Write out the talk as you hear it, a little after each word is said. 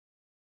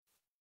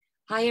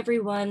Hi,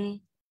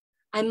 everyone.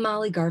 I'm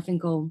Molly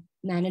Garfinkel,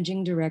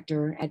 Managing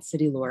Director at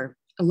City Lore,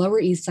 a Lower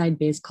East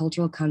Side-based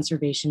cultural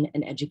conservation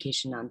and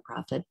education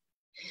nonprofit.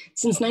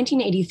 Since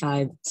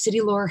 1985, City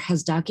Lore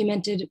has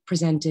documented,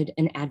 presented,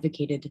 and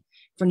advocated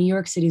for New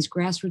York City's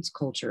grassroots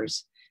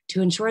cultures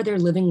to ensure their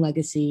living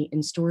legacy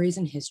in stories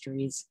and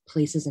histories,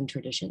 places, and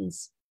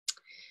traditions.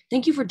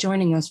 Thank you for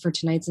joining us for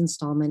tonight's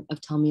installment of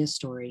Tell Me a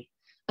Story,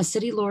 a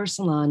City Lore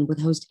Salon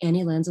with host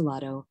Annie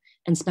Lanzillotto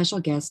and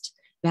special guest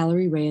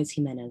Valerie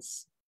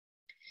Reyes-Jimenez.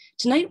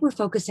 Tonight, we're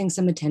focusing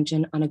some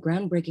attention on a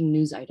groundbreaking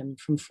news item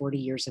from 40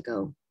 years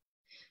ago.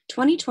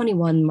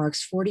 2021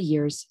 marks 40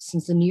 years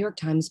since the New York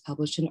Times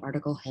published an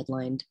article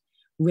headlined,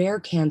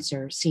 "Rare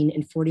Cancer Seen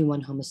in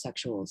 41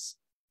 Homosexuals."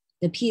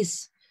 The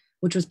piece,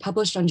 which was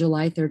published on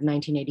July 3rd,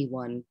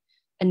 1981,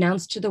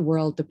 announced to the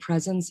world the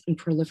presence and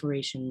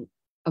proliferation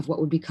of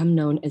what would become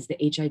known as the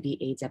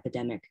HIV/AIDS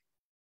epidemic.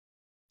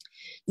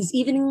 This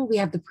evening, we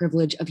have the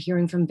privilege of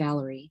hearing from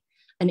Valerie,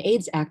 an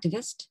AIDS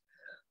activist,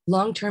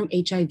 long-term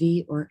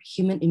HIV or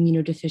human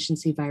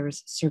immunodeficiency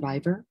virus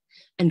survivor,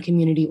 and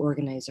community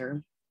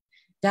organizer.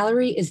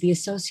 Valerie is the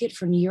associate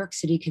for New York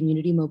City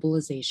Community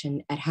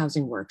Mobilization at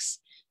Housing Works,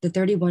 the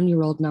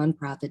 31-year-old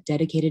nonprofit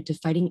dedicated to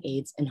fighting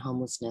AIDS and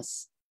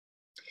homelessness.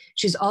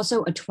 She's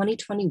also a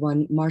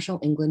 2021 Marshall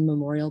England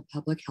Memorial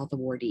Public Health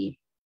Awardee.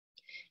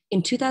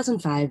 In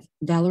 2005,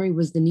 Valerie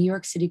was the New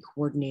York City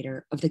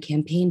Coordinator of the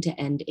Campaign to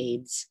End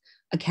AIDS,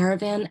 a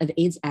caravan of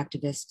AIDS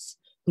activists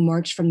who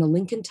marched from the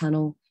Lincoln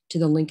Tunnel to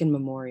the Lincoln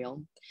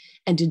Memorial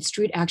and did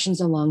street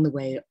actions along the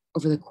way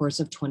over the course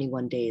of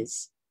 21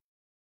 days.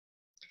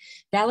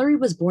 Valerie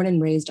was born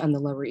and raised on the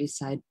Lower East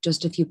Side,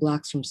 just a few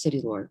blocks from City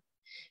Lore.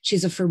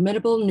 She's a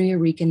formidable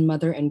Nuyorican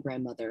mother and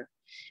grandmother,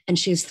 and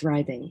she is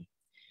thriving.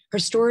 Her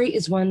story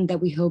is one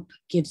that we hope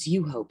gives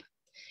you hope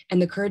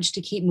and the courage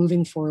to keep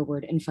moving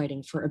forward and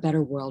fighting for a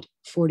better world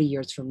 40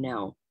 years from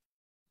now.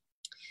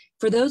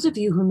 For those of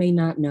you who may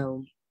not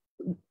know,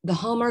 the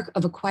hallmark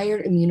of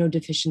acquired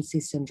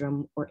immunodeficiency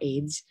syndrome, or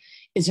AIDS,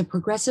 is a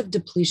progressive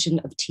depletion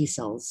of T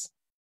cells.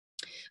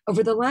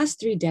 Over the last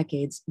 3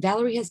 decades,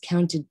 Valerie has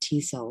counted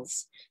T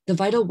cells, the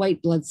vital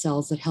white blood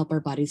cells that help our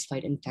bodies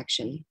fight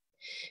infection.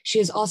 She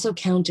has also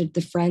counted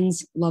the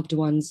friends, loved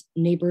ones,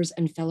 neighbors,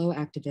 and fellow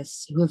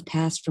activists who have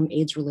passed from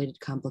AIDS-related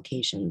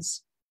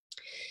complications.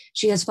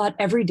 She has fought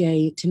every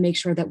day to make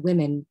sure that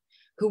women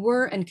who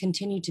were and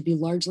continue to be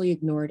largely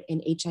ignored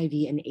in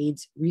HIV and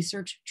AIDS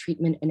research,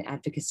 treatment, and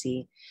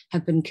advocacy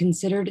have been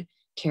considered,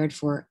 cared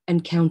for,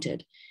 and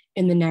counted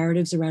in the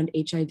narratives around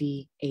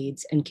HIV,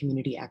 AIDS, and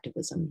community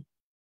activism.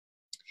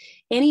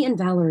 Annie and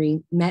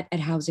Valerie met at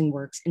Housing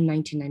Works in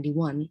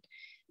 1991,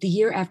 the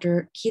year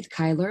after Keith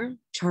Kyler,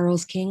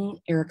 Charles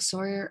King, Eric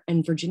Sawyer,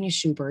 and Virginia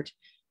Schubert,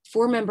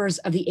 4 members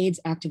of the AIDS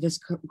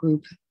activist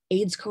group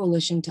AIDS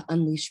Coalition to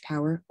Unleash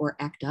Power, or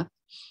ACT UP,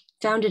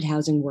 founded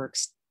Housing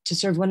Works to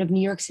serve one of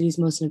New York City's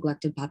most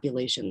neglected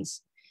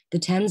populations, the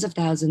tens of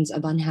thousands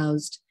of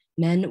unhoused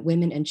men,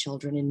 women, and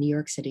children in New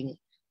York City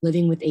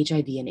living with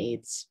HIV and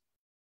AIDS.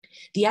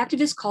 The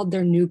activists called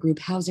their new group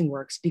Housing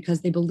Works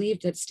because they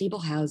believed that stable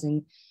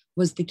housing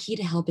was the key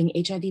to helping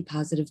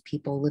HIV-positive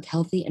people live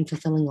healthy and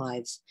fulfilling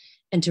lives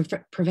and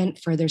to prevent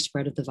further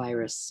spread of the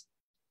virus.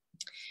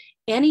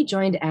 Annie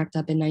joined ACT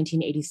UP in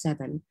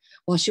 1987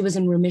 while she was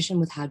in remission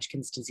with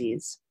Hodgkin's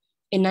disease.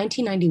 In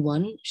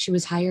 1991, she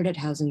was hired at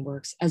Housing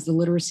Works as the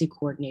literacy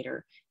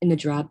coordinator in the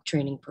job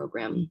training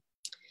program.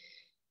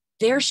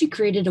 There, she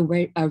created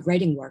a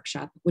writing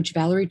workshop, which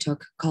Valerie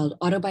took, called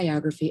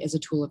Autobiography as a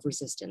Tool of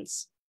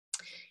Resistance.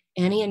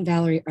 Annie and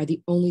Valerie are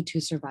the only 2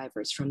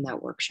 survivors from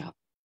that workshop.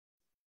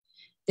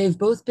 They've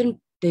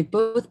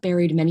both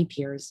buried many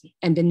peers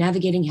and been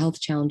navigating health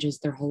challenges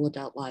their whole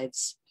adult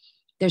lives.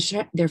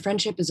 Their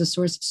friendship is a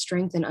source of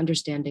strength and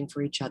understanding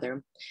for each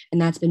other, and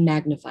that's been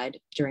magnified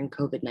during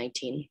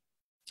COVID-19.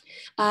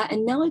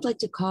 And now I'd like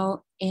to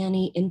call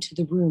Annie into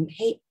the room.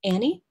 Hey,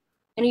 Annie,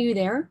 are you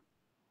there?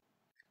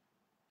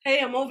 Hey,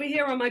 I'm over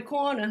here on my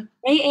corner.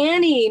 Hey,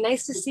 Annie,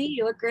 nice to see you.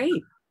 You look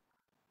great.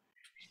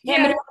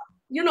 Yeah,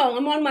 you know,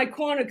 I'm on my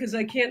corner because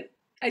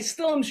I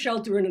still am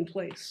sheltering in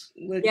place.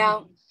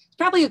 Yeah, it's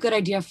probably a good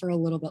idea for a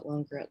little bit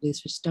longer, at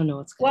least. We just don't know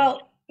what's going on.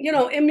 Well, you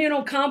know,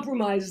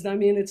 immunocompromised. I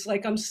mean, it's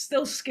like I'm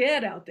still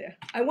scared out there.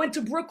 I went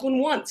to Brooklyn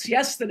once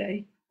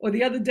yesterday, or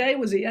the other day,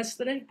 was it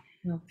yesterday?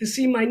 No. To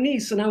see my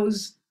niece, and I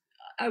was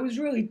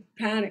really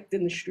panicked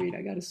in the street,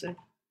 I gotta say.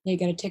 Yeah, you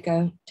gotta take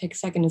a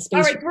second and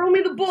space. All right, throw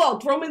me the ball.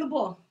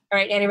 All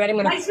right, Annie, ready? I'm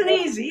gonna nice and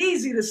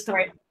easy this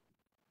time.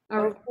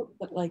 All right.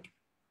 But like,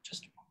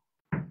 just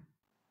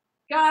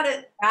got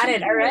it.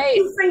 All right.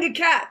 2-finger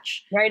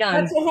catch. Right on.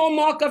 That's the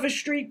hallmark of a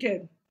street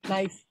kid.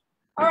 Nice.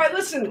 All right,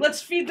 listen,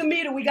 let's feed the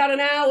meter. We got an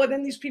hour,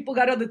 then these people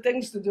got other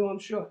things to do, I'm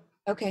sure.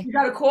 Okay. You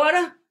got a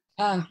quarter?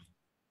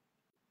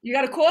 You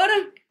got a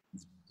quarter?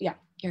 Yeah,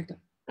 here you go.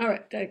 All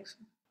right, thanks.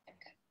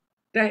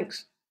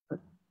 Thanks.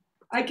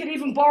 I could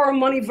even borrow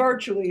money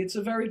virtually. It's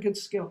a very good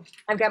skill.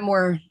 I've got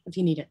more if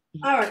you need it.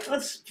 All right,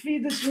 let's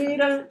feed this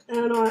meter.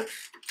 And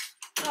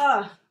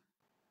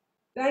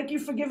thank you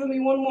for giving me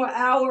one more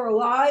hour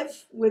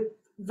alive with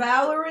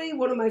Valerie,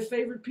 one of my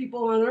favorite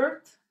people on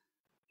earth.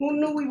 Who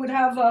knew we would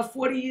have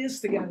 40 years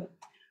together?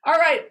 All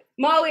right,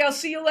 Molly, I'll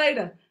see you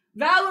later.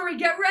 Valerie,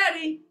 get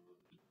ready.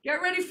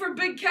 Get ready for a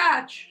big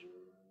catch.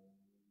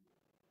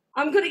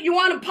 You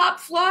want to pop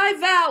fly,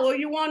 Val, or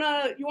you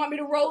want me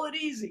to roll it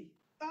easy?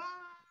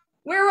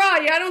 Where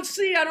are you? I don't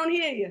see you. I don't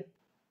hear you.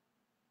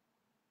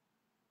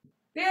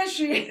 There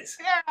she is.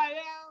 There I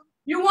am.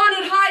 You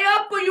want it high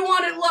up or you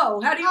want it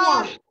low? How do you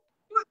want it?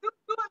 Do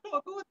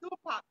it,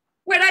 pop.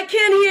 Wait, I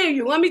can't hear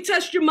you. Let me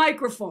test your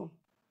microphone.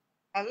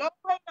 Hello,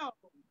 no.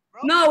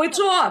 No, it's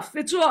off.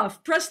 It's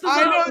off. Press the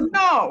I volume. don't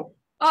know.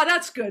 Oh,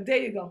 that's good. There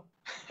you go.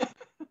 All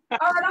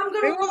right, I'm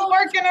gonna. It was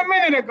working a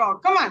minute ago.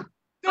 Come on,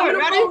 do it.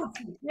 Ready?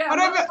 Yeah.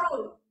 Whatever.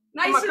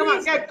 Nice Come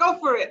on, yeah, go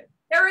for it.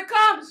 Here it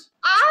comes.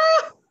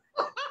 Ah!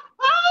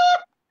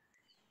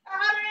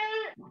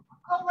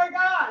 Oh my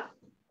God!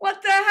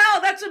 What the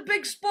hell? That's a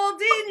big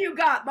Spalding you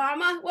got,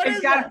 Mama. What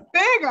is that? It got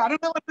big. I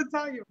don't know what to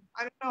tell you.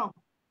 I don't know.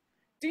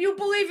 Do you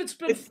believe it's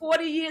been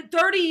 40 years,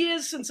 30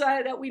 years since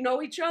that we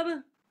know each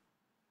other?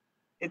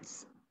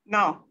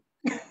 No.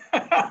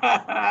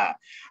 I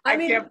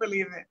mean, can't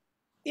believe it.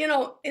 You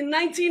know, in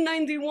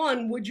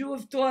 1991, would you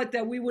have thought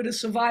that we would have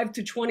survived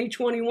to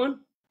 2021?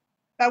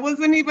 That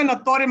wasn't even a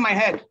thought in my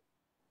head.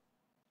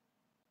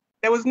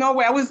 There was no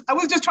way. I was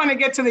just trying to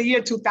get to the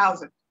year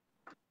 2000.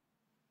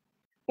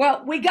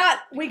 Well, we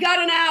got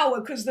an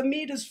hour because the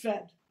meat is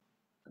fed.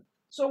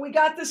 So we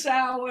got this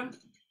hour.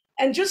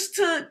 And just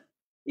to,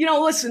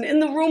 listen, in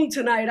the room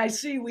tonight, I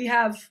see we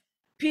have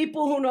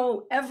people who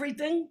know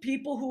everything,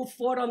 people who have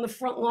fought on the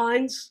front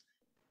lines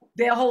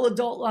their whole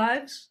adult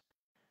lives.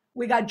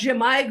 We got Jim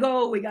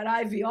Igo, we got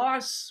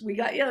A.I.D.S, we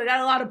got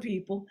a lot of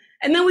people.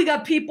 And then we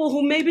got people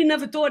who maybe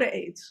never thought of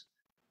AIDS.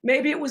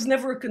 Maybe it was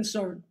never a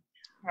concern.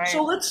 Right.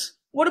 So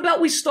what about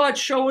we start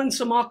showing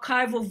some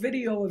archival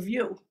video of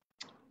you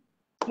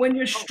when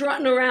you're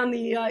strutting around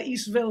the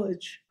East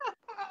Village.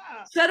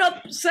 Set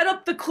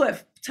up the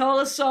clip. Tell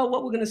us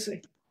what we're gonna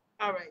see.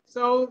 All right,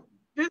 so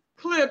this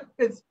clip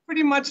is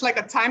pretty much like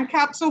a time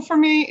capsule for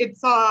me.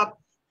 It's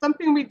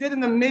something we did in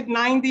the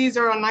mid-90s,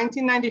 around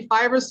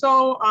 1995 or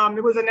so.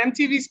 It was an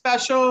MTV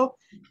special.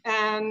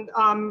 And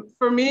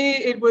for me,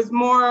 it was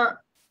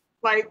more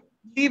like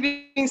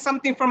leaving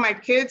something for my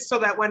kids so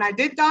that when I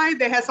did die,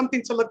 they had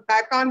something to look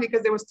back on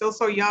because they were still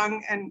so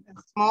young and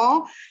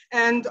small.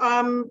 And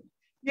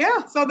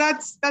yeah, so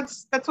that's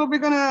what we're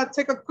gonna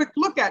take a quick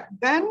look at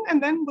then,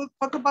 and then we'll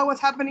talk about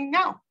what's happening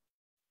now.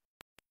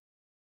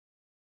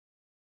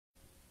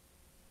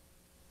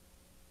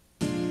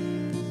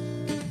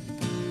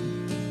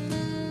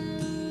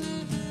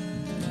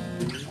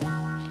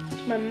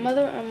 My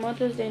mother on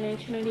Mother's Day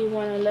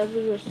 1981, I love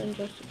you, your son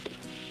Joseph.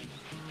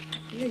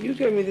 Yeah, you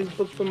gave me this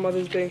book for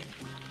Mother's Day.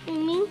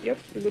 Mm-hmm. Yep,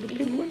 the little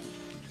pink one.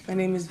 My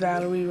name is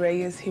Valerie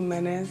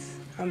Reyes-Jimenez.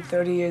 I'm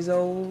 30 years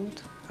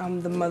old. I'm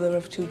the mother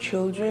of 2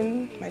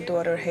 children. My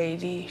daughter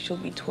Haiti, she'll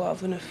be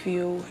 12 in a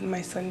few, and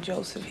my son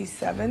Joseph, he's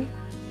 7.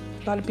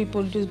 A lot of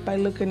people just by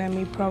looking at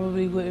me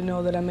probably wouldn't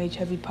know that I'm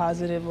HIV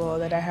positive or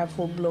that I have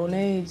full-blown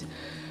AIDS,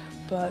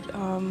 but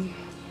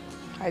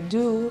I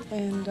do,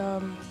 and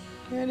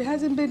yeah, it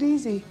hasn't been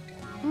easy.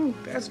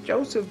 That's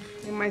Joseph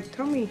in my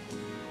tummy.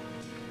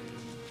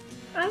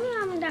 I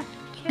remember that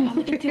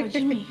kid.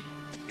 Jimmy.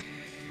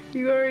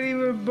 You already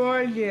were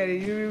born yet,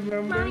 you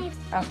remember?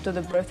 After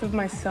the birth of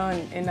my son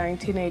in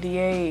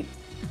 1988,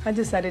 I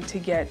decided to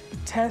get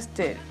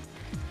tested.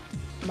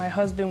 My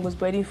husband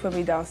was waiting for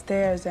me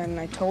downstairs, and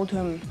I told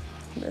him,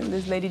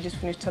 this lady just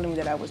finished telling me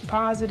that I was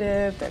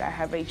positive, that I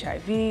have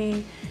HIV,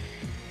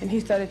 and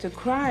he started to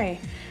cry.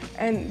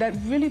 And that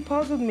really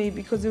puzzled me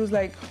because it was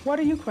like, what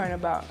are you crying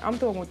about? I'm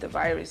the one with the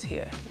virus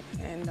here.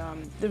 And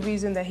the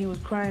reason that he was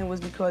crying was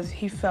because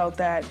he felt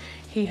that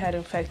he had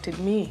infected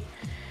me.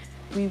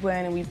 We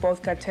went and we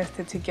both got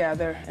tested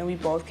together and we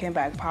both came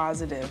back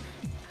positive.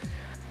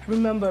 I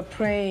remember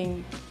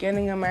praying,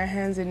 getting on my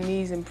hands and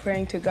knees and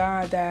praying to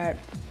God that,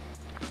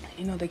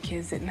 the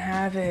kids didn't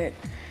have it.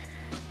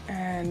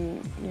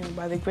 And,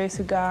 by the grace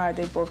of God,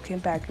 they both came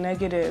back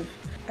negative.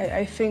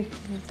 I think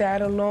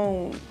that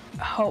alone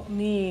helped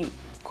me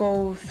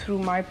go through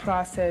my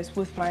process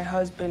with my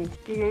husband.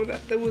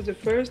 That was the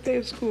first day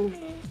of school.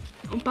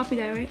 Papi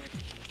died, right?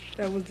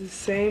 That was the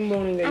same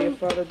morning that your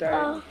father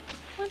died.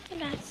 What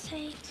did that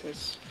say? It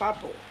says,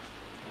 Papo.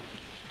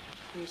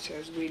 It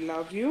says, we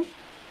love you.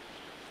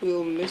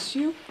 We'll miss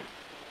you.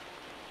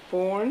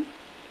 Born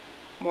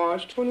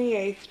March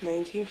 28th,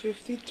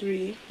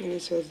 1953. And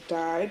it says,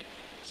 died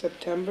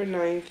September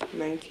 9th,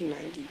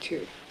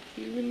 1992.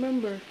 You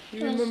remember?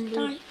 You remember?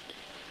 Dark.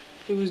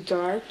 It was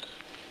dark.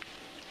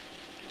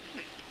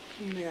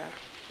 Yeah,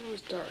 it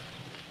was dark.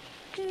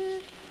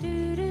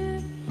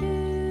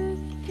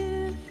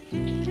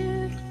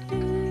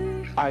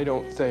 I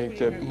don't think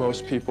that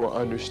most people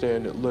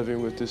understand that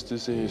living with this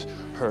disease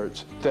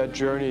hurts. That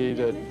journey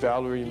that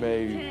Valerie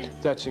made,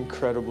 that's an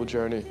incredible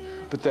journey.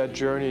 But that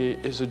journey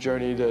is a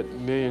journey that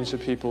millions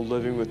of people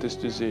living with this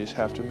disease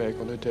have to make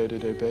on a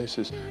day-to-day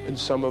basis. And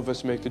some of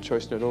us make the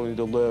choice not only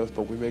to live,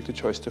 but we make the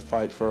choice to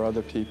fight for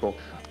other people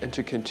and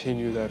to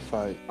continue that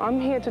fight.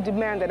 I'm here to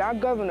demand that our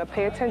governor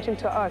pay attention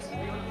to us.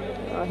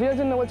 If he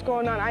doesn't know what's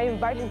going on, I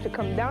invite him to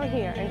come down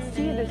here and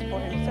see this for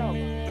himself.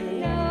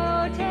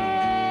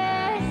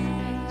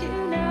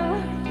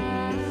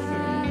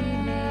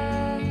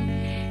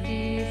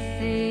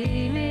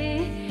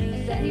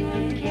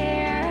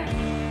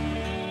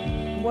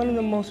 One of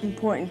the most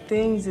important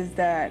things is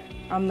that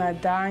I'm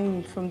not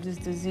dying from this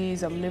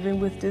disease. I'm living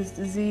with this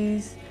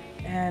disease,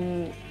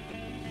 and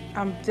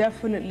I'm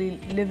definitely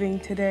living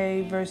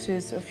today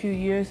versus a few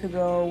years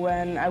ago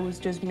when I was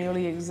just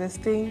merely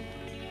existing.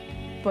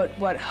 But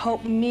what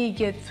helped me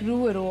get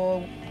through it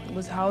all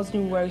was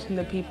Housing Works and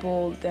the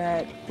people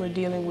that were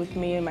dealing with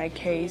me in my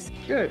case.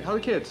 Good. How are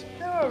the kids?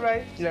 They're all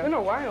right. Yeah. It's been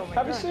a while.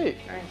 Have a seat.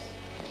 Nice.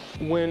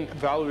 When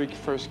Valerie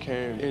first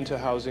came into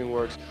Housing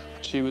Works,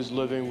 she was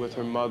living with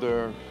her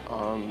mother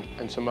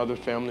and some other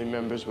family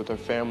members with her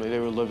family. They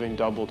were living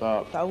doubled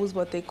up. I was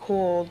what they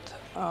called,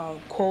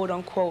 quote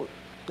unquote,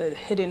 the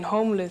hidden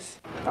homeless.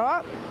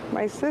 Oh,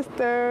 my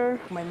sister,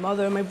 my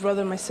mother, my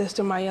brother, my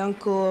sister, my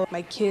uncle,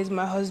 my kids,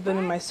 my husband,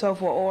 and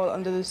myself were all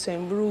under the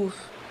same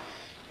roof.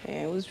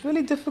 And it was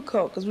really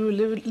difficult because we were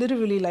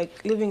literally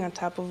like living on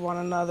top of one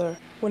another.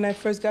 When I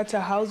first got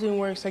to Housing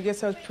Works, I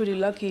guess I was pretty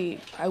lucky.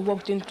 I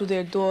walked into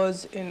their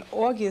doors in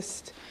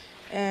August,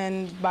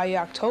 and by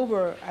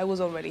October, I was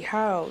already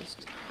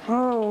housed.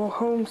 Oh,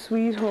 home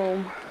sweet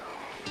home.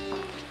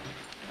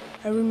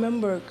 I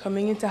remember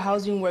coming into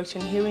Housing Works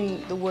and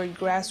hearing the word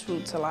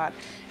grassroots a lot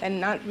and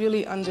not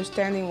really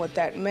understanding what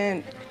that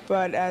meant.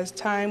 But as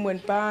time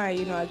went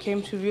by, I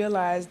came to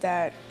realize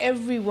that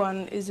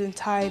everyone is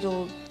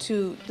entitled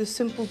to the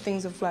simple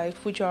things of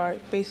life, which are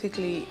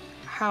basically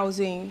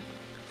housing,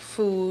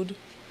 food,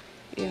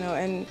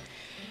 and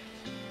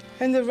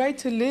the right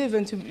to live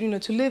and to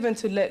live and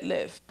to let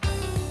live.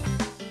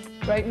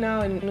 Right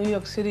now in New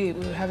York City,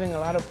 we're having a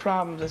lot of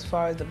problems as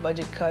far as the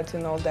budget cuts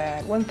and all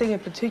that. One thing in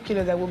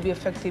particular that will be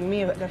affecting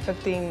me,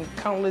 affecting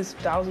countless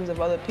thousands of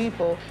other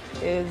people,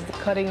 is the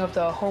cutting of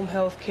the home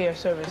health care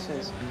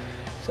services.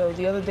 So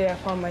the other day I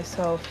found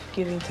myself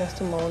giving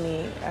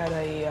testimony at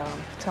a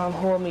town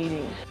hall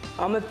meeting.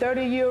 I'm a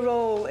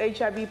 30-year-old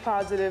HIV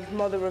positive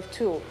mother of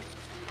 2,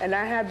 and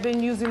I have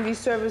been using these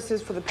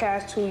services for the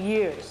past 2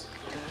 years.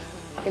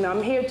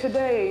 I'm here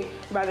today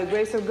by the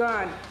grace of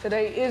God.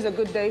 Today is a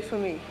good day for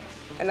me,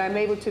 and I'm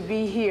able to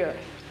be here.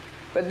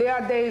 But there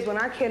are days when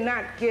I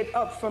cannot get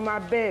up from my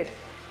bed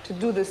to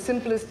do the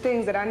simplest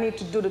things that I need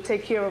to do to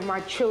take care of my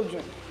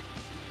children.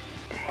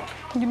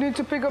 You need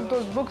to pick up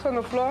those books on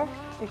the floor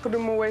and put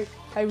them away.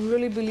 I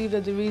really believe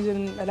that the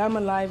reason that I'm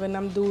alive and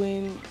I'm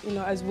doing,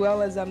 as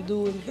well as I'm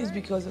doing is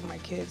because of my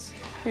kids.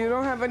 You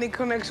don't have any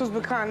connections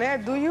with Con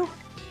Ed, do you?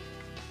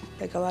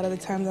 Like a lot of the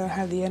times I don't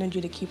have the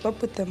energy to keep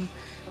up with them,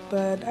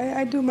 but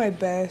I do my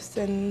best,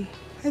 and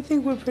I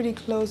think we're pretty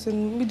close,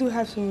 and we do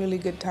have some really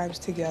good times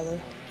together.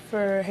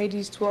 For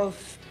Haiti's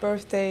 12th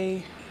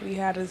birthday, we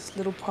had this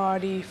little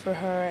party for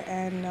her,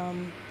 and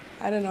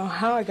I don't know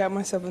how I got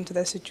myself into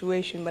that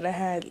situation, but I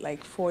had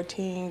like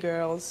 14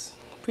 girls,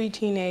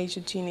 pre-teenage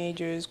to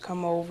teenagers,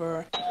 come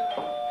over.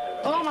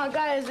 Oh my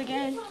God, it's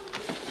again.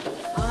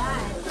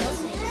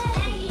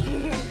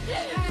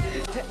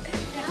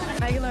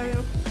 I love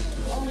you.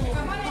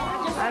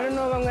 I don't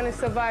know if I'm gonna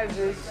survive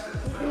this.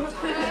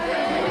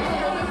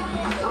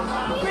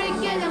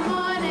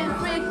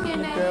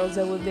 The girls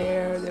that were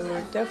there, they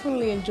were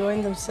definitely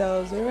enjoying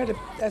themselves. They're at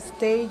a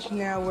stage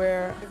now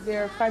where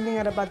they're finding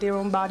out about their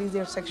own bodies,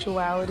 their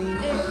sexuality.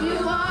 If you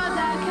are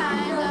that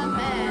kind of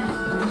man,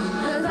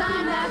 'cause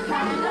I'm that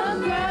kind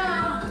of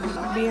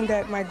girl. Being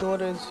that my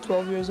daughter is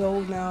 12 years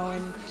old now,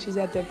 and she's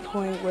at that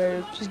point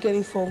where she's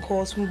getting phone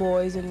calls from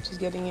boys and she's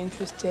getting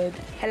interested.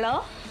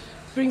 Hello?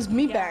 Brings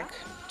me back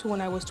to when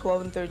I was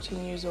 12 and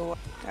 13 years old.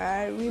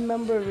 I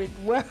remember it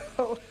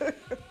well.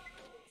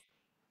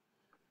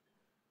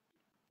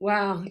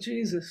 Wow,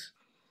 Jesus.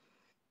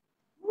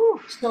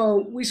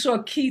 So we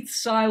saw Keith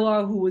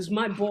Silar, who was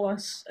my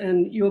boss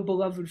and your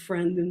beloved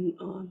friend,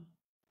 and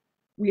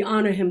we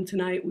honor him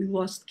tonight. We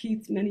lost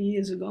Keith many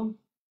years ago.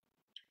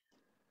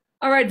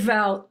 All right,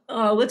 Val,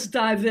 let's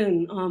dive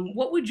in.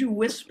 What would you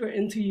whisper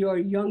into your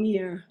young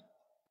ear,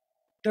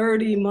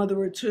 30,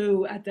 mother of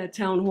 2, at that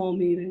town hall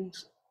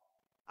meetings?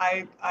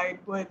 I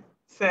would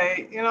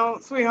say,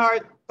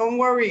 sweetheart, don't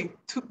worry.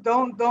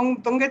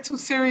 Don't get too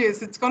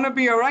serious. It's gonna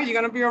be all right. You're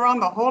gonna be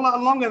around a whole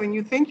lot longer than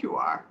you think you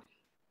are.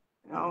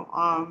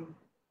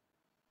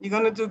 You're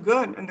gonna do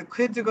good, and the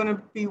kids are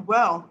gonna be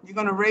well. You're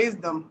gonna raise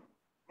them,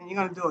 and you're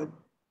gonna do a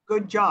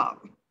good job.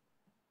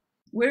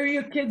 Where are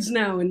your kids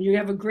now? And you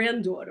have a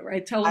granddaughter,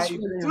 right? Tell us. I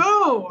do.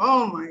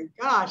 Oh my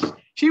gosh.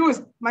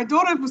 My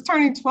daughter was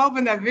turning 12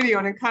 in that video,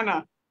 and it kind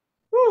of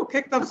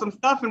kicked up some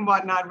stuff and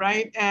whatnot,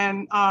 right?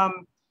 And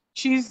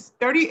She's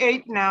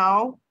 38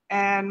 now,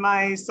 and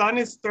my son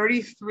is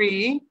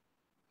 33.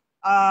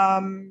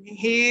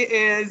 He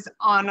is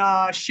on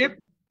a ship.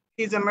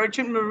 He's a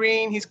merchant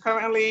marine. He's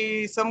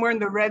currently somewhere in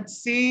the Red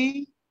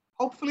Sea.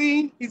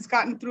 Hopefully he's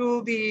gotten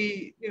through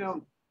the,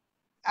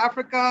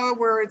 Africa,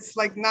 where it's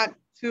like not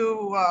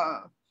too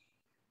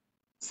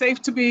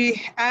safe to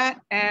be at.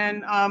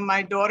 And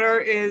my daughter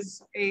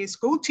is a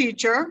school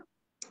teacher.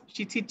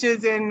 She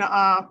teaches in,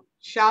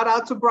 shout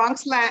out to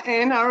Bronx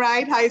Latin, all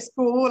right, high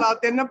school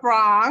out in the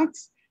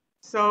Bronx.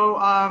 So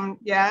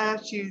yeah,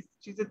 she's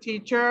a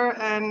teacher.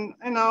 And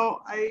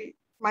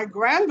my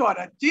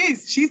granddaughter,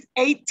 geez, she's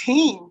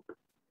 18.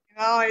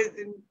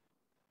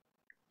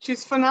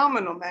 She's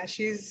phenomenal, man.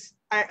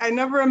 I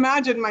never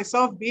imagined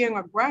myself being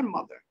a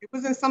grandmother. It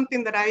wasn't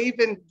something that I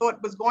even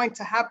thought was going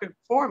to happen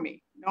for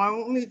me. I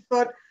only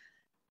thought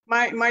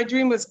my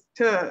dream was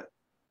to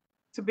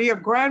be a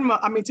grandma,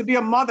 to be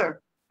a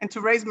mother and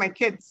to raise my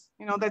kids.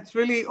 That's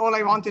really all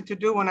I wanted to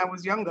do when I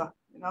was younger,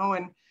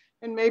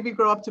 and maybe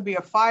grow up to be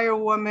a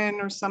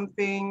firewoman or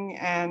something.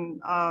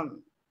 And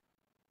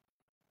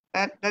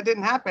that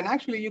didn't happen.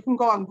 Actually, you can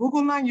go on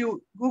Google now,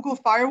 you Google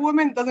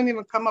firewoman, it doesn't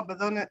even come up,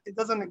 it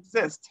doesn't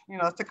exist.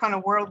 It's the kind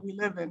of world we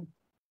live in.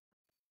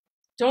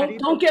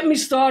 Don't get me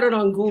started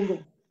on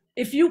Google.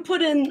 If you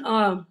put in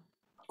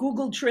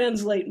Google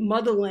Translate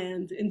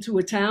motherland into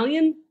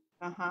Italian,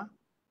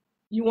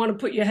 you want to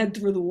put your head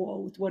through the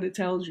wall with what it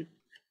tells you.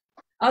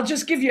 I'll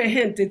just give you a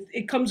hint.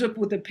 It comes up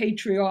with a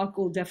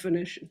patriarchal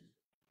definition.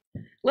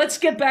 Let's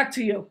get back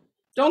to you.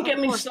 Don't get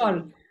me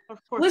started.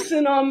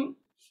 Listen,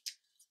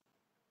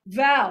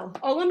 Val,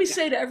 let me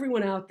say to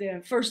everyone out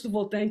there, first of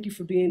all, thank you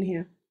for being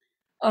here.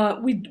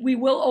 We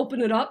will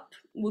open it up.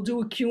 We'll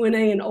do a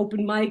Q&A and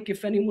open mic.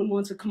 If anyone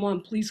wants to come on,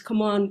 please come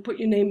on, put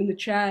your name in the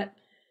chat.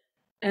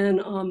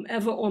 And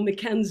Eva or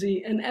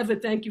Mackenzie. And Eva,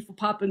 thank you for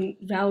popping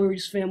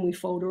Valerie's family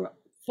photo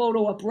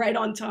up right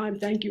on time.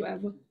 Thank you,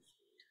 Eva.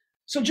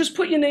 So just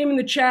put your name in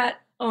the chat.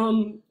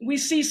 We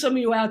see some of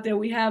you out there.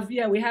 We have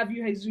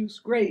you, Jesus.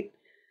 Great.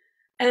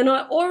 And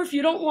or if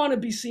you don't want to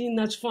be seen,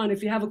 that's fine.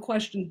 If you have a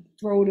question,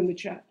 throw it in the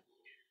chat.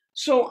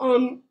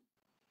 So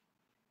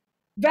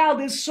Val,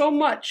 there's so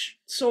much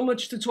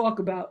to talk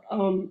about.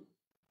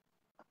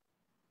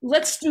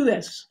 Let's do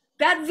this.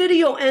 That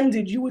video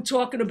ended, you were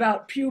talking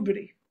about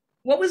puberty.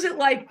 What was it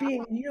like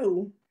being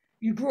you?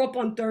 You grew up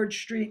on 3rd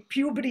Street,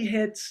 puberty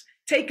hits.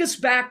 Take us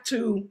back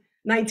to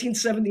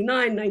 1979,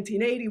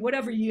 1980,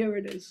 whatever year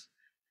it is.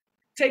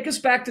 Take us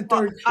back to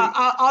 3rd Street.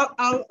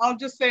 I'll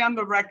just say on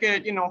the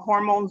record,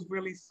 hormones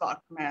really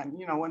suck, man.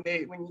 When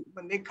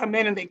they come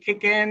in and they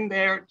kick in,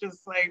 they're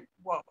just like,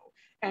 whoa.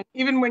 And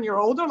even when you're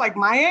older, like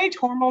my age,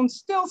 hormones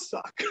still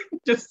suck.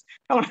 Just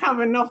don't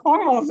have enough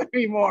hormones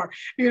anymore.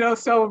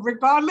 So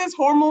regardless,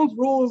 hormones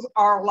rules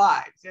our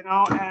lives.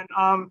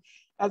 And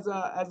as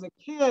a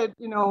kid,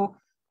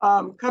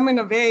 coming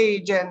of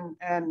age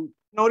and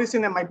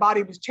noticing that my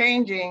body was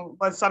changing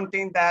was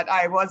something that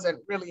I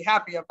wasn't really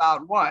happy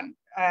about. One,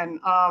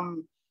 and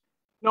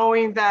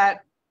knowing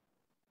that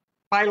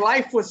my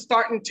life was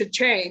starting to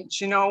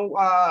change.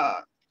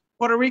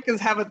 Puerto Ricans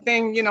have a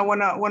thing,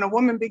 when a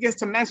woman begins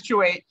to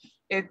menstruate,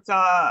 it's,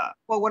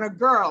 when a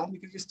girl,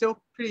 because you're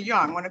still pretty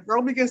young, when a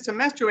girl begins to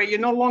menstruate, you're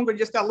no longer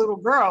just that little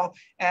girl.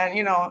 And,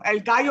 el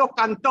gallo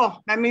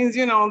cantó. That means,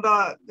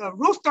 the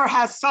rooster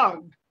has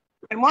sung.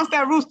 And once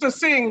that rooster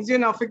sings,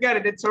 forget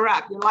it, it's a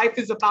wrap. Your life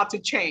is about to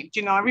change.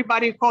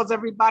 Everybody calls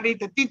everybody,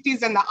 the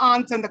titis and the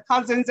aunts and the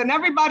cousins, and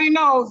everybody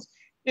knows,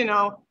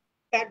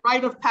 that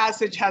rite of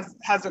passage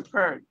has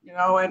occurred,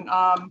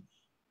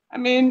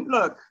 and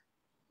look,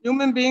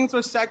 human beings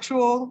are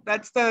sexual.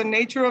 That's the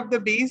nature of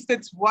the beast.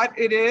 It's what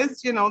it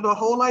is. The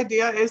whole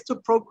idea is to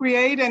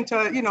procreate and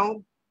to,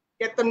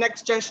 get the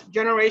next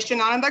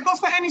generation on. And that goes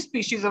for any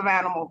species of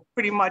animal,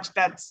 pretty much,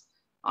 that's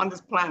on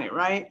this planet,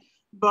 right?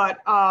 But,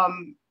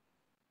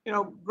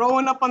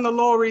 growing up on the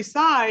Lower East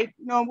Side,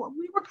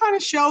 we were kind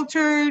of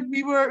sheltered.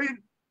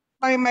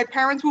 My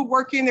parents were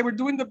working. They were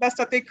doing the best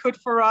that they could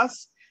for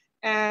us.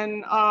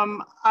 And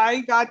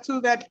I got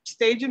to that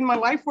stage in my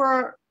life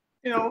where,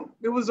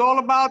 it was all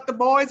about the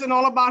boys and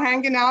all about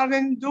hanging out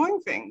and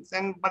doing things.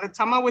 And by the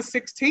time I was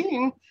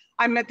 16,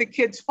 I met the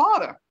kid's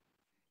father.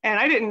 And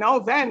I didn't know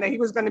then that he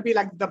was going to be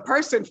like the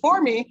person for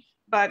me,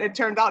 but it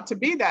turned out to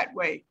be that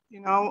way.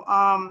 You're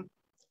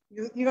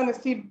going to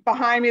see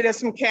behind me, there's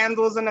some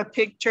candles and a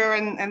picture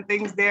and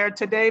things there.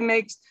 Today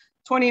makes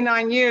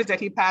 29 years that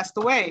he passed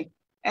away.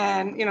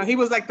 And, he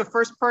was like the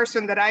first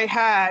person that I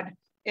had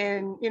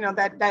and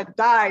that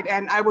died,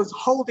 and I was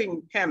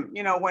holding him,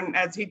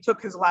 as he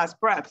took his last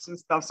breaths and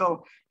stuff.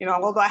 So,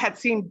 although I had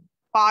seen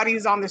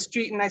bodies on the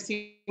street and I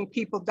seen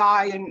people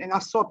die and I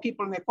saw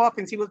people in their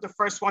coffins, he was the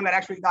first one that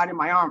actually died in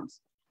my arms,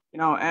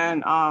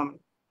 and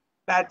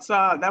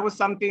that was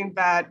something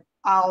that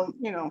I'll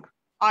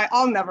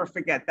never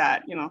forget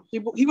that, he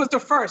was the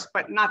first,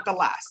 but not the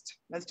last.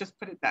 Let's just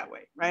put it that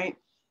way. Right.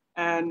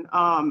 And,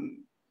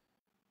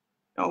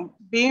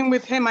 being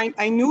with him,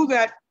 I knew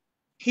that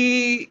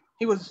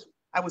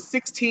I was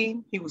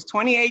 16, he was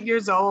 28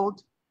 years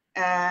old.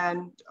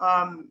 And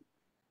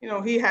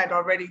he had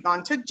already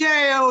gone to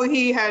jail.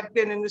 He had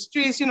been in the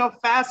streets,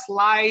 fast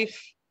life,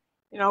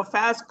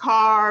 fast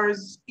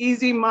cars,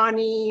 easy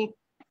money,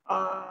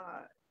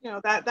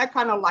 that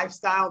kind of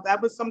lifestyle.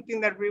 That was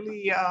something that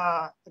really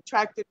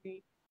attracted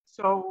me.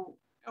 So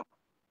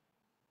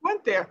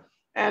went there,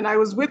 and I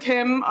was with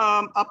him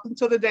up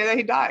until the day that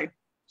he died.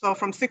 So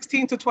from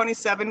 16 to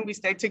 27, we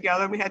stayed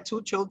together. We had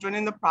 2 children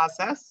in the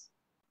process.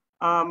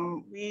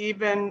 We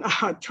even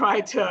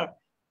tried to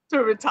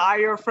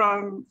retire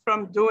from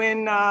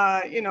doing,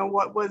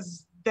 what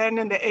was then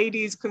in the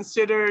 80s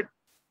considered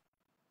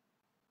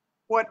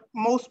what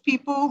most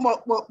people,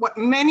 what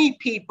many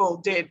people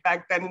did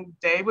back then in the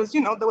day was,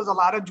 there was a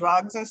lot of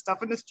drugs and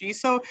stuff in the street.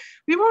 So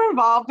we were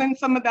involved in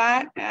some of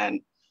that, and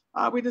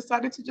we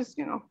decided to just,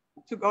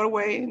 to go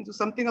away and do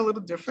something a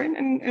little different,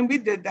 and we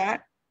did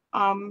that.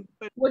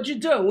 But what'd you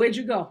do? Where'd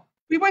you go?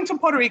 We went to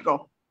Puerto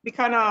Rico. We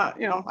kind of,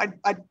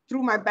 I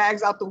threw my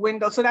bags out the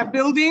window. So that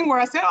building where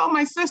I said, oh,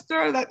 my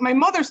sister, that my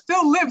mother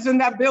still lives in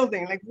that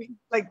building.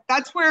 Like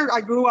that's where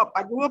I grew up.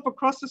 I grew up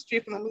across the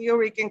street from the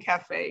Nuyorican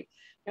cafe.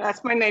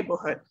 That's my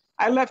neighborhood.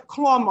 I left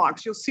claw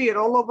marks. You'll see it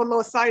all over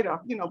Los Ida,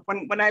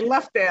 when I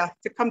left there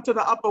to come to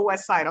the Upper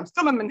West Side. I'm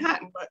still in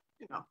Manhattan, but,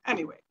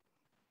 anyway.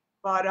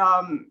 But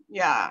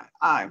yeah,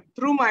 I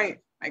threw my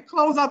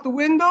clothes out the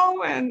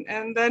window,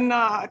 and then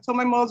I told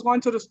my mom I was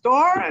going to the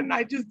store, and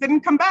I just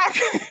didn't come back.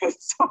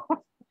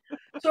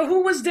 So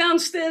who was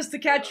downstairs to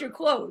catch your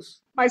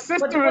clothes? My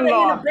sister-in-law. Were they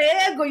in a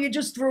bag, or you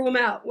just threw them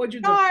out? What'd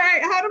you do? No, I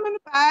had them in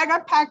a bag. I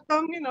packed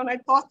them, and I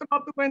tossed them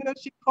out the window.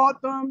 She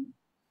caught them.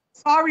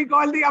 Sorry,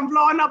 Goldie, I'm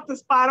blowing up the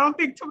spot. I don't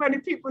think too many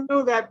people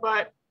knew that,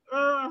 but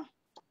yeah.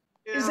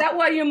 Is that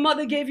why your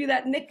mother gave you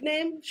that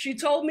nickname? She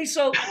told me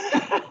so.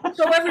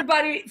 So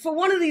everybody, for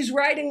one of these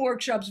writing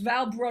workshops,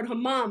 Val brought her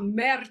mom,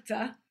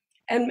 Merta,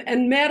 and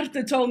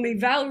Merta told me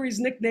Valerie's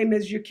nickname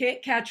is "You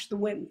Can't Catch the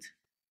Wind."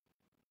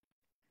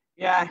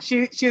 Yeah,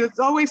 she has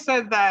always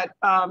said that.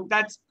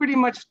 That's pretty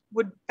much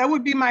that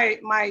would be my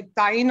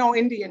Taino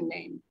Indian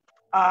name.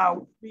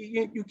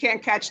 You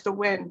can't catch the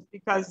wind,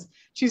 because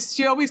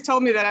she always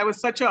told me that I was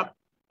such a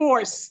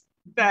force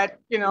that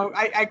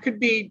I could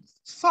be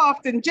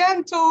soft and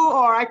gentle,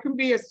 or I can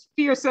be as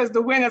fierce as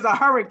the wind, as a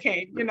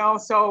hurricane.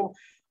 So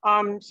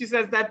she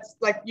says that's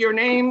like your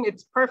name.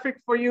 It's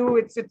perfect for you.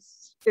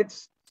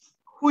 It's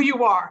who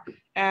you are.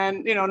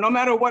 And no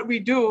matter what we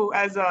do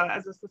as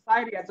a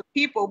society, as a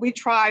people, we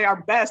try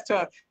our best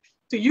to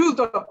use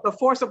the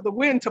force of the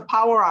wind to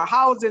power our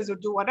houses or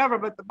do whatever.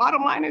 But the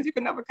bottom line is you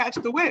can never catch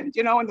the wind,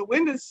 and the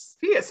wind is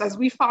fierce, as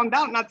we found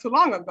out not too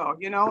long ago,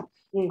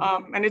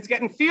 and it's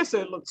getting fiercer,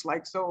 it looks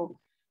like. So,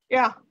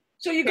 yeah.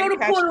 So you go to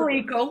Puerto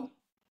Rico,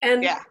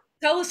 and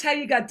tell us how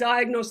you got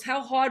diagnosed.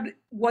 How hard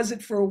was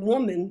it for a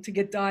woman to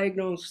get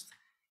diagnosed?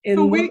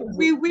 So we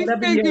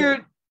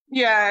figured,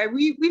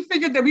 we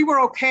figured that we were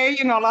okay.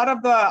 A lot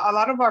of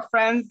our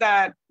friends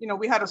that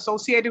we had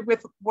associated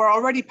with were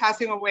already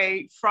passing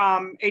away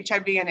from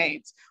HIV and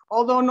AIDS.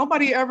 Although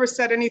nobody ever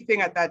said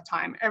anything at that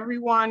time.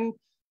 Everyone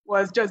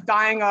was just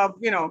dying of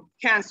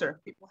cancer.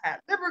 People had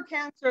liver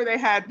cancer, they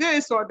had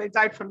this, or they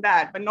died from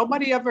that. But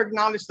nobody ever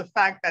acknowledged the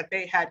fact that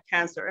they had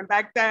cancer. And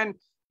back then,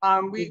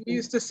 we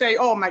used to say,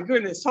 "Oh my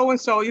goodness, so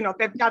and so,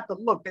 they've got the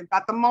look, they've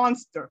got the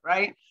monster,"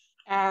 right?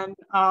 And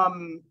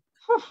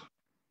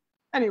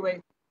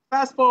anyway.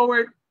 Fast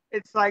forward,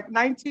 it's like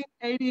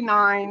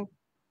 1989,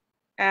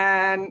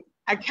 and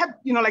I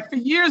kept, for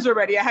years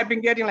already, I had been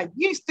getting like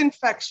yeast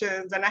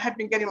infections, and I had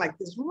been getting like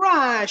this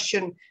rash,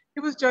 and it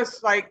was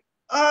just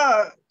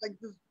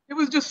it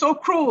was just so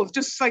cruel. It's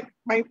just like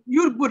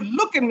you would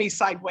look at me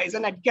sideways,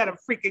 and I'd get a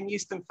freaking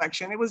yeast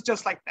infection. It was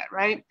just like that,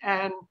 right?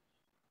 And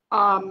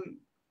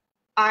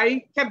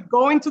I kept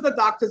going to the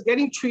doctors,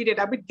 getting treated.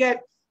 I would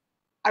get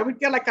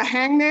like a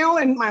hangnail,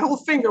 and my whole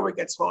finger would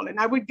get swollen.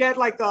 I would get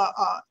like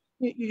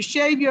you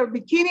shave your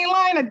bikini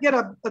line, I'd get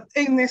a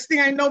thing. Next thing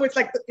I know, it's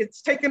like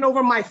it's taken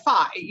over my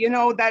thigh,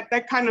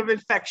 that kind of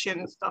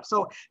infection and stuff.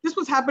 So this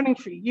was happening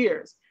for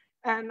years.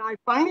 And I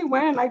finally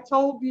went and I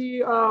told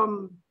the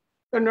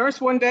nurse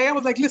one day, I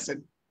was like,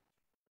 listen,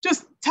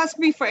 just test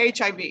me for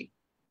HIV.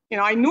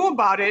 I knew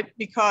about it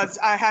because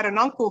I had an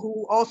uncle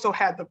who also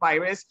had the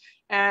virus.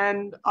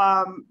 And,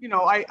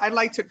 I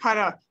like to kind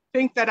of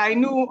think that I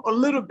knew a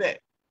little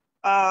bit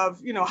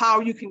of,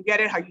 how you can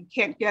get it, how you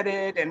can't get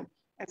it, and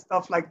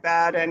stuff like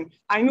that. And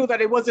I knew that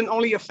it wasn't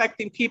only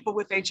affecting people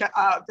with HIV,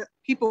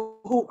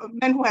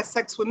 men who had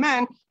sex with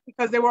men,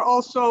 because they were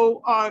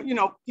also,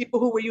 people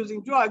who were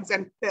using drugs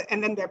and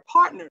then their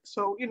partners.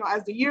 So,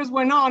 as the years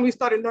went on, we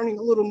started learning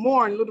a little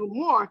more and a little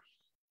more.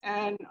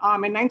 And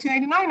in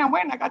 1989, I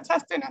went and I got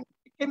tested and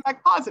it came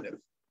back positive.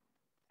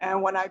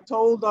 And when I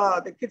told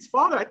the kid's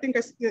father, I think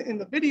in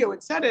the video,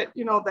 it said it,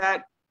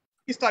 that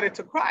he started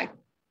to cry.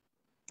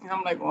 And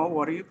I'm like, well,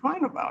 what are you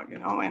crying about?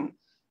 And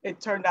it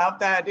turned out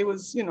that it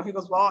was, he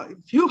goes, well,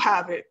 if you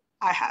have it,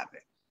 I have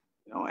it,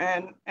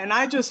 and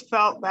I just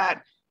felt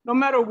that no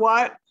matter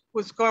what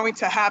was going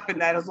to happen,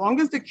 that as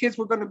long as the kids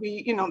were going to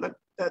be,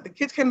 the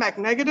kids came back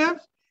negative,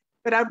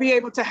 that I'd be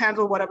able to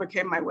handle whatever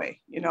came my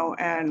way,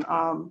 and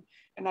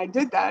And I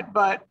did that,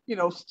 but, you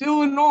know,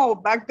 still in all,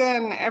 back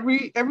then,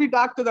 every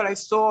doctor that I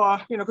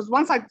saw, you know, because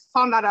once I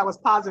found out I was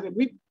positive,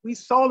 we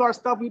sold our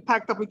stuff, we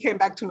packed up, we came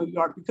back to New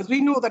York, because we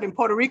knew that in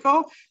Puerto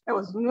Rico, there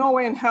was no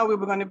way in hell we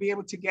were going to be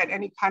able to get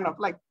any kind of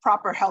like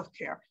proper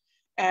healthcare.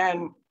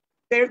 And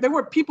there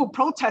were people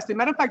protesting.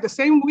 Matter of fact, the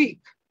same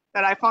week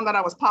that I found out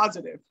I was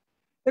positive,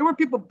 there were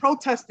people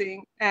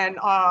protesting, and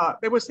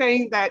they were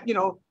saying that, you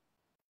know,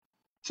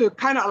 to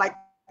kind of like,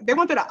 they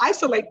wanted to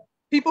isolate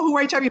people who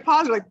were HIV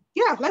positive. Like,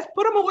 yeah, let's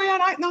put them away on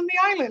the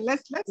island.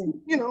 Let's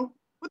you know,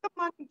 put them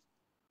on,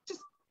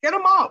 just get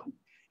them out.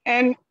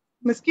 And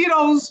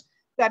mosquitoes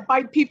that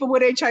bite people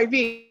with HIV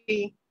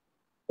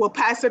will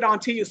pass it on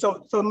to you.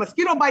 So a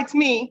mosquito bites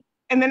me,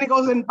 and then it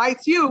goes and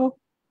bites you,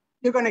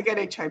 you're gonna get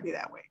HIV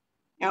that way.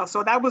 You know,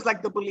 so that was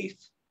like the belief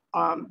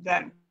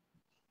then.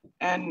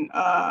 And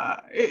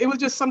it was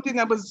just something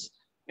that was,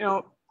 you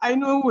know, I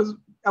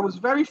was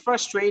very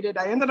frustrated.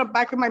 I ended up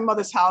back in my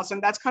mother's house,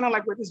 and that's kind of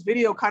like where this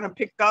video kind of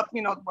picked up,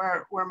 you know,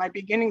 where my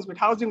beginnings with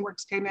Housing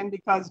Works came in,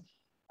 because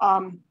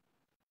I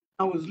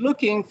was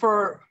looking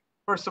for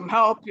some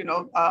help. You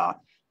know,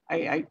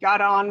 I got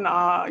on,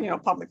 you know,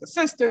 public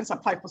assistance,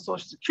 applied for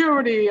Social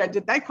Security, I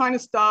did that kind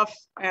of stuff,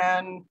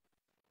 and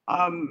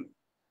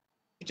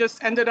it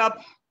just ended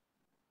up,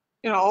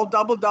 you know, all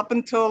doubled up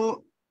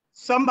until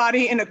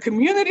somebody in a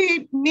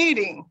community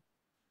meeting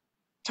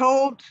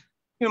told,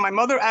 you know, my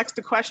mother asked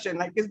the question,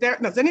 like,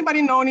 does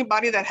anybody know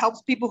anybody that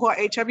helps people who are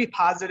HIV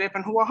positive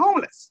and who are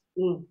homeless?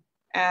 Mm.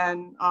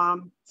 And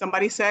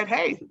somebody said,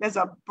 hey, there's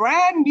a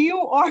brand new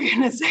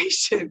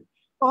organization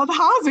called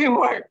Housing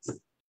Works.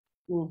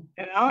 Mm.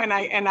 You know,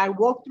 and I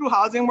walked through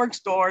Housing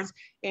Works doors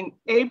in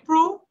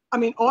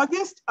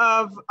August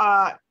of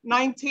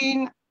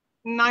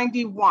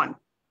 1991.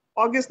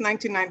 August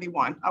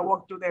 1991, I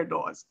walked through their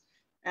doors.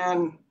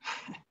 And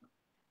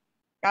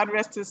God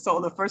rest his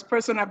soul, the first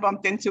person I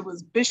bumped into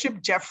was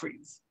Bishop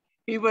Jeffries.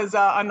 He was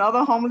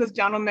another homeless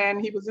gentleman.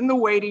 He was in the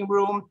waiting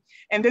room.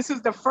 And this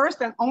is the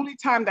first and only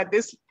time that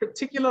this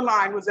particular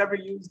line was ever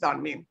used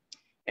on me.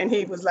 And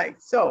he was like,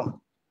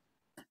 so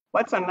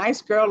what's a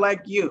nice girl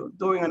like you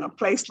doing in a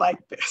place like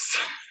this?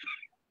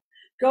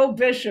 Go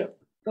Bishop,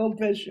 go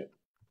Bishop.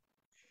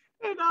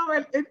 You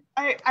know,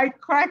 I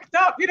cracked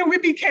up. You know, we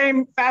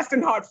became fast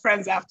and hard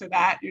friends after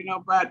that, you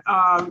know, but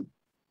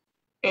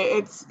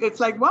it's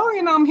like, well,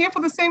 you know, I'm here for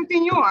the same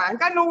thing you are. I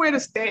got nowhere to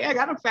stay. I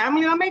got a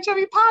family, and I'm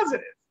HIV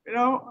positive. You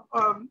know,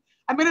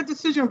 I made a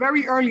decision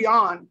very early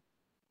on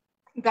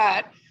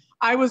that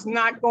I was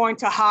not going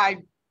to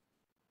hide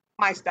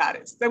my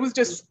status. There was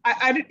just,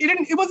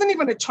 it wasn't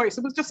even a choice.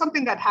 It was just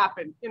something that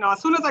happened. You know,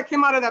 as soon as I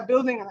came out of that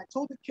building, and I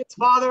told the kid's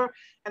father,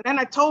 and then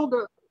I told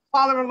the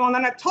father-in-law, and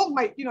then I told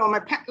my, you know,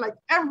 my like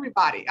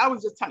everybody. I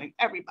was just telling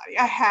everybody.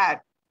 I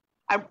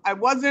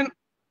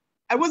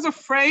was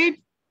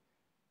afraid,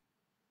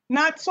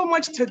 not so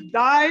much to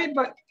die,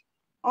 but,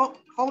 oh,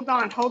 hold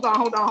on.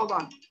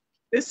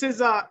 This is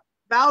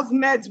Val's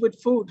meds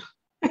with food.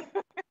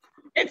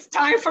 It's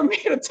time for me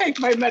to take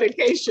my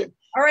medication.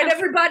 All right,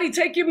 everybody,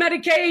 take your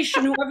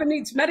medication. Whoever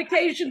needs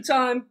medication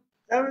time.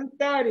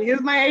 7:30,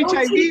 here's my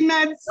HIV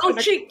meds. Don't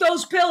cheek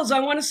those pills.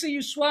 I want to see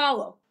you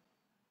swallow.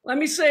 Let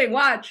me see,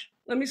 watch.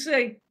 Let me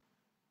see.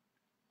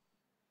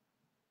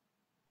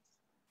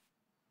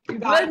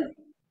 Good?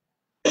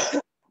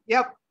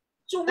 Yep.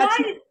 So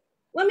why,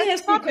 let me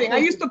ask you something. I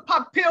used to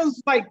pop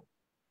pills like.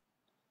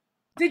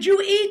 Did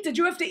you eat? Did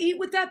you have to eat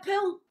with that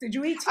pill? Did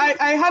you eat something?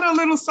 I had a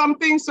little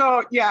something,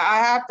 so yeah, I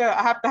have to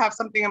have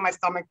something in my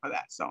stomach for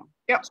that, so,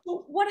 yep.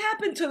 So what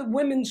happened to the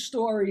women's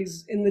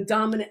stories in the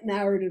dominant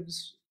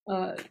narratives?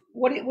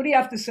 What do you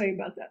have to say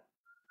about that?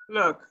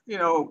 Look, you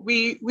know,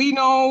 we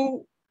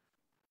know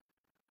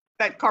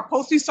that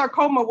Kaposi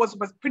sarcoma was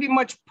pretty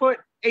much put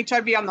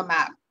HIV on the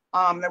map.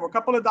 There were a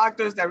couple of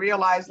doctors that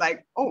realized,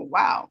 like, oh,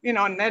 wow, you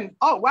know, and then,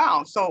 oh,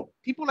 wow, so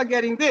people are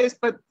getting this,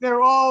 but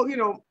they're all, you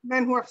know,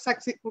 men who have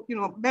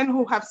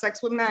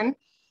sex with men.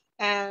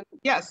 And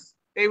yes,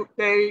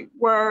 they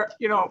were,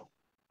 you know,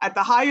 at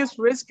the highest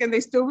risk, and they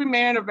still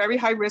remain a very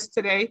high risk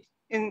today,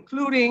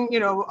 including, you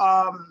know,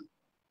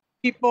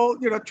 people,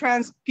 you know,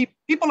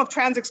 people of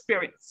trans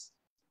experience.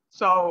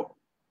 So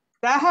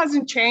that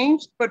hasn't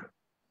changed, but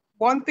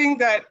one thing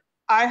that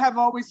I have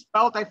always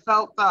felt,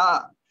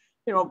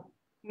 you know,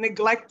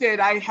 neglected,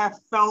 I have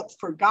felt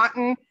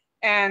forgotten,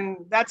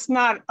 and that's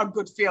not a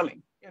good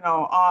feeling. You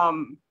know,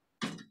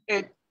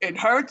 it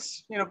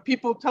hurts. You know,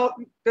 people tell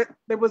that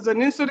there was an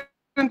incident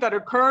that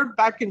occurred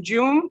back in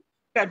June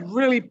that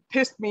really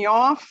pissed me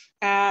off,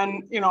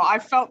 and you know, I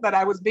felt that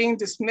I was being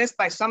dismissed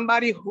by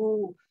somebody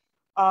who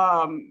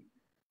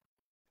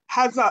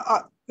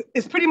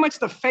is pretty much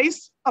the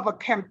face of a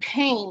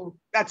campaign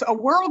that's a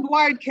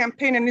worldwide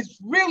campaign, and it's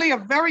really a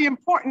very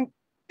important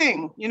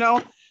thing, you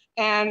know.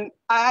 And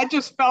I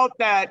just felt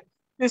that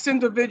this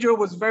individual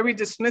was very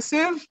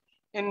dismissive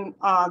in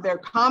their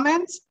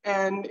comments,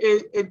 and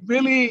it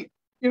really,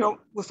 you know,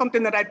 was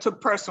something that I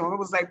took personal. It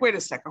was like, wait a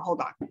second,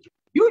 hold on.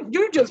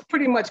 You just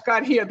pretty much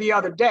got here the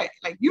other day.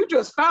 Like, you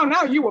just found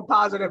out you were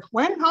positive.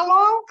 When? How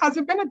long? Has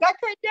it been a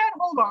decade yet?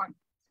 Hold on.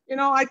 You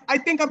know, I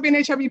think I've been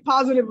HIV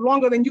positive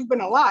longer than you've been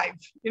alive,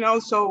 you know,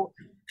 so,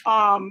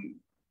 and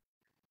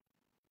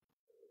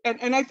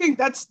I think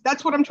that's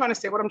what I'm trying to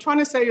say. What I'm trying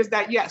to say is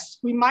that, yes,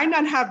 we might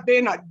not have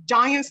been a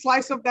giant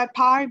slice of that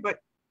pie, but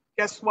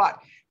guess what?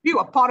 You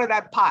are part of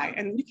that pie,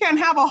 and you can't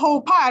have a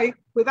whole pie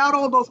without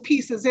all those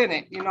pieces in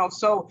it, you know?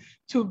 So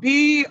to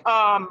be,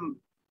 you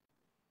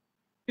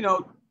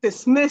know,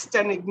 dismissed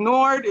and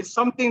ignored is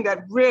something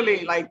that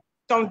really, like,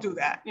 don't do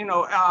that, you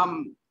know?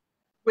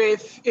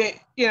 With it,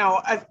 you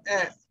know,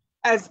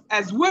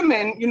 as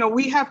women, you know,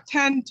 we have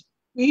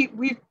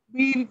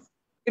we've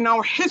in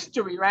our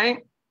history,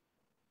 right?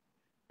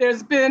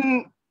 There's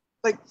been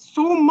like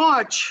so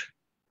much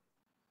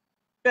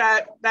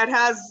that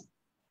has,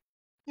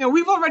 you know,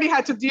 we've already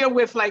had to deal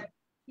with, like,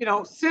 you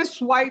know, cis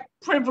white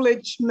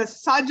privilege,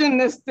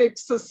 misogynistic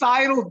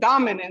societal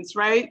dominance,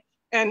 right?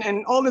 And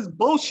all this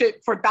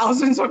bullshit for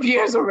thousands of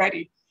years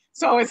already.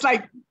 So it's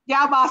like,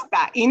 ya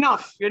basta,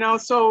 enough, you know?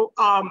 So,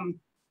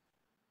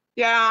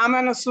 yeah, I'm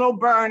on a slow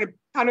burn. It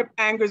kind of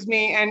angers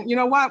me. And you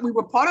know what? We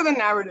were part of the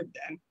narrative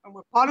then, and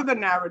we're part of the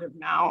narrative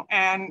now.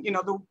 And you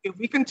know, if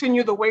we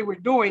continue the way we're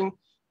doing,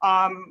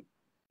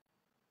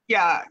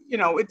 yeah, you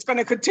know, it's going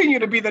to continue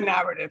to be the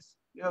narrative.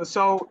 You know,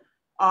 so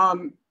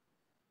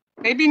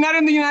maybe not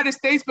in the United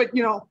States, but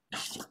you know,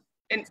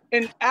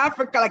 in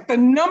Africa, like the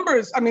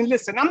numbers. I mean,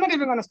 listen, I'm not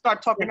even going to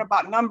start talking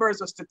about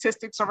numbers or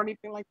statistics or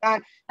anything like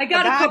that. I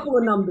got a couple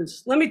of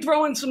numbers. Let me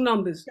throw in some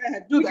numbers. Go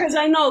ahead, because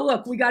I know,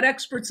 look, we got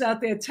experts out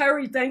there.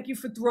 Terry, thank you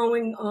for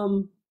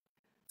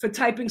for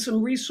typing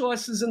some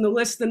resources in the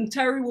list. And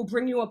Terry will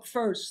bring you up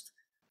first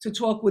to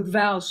talk with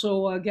Val.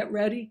 So get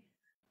ready.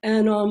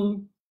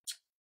 And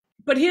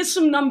but here's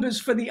some numbers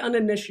for the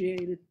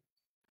uninitiated.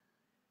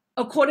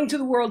 According to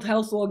the World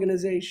Health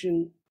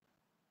Organization,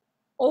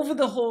 over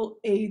the whole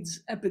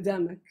AIDS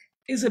epidemic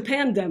is a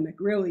pandemic,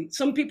 really.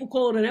 Some people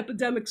call it an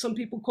epidemic. Some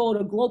people call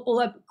it a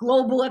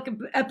global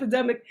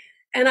epidemic.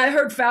 And I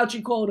heard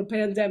Fauci call it a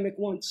pandemic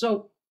once.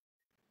 So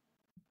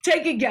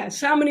take a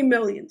guess, how many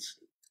millions?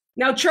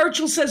 Now,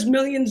 Churchill says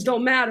millions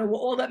don't matter.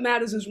 Well, all that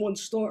matters is one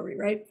story,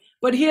 right?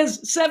 But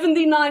here's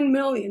 79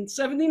 million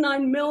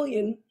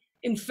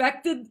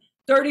infected,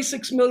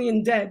 36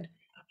 million dead,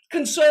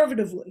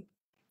 conservatively.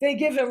 They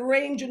give a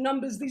range of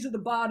numbers. These are the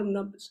bottom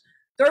numbers.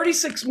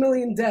 36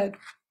 million dead.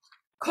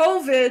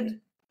 COVID,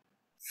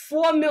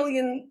 4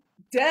 million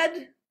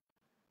dead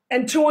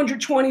and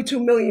 222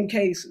 million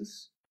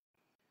cases.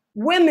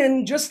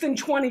 Women, just in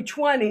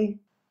 2020,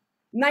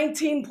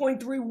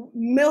 19.3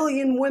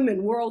 million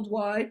women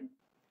worldwide.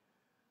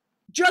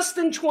 Just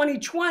in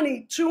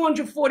 2020,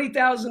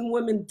 240,000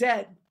 women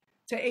dead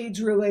to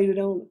AIDS-related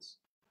illness.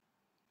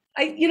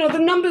 You know, the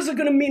numbers are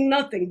going to mean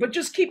nothing, but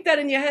just keep that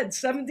in your head.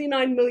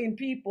 79 million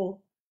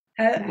people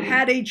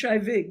had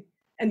HIV.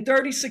 And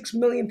 36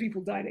 million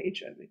people died of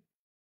HIV.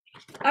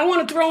 I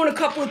want to throw in a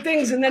couple of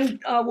things, and then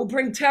we'll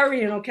bring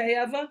Terry in, okay,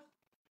 Eva?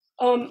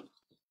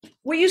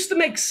 We used to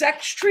make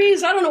sex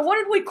trees. I don't know, what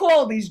did we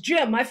call these,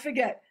 Jim? I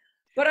forget.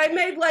 But I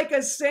made like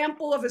a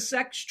sample of a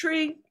sex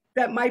tree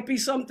that might be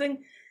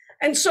something.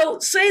 And so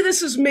say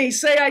this is me.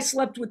 Say I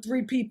slept with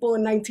 3 people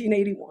in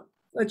 1981,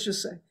 let's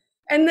just say.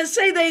 And then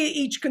say they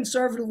each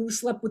conservatively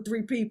slept with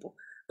 3 people.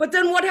 But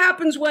then what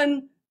happens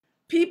when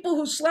people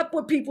who slept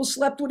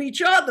with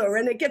each other,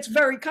 and it gets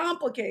very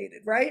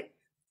complicated, right?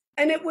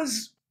 And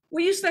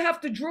we used to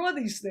have to draw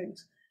these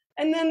things.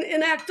 And then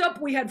in ACT UP,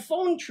 we had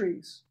phone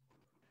trees.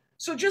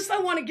 So just I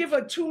want to give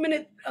a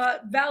 2-minute,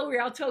 Valerie,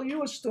 I'll tell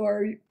you a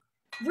story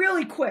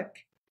really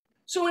quick.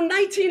 So in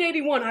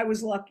 1981, I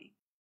was lucky.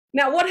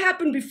 Now, what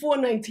happened before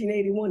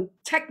 1981?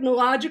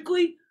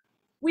 Technologically,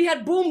 we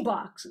had boom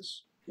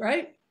boxes,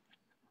 right?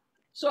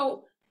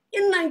 So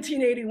in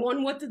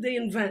 1981, what did they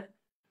invent?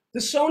 The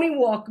Sony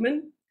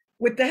Walkman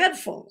with the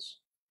headphones.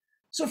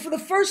 So for the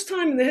first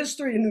time in the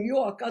history of New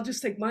York, I'll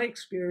just take my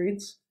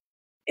experience,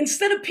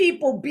 instead of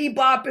people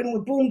bebopping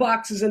with boom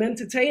boxes and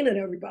entertaining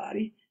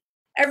everybody,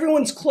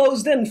 everyone's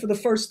closed in for the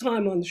first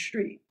time on the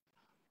street.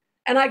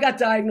 And I got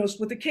diagnosed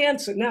with a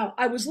cancer. Now,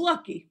 I was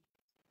lucky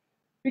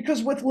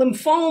because with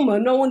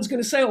lymphoma, no one's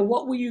going to say, oh,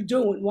 what were you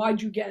doing?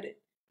 Why'd you get it?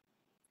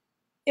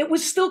 It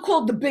was still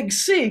called the Big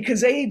C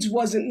because AIDS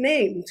wasn't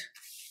named.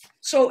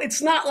 So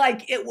it's not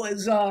like it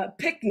was a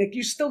picnic.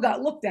 You still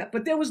got looked at,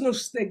 but there was no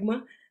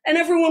stigma. And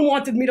everyone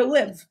wanted me to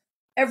live.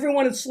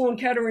 Everyone at Sloan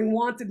Kettering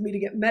wanted me to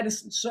get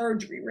medicine,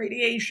 surgery,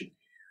 radiation.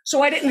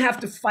 So I didn't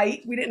have to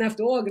fight. We didn't have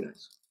to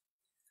organize.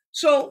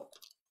 So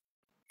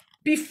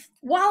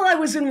while I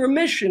was in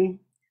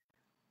remission,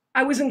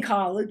 I was in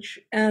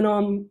college. And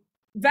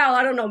Val,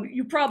 I don't know,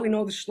 you probably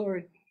know the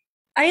story.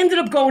 I ended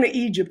up going to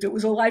Egypt. It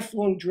was a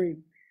lifelong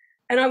dream.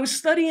 And I was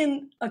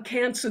studying a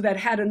cancer that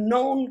had a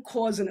known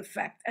cause and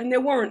effect, and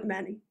there weren't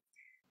many.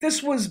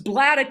 This was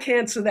bladder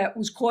cancer that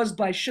was caused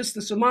by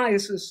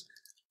schistosomiasis,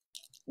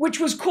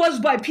 which was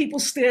caused by people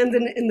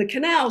standing in the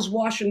canals,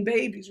 washing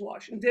babies,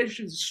 washing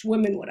dishes,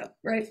 swimming, whatever,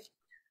 right?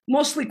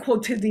 Mostly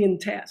quotidian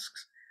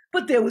tasks.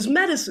 But there was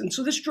medicine,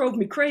 so this drove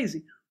me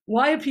crazy.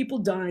 Why are people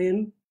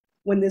dying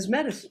when there's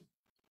medicine?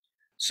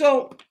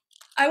 So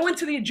I went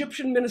to the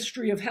Egyptian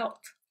Ministry of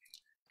Health,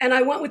 and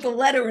I went with a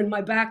letter in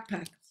my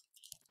backpack.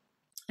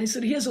 I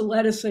said, here's a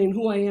letter saying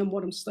who I am,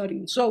 what I'm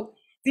studying. So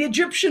the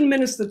Egyptian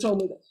minister told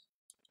me this.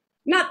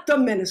 Not the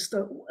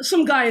minister,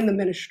 some guy in the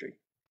ministry.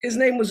 His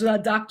name was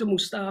Dr.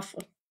 Mustafa.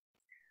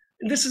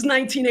 And this is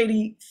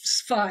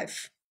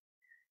 1985.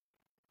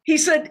 He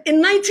said,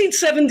 in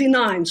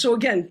 1979, so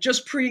again,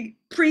 just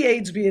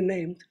pre-AIDS being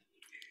named,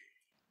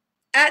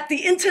 at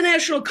the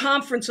International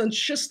Conference on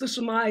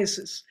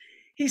Schistosomiasis,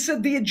 he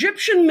said, the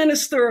Egyptian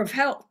Minister of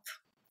Health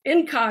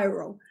in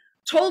Cairo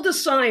told a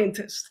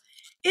scientist,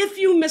 if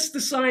you,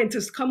 Mr.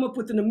 Scientist, come up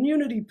with an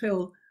immunity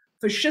pill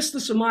for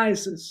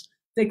schistosomiasis,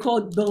 they call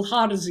it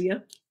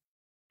bilharzia,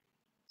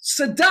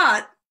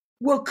 Sadat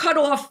will cut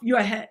off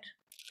your head.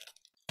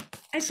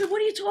 I said,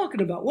 what are you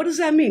talking about? What does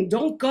that mean?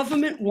 Don't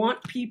government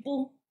want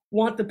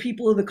the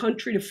people of the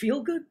country to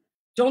feel good?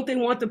 Don't they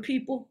want the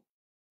people?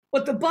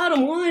 But the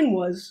bottom line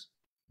was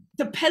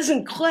the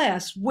peasant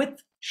class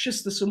with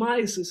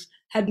schistosomiasis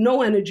had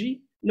no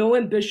energy, no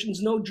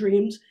ambitions, no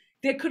dreams.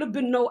 There could have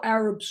been no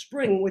Arab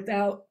Spring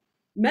without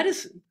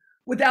medicine,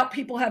 without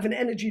people having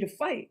energy to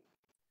fight.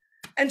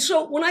 And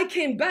so when I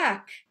came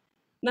back,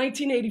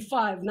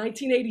 1985,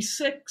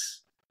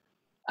 1986,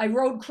 I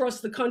rode across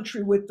the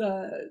country with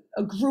a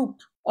group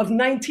of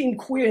 19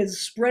 queers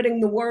spreading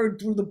the word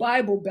through the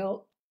Bible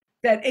Belt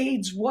that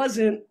AIDS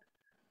wasn't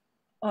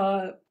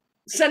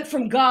sent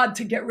from God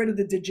to get rid of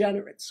the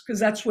degenerates, because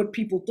that's what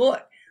people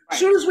thought. As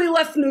soon as we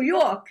left New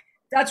York,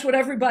 that's what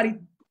everybody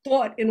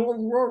thought in all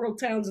the rural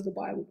towns of the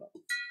Bible Belt.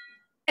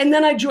 And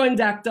then I joined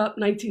ACT UP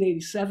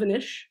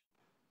 1987-ish,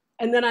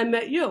 and then I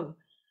met you.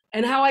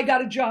 And how I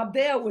got a job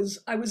there was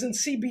I was in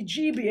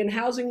CBGB and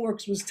Housing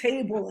Works was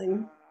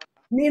tabling.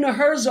 Nina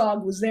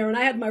Herzog was there, and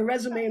I had my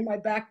resume in my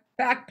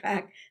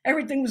backpack.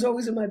 Everything was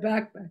always in my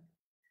backpack.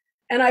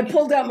 And I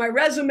pulled out my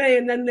resume,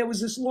 and then there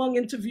was this long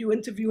interview.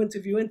 And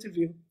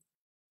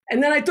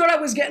then I thought I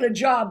was getting a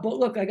job, but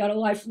look, I got a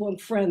lifelong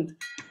friend.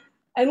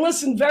 And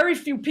listen, very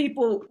few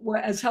people were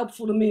as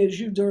helpful to me as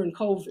you during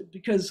COVID,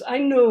 because I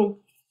knew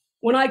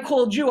when I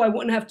called you, I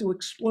wouldn't have to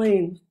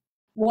explain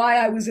why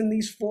I was in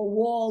these four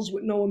walls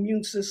with no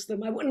immune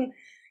system. I wouldn't,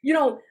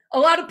 a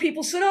lot of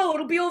people said, oh,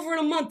 it'll be over in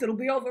a month, it'll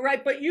be over,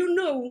 right? But you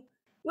knew,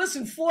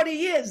 listen, 40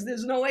 years,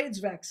 there's no AIDS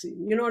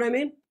vaccine. You know what I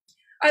mean?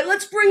 All right,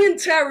 let's bring in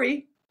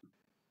Terry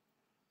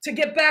to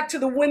get back to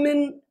the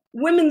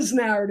women's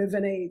narrative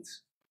in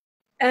AIDS.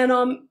 And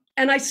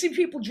I see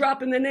people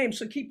dropping their names,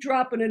 so keep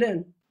dropping it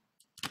in.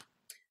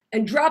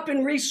 And drop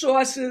in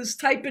resources,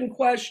 type in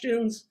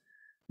questions.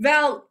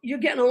 Val, you're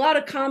getting a lot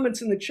of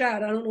comments in the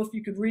chat. I don't know if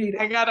you could read it.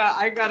 I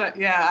gotta,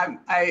 yeah,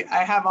 I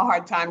have a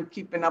hard time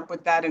keeping up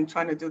with that and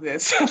trying to do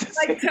this.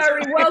 Hi,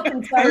 Terry,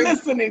 welcome, Terry. I'm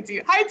listening to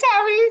you. Hi,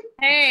 Terry.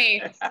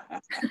 Hey,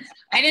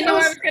 I didn't know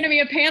I was going to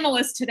be a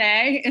panelist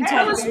today.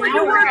 Tell us what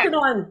you're working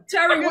on.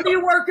 Terry, what are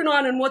you working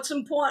on and what's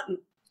important?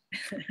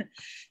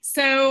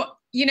 So,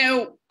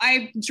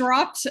 I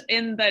dropped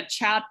in the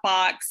chat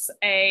box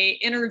a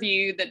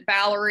interview that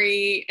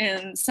Valerie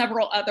and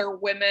several other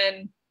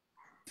women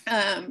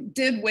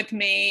did with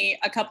me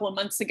a couple of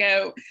months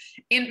ago.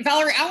 And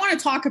Valerie, I want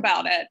to talk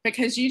about it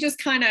because you just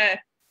kind of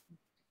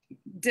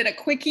did a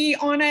quickie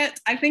on it.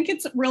 I think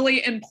it's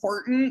really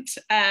important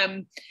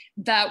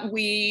that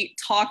we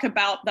talk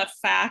about the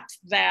fact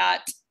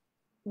that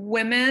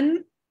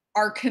women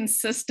are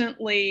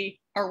consistently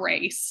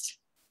erased,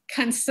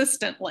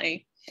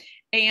 consistently.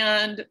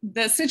 And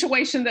the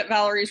situation that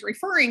Valerie's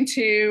referring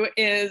to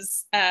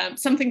is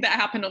something that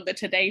happened on the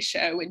Today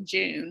Show in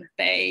June.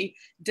 They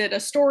did a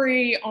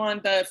story on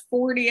the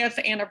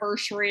 40th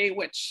anniversary,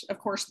 which of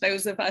course,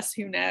 those of us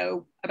who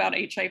know about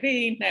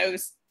HIV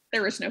knows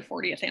there is no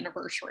 40th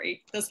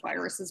anniversary. This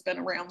virus has been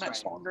around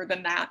much longer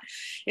than that.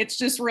 It's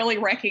just really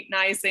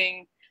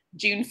recognizing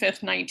June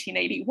 5th,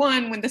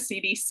 1981, when the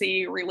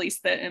CDC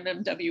released the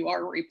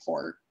MMWR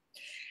report.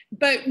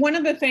 But one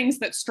of the things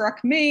that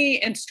struck me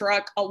and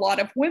struck a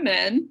lot of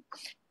women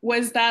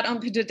was that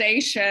on the Today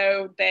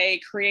Show, they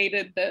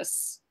created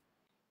this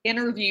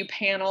interview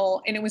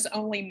panel and it was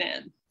only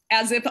men,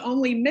 as if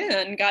only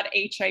men got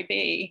HIV.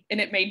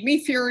 And it made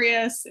me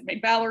furious. It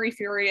made Valerie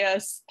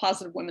furious.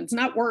 Positive Women's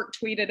Network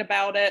tweeted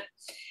about it.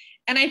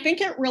 And I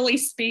think it really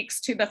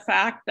speaks to the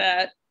fact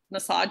that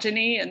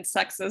misogyny and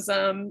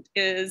sexism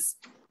is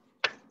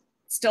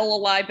still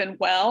alive and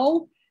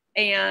well,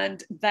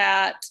 and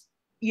that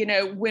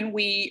when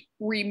we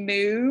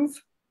remove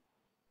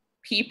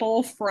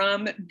people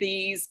from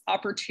these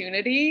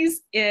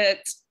opportunities,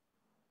 it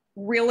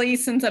really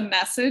sends a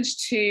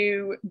message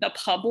to the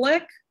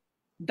public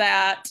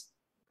that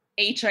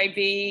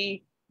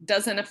HIV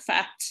doesn't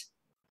affect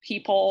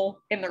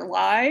people in their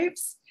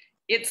lives.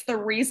 It's the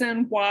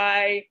reason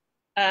why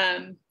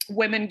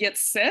women get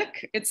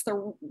sick. It's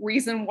the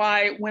reason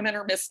why women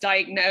are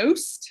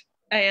misdiagnosed.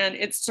 And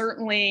it's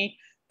certainly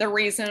the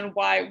reason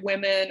why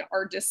women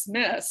are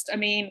dismissed. I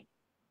mean,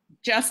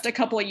 just a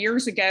couple of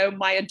years ago,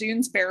 Maya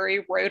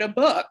Doonesbury wrote a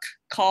book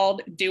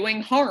called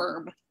Doing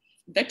Harm,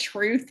 The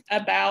Truth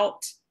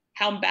About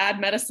how bad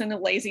medicine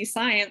and lazy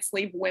science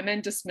leave women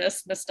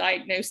dismissed,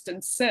 misdiagnosed,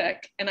 and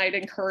sick. And I'd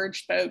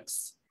encourage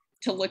folks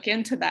to look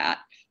into that,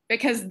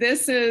 because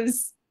this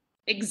is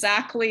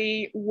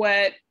exactly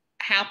what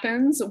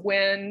happens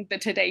when the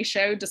Today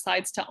Show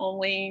decides to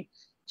only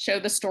show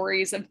the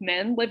stories of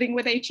men living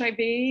with HIV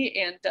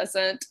and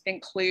doesn't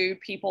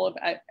include people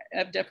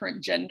of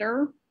different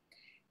gender.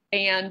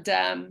 And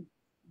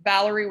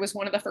Valerie was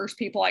one of the first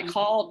people I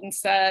called and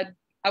said,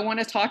 I want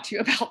to talk to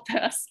you about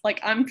this. Like,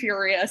 I'm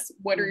curious,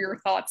 what are your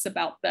thoughts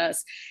about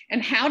this?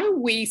 And how do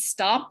we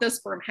stop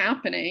this from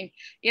happening?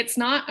 It's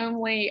not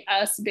only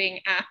us being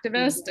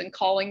activists and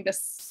calling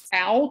this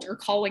out or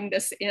calling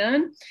this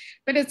in,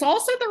 but it's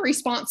also the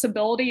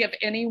responsibility of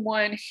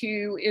anyone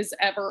who is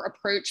ever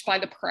approached by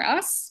the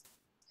press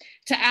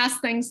to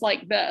ask things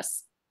like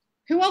this.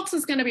 Who else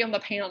is going to be on the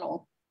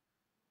panel?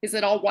 Is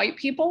it all white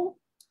people?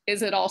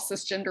 Is it all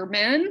cisgender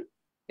men?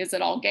 Is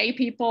it all gay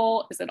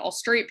people? Is it all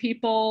straight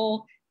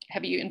people?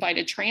 Have you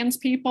invited trans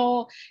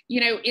people?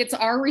 You know, it's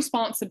our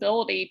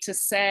responsibility to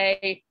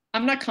say,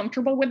 I'm not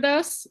comfortable with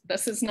this.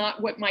 This is not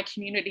what my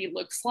community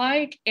looks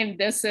like. And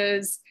this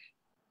is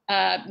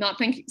not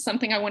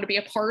something I want to be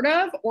a part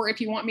of. Or if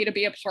you want me to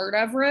be a part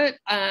of it,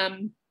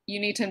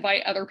 you need to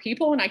invite other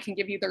people and I can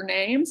give you their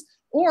names.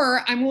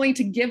 Or I'm willing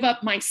to give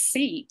up my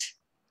seat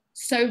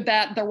so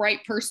that the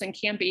right person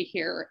can be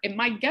here. And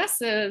my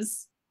guess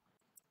is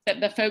that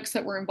the folks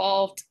that were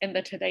involved in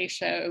the Today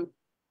Show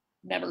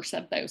never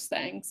said those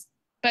things.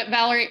 But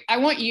Valerie, I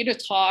want you to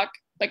talk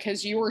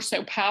because you were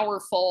so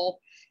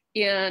powerful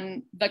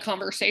in the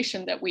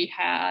conversation that we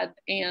had.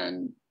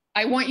 And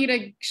I want you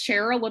to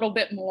share a little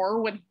bit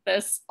more with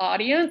this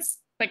audience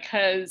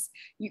because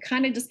you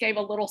kind of just gave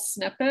a little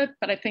snippet,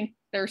 but I think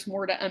there's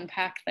more to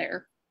unpack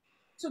there.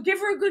 So give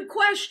her a good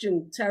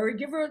question, Terry.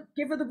 Give her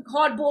the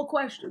hardball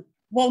question.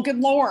 Well, good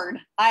Lord.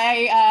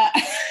 I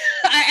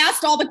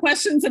asked all the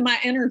questions in my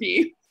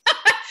interview.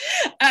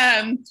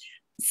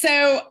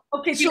 So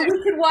we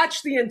can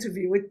watch the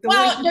interview.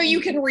 No, you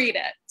can read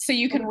it. So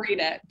you can read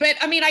it. But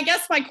I mean, I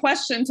guess my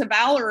question to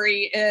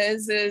Valerie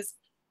is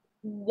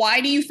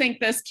why do you think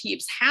this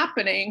keeps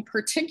happening,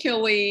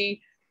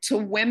 particularly to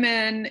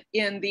women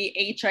in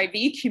the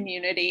HIV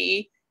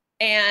community?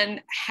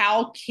 And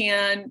how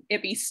can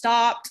it be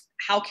stopped?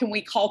 How can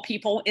we call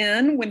people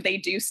in when they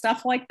do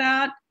stuff like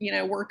that? You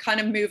know, we're kind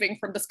of moving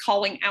from just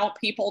calling out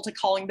people to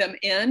calling them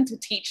in to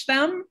teach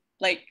them.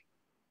 Like,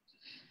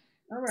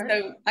 all right.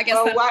 So I guess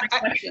that's my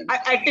question.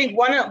 I think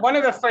one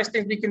of the first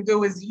things we can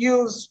do is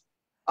use,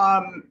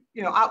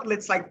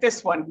 outlets like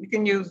this one. We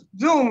can use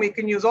Zoom. We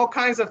can use all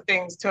kinds of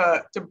things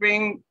to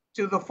bring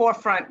to the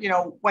forefront,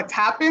 what's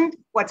happened,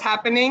 what's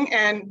happening,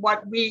 and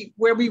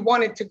where we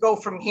want it to go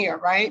from here,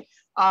 right?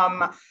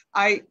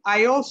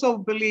 I also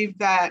believe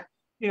that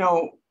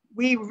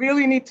we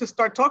really need to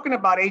start talking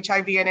about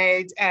HIV and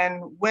AIDS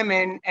and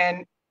women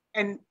and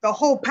the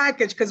whole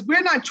package, because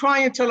we're not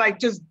trying to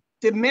just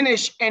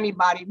diminish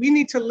anybody. We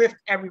need to lift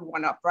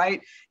everyone up,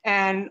 right?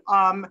 And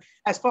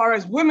as far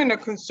as women are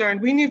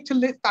concerned, we need to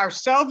lift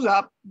ourselves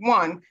up,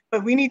 one,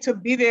 but we need to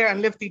be there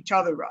and lift each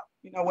other up.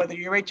 Whether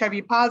you're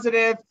HIV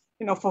positive,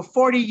 for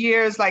 40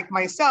 years like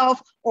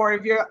myself, or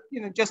if you're,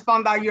 just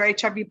found out you're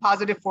HIV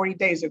positive 40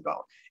 days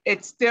ago.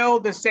 It's still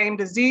the same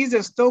disease.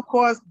 It still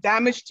causes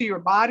damage to your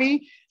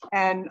body.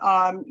 And,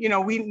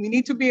 we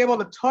need to be able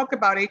to talk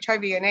about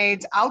HIV and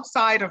AIDS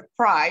outside of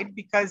Pride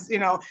because,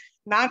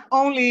 not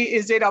only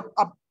is it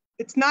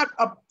it's not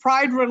a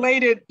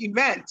Pride-related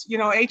event.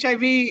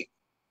 HIV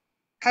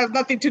has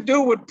nothing to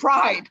do with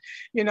Pride,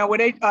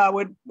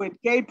 with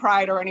gay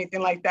Pride or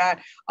anything like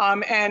that.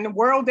 And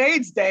World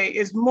AIDS Day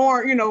is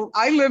more,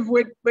 I live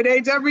with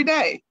AIDS every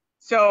day.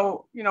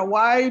 So,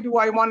 why do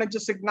I want to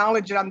just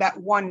acknowledge it on that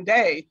one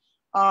day?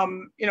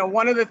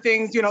 One of the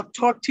things,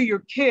 talk to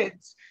your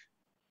kids,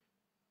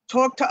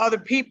 talk to other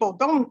people.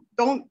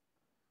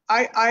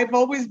 I've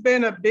always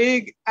been a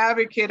big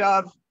advocate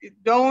of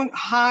don't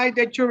hide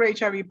that you're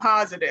HIV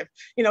positive.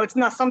 It's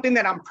not something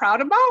that I'm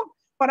proud about,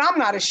 but I'm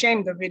not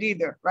ashamed of it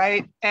either,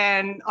 right?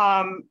 And,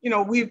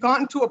 we've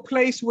gotten to a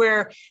place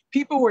where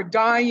people were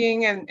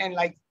dying and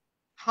like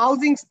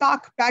housing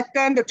stock back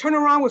then, the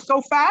turnaround was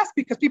so fast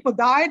because people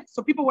died.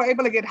 So people were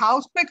able to get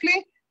housed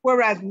quickly.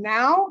 Whereas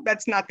now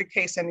that's not the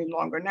case any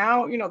longer.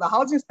 Now, the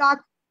housing stock,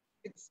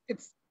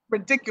 it's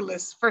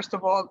ridiculous. First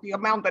of all, the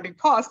amount that it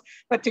costs,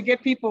 but to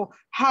get people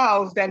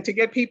housed and to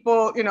get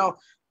people,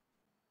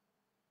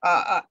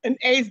 an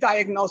AIDS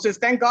diagnosis.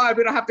 Thank God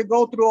we don't have to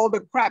go through all the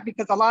crap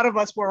because a lot of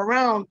us were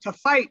around to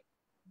fight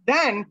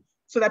then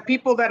so that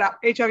people that are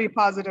HIV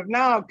positive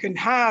now can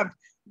have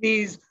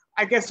these,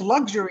 I guess,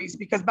 luxuries,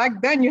 because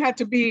back then you had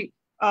to be,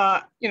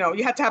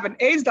 you had to have an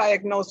AIDS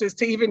diagnosis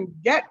to even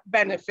get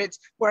benefits.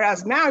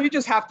 Whereas now you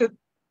just have to,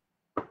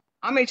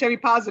 I'm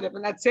HIV positive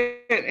and that's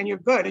it. And you're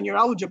good and you're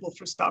eligible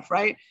for stuff,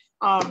 right?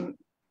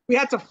 We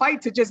had to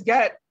fight to just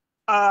get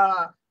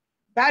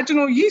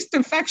vaginal yeast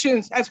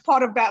infections as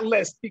part of that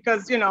list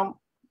because,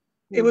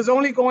 it was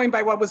only going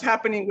by what was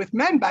happening with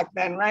men back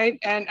then, right?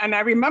 And I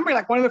remember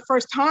like one of the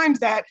first times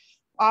that,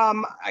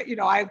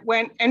 I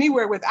went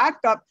anywhere with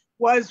ACT UP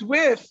was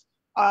with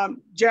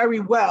Jerry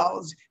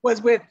Wells,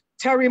 was with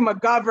Terry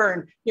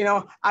McGovern. You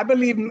know, I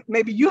believe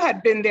maybe you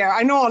had been there.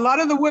 I know a lot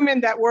of the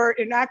women that were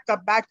in ACTA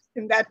back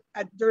in that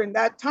during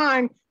that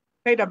time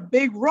played a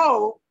big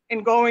role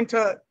in going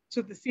to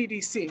the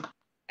CDC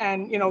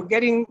and, you know,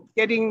 getting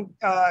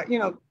you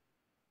know,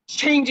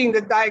 changing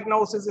the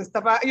diagnosis and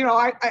stuff.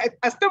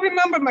 I still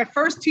remember my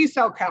first T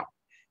cell count,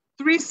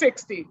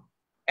 360.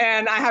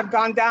 And I have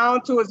gone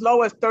down to as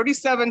low as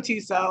 37 T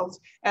cells.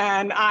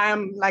 And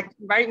I'm like,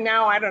 right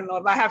now, I don't know,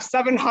 if I have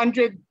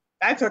 700,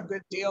 that's a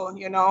good deal,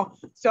 you know?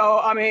 So,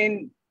 I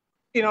mean,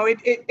 you know,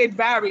 it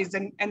varies.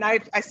 And I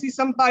see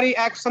somebody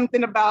ask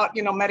something about,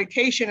 you know,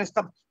 medication and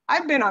stuff.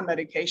 I've been on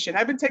medication.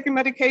 I've been taking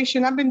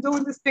medication. I've been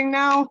doing this thing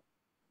now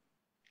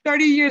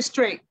 30 years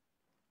straight.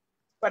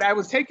 But I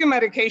was taking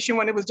medication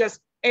when it was just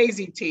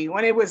AZT,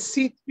 when it was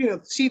C3,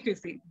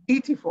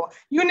 DT4,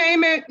 you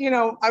name it, you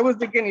know, I was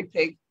the guinea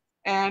pig.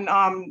 And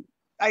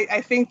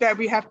I think that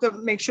we have to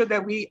make sure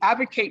that we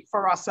advocate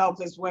for ourselves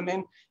as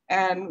women.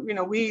 And, you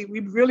know, we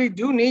really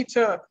do need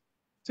to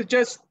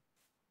just,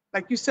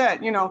 like you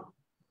said, you know,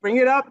 bring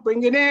it up,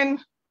 bring it in.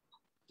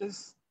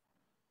 Just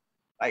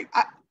like,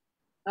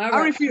 I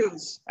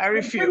refuse.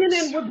 We're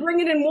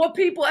bringing in more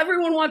people.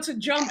 Everyone wants to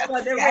jump,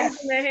 but they're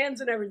raising their hands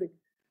and everything.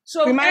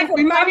 So we might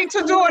need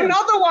to do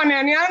another one,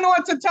 Annie. I don't know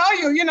what to tell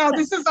you. You know,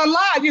 this is a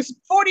lot. It's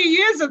 40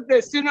 years of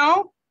this, you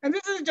know, and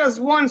this is just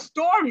one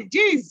story.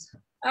 Jeez.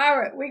 All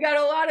right, we got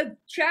a lot of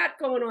chat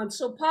going on.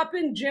 So pop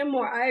in Jim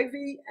or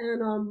Ivy,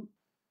 and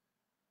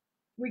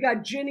we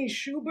got Jenny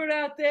Schubert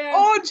out there.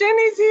 Oh,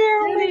 Jenny's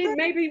here. Jenny,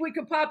 maybe we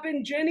could pop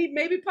in Jenny.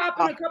 Maybe pop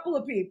in a couple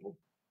of people.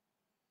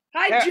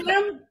 Hi,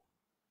 Jim.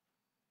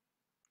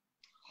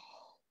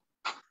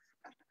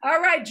 All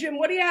right, Jim,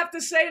 what do you have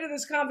to say to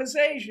this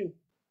conversation?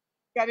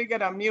 Got to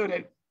get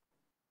unmuted.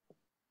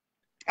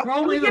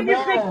 Throw me the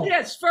ball. Big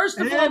kiss. First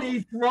of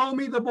Annie, throw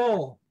me the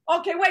ball.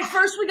 Okay, wait.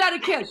 First, we got a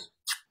kiss.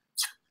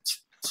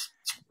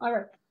 All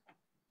right.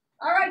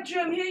 All right,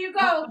 Jim, here you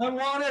go. I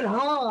want it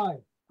high.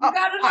 You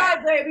got it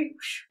high, baby.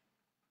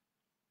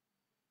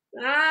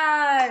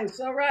 Nice.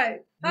 All right.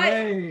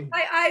 Hi,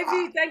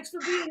 Ivy. Thanks for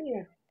being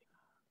here.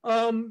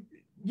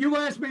 You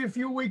asked me a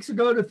few weeks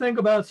ago to think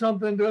about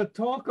something to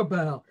talk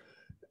about.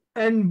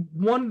 And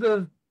one of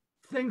the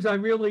things I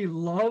really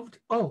loved,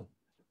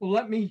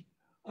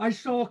 I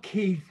saw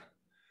Keith.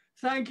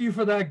 Thank you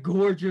for that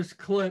gorgeous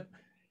clip.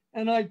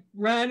 And I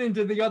ran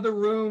into the other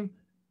room.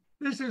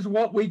 This is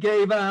what we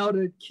gave out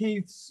at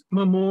Keith's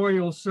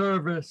memorial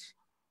service.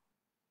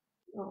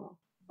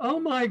 Oh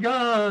my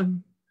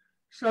God.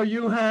 So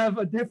you have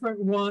a different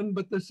one,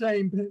 but the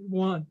same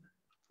one.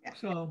 Yeah.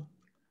 So,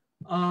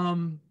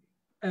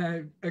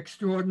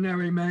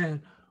 extraordinary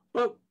man.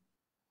 But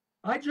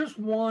I just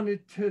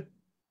wanted to,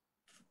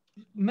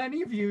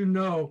 many of you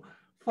know,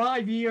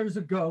 5 years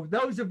ago,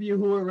 those of you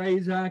who are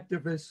AIDS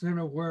activists and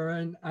were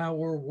in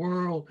our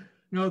world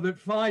know that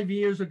 5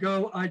 years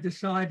ago, I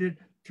decided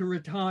to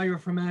retire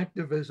from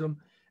activism,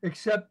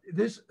 except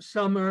this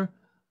summer,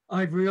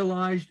 I've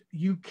realized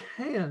you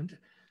can't,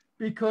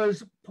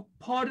 because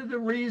part of the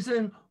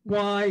reason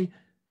why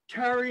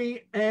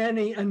Terry,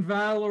 Annie, and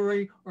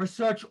Valerie are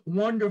such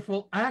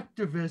wonderful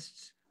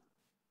activists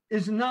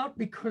is not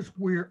because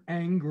we're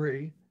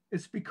angry,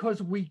 it's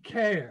because we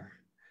care.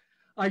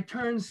 I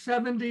turned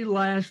 70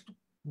 last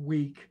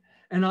week,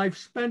 and I've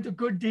spent a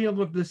good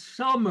deal of the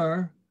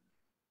summer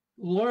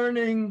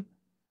learning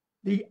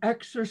the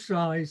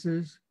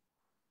exercises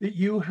that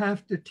you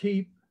have to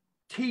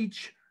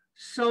teach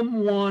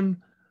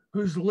someone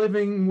who's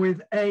living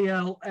with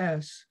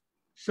ALS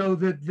so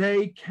that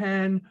they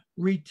can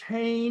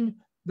retain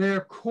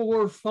their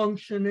core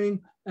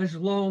functioning as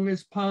long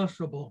as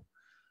possible.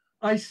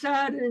 I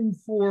sat in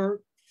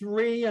for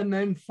 3 and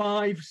then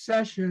 5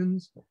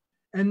 sessions,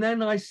 and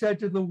then I said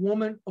to the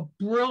woman, a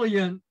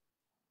brilliant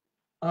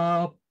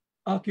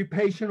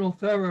occupational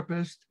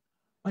therapist,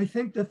 I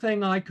think the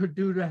thing I could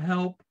do to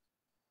help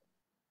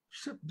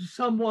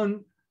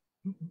someone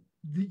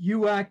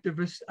you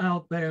activists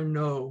out there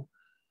know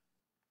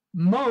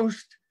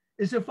most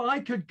is if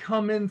I could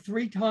come in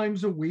 3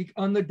 times a week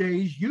on the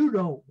days you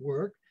don't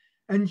work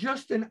and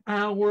just an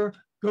hour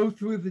go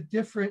through the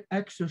different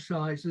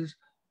exercises,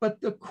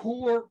 but the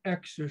core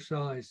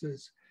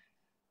exercises.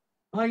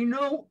 I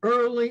know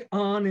early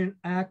on in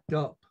ACT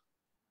UP,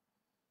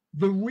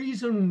 the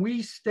reason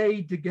we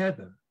stayed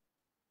together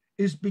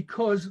is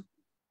because,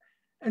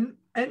 and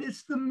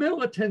it's the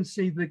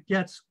militancy that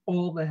gets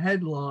all the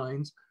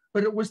headlines,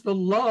 but it was the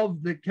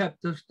love that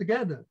kept us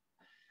together.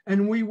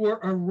 And we were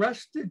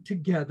arrested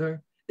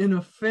together in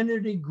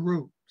affinity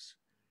groups.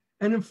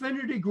 And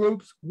affinity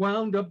groups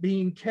wound up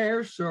being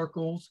care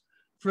circles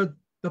for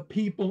the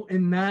people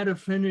in that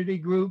affinity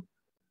group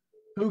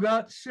who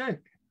got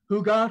sick,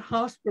 who got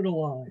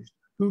hospitalized,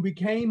 who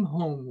became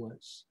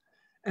homeless.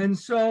 And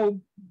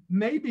so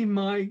maybe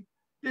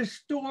this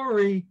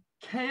story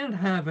can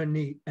have a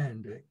neat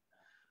ending,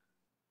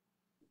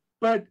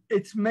 but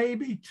it's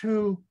maybe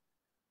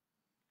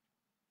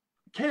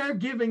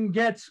caregiving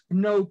gets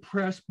no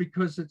press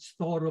because it's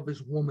thought of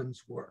as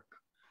woman's work.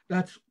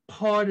 That's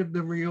part of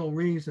the real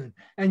reason.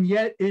 And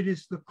yet it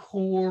is the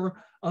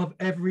core of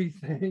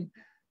everything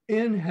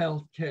in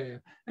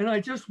healthcare. And I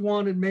just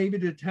wanted maybe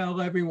to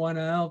tell everyone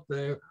out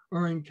there,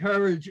 or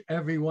encourage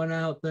everyone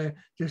out there,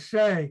 to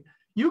say,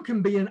 you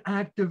can be an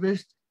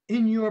activist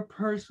in your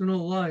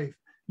personal life.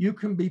 You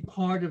can be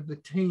part of the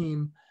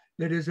team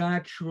that is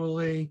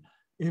actually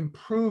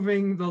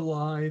improving the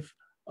life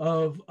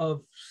of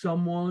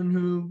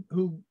someone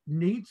who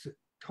needs it.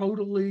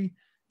 Totally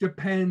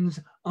depends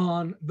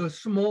on the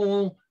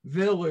small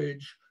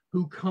village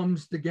who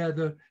comes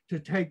together to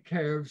take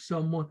care of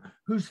someone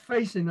who's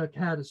facing a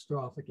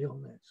catastrophic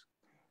illness.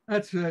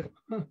 That's it.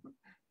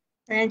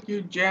 Thank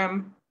you,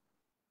 Jim.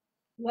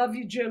 Love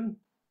you, Jim.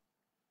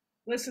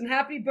 Listen,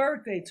 happy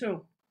birthday,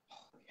 too.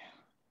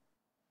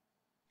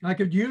 I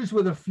could use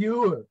with a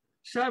fewer,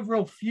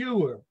 several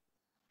fewer.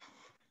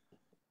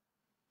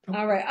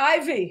 All right,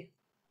 Ivy.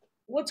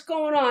 What's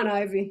going on,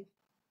 Ivy?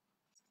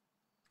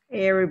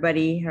 Hey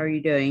everybody, how are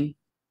you doing?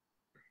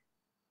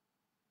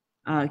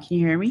 Can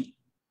you hear me?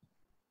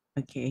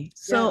 Okay,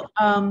 so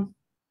Hi,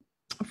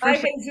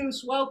 first,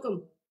 Jesus,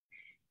 welcome.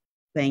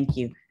 thank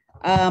you.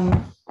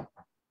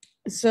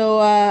 First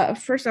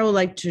I would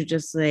like to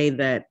just say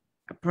that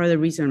part of the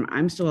reason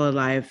I'm still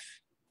alive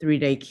 3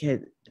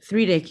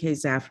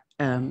 decades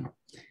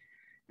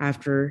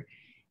after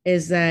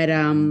is that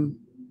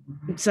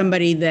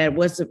somebody that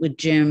was with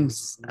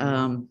Jim's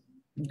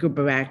group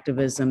of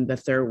activism, the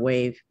third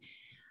wave.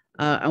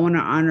 I want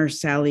to honor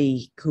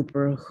Sally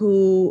Cooper,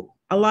 who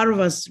a lot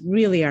of us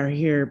really are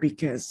here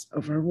because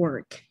of her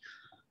work.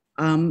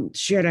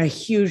 She had a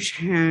huge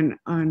hand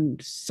on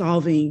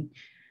solving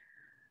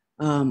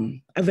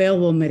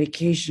available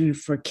medication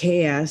for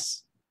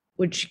KS,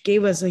 which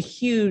gave us a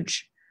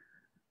huge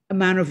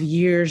amount of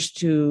years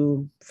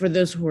for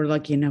those who were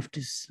lucky enough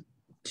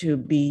to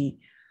be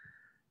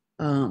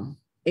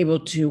able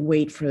to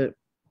wait for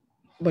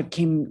what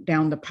came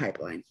down the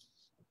pipeline.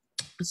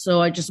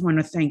 So I just want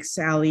to thank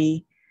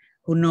Sally,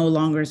 who no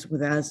longer is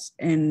with us,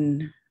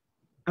 and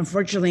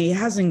unfortunately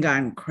hasn't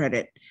gotten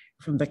credit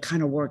from the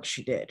kind of work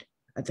she did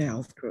at the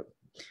health group.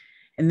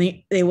 And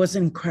it was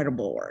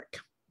incredible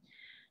work.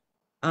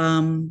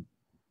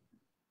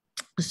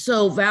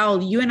 So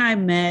Val, you and I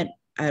met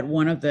at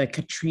one of the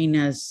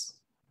Katrina's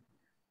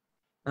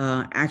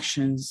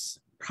actions,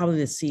 probably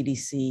the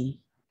CDC.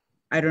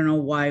 I don't know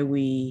why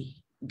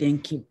we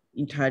didn't keep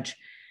in touch.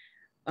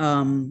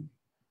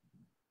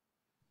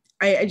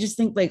 I just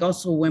think like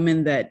also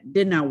women that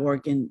did not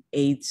work in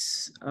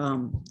AIDS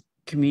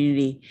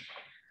community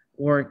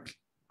work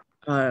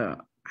were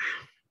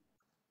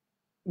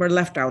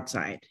left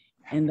outside,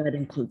 and that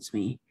includes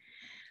me.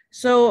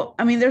 So,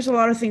 I mean, there's a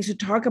lot of things to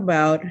talk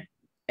about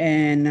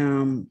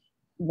and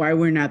why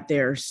we're not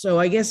there. So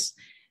I guess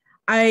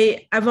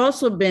I've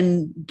also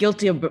been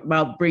guilty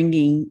about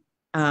bringing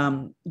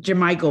Jim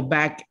Michael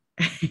back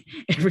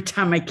every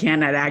time I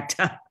can at ACT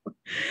UP.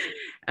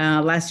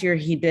 Last year,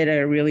 he did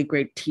a really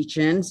great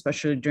teach-in,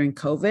 especially during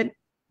COVID.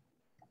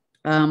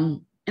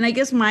 And I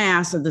guess my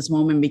ask at this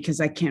moment, because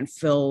I can't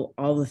fill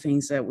all the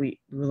things that we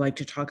would like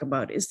to talk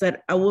about, is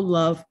that I would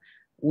love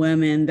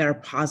women that are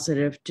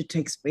positive to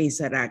take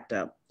space at ACT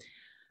UP.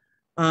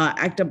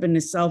 ACT UP in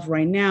itself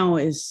right now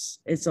it's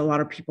a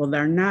lot of people that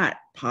are not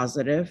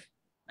positive,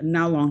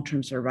 not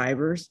long-term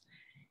survivors.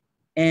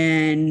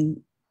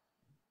 And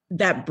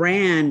that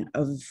brand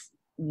of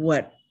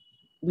what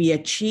we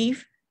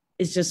achieve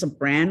is just a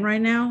brand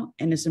right now.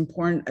 And it's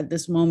important at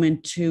this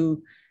moment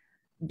to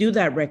do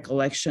that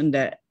recollection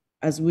that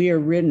as we are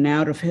written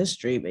out of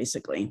history,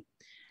 basically.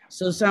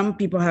 So some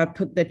people have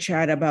put the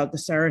chat about the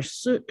Sarah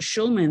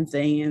Schulman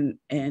thing,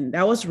 and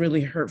that was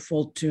really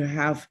hurtful to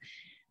have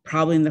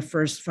probably in the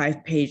first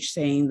 5 page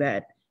saying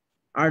that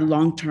our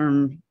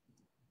long-term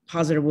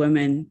positive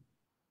women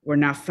were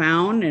not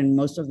found and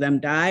most of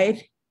them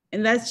died.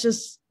 And that's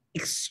just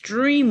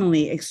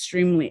extremely,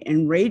 extremely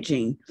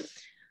enraging.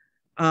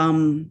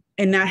 And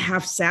not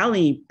have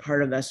Sally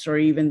part of that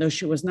story, even though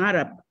she was not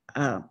a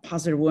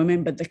positive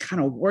woman, but the kind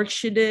of work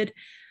she did.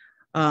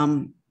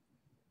 And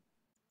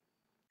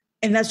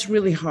that's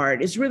really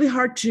hard. It's really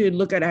hard to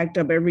look at ACT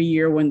UP every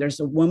year when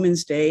there's a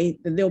Women's Day,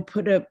 that they'll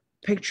put up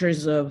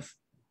pictures of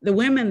the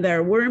women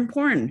that were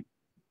important,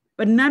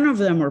 but none of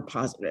them were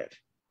positive.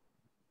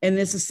 And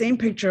it's the same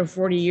picture of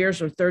 40 years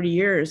or 30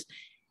 years.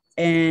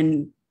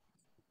 And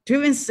to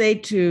even say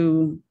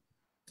to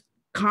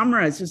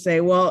comrades who say,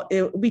 well,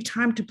 it will be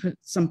time to put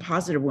some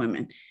positive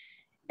women.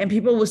 And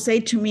people will say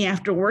to me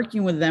after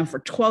working with them for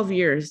 12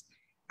 years,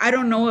 I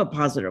don't know a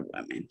positive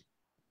woman.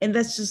 And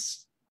that's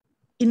just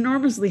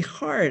enormously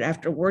hard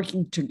after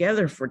working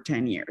together for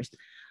 10 years.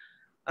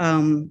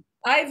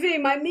 Ivy,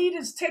 my meat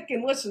is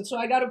ticking. Listen, so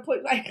I got to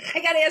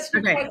ask you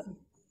a question.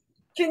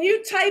 Can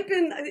you type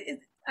in,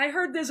 I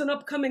heard there's an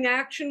upcoming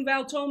action,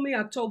 Val told me,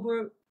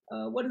 October,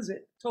 what is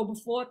it? October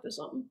 4th or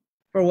something?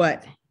 For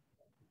what?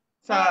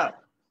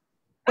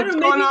 What's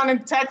going on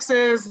in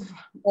Texas?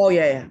 Oh,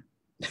 yeah.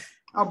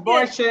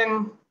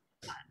 Abortion.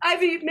 Yeah.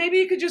 Ivy, maybe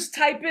you could just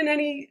type in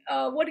any,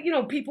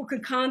 people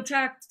could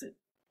contact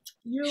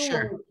you,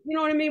 Sure. or, you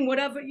know what I mean?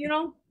 Whatever, you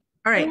know?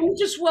 All right. And we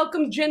just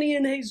welcome Jenny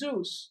and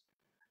Jesus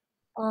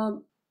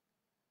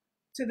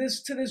to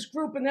this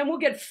group. And then we'll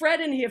get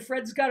Fred in here.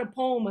 Fred's got a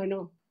poem, I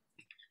know.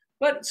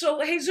 But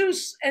so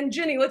Jesus and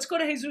Ginny, let's go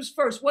to Jesus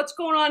first. What's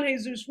going on,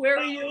 Jesus? Where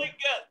are you?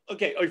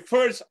 Okay,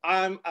 first,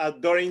 I'm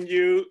adoring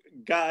you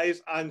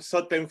guys. I'm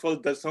so thankful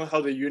that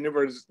somehow the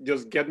universe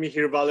just get me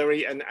here,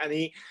 Valerie and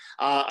Annie.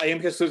 I am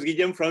Jesus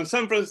Guillem from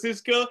San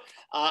Francisco.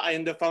 I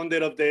am the founder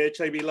of the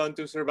HIV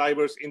Long-Term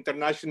Survivors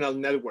International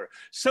Network.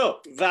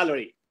 So,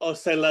 Valerie,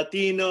 Jose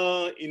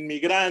Latino,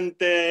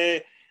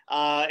 inmigrante,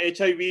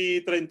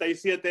 HIV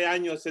 37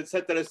 años,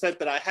 etc.,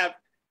 etc. I have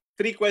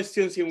 3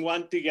 questions in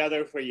one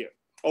together for you.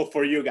 Or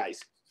for you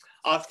guys.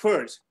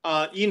 First,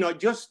 you know,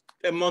 just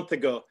a month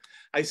ago,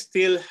 I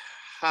still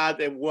had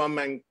a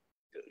woman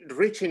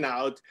reaching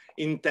out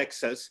in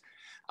Texas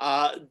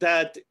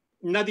that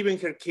not even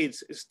her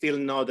kids still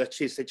know that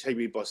she's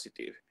HIV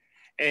positive.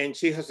 And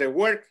she has a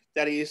work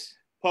that is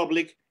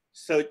public,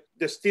 so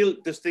there's still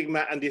the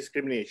stigma and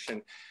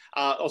discrimination.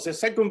 Also,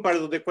 second part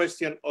of the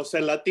question, Jose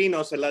Latino,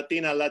 Jose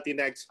Latina,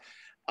 Latinx,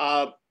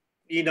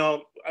 you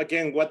know,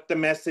 again, what the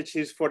message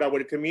is for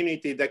our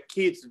community, the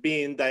kids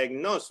being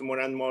diagnosed more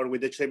and more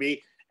with HIV.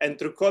 And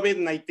through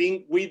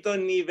COVID-19, we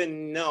don't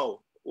even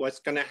know what's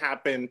gonna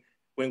happen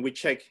when we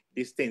check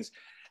these things.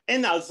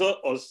 And also,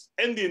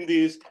 ending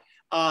this,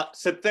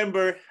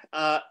 September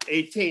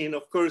 18,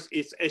 of course,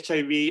 is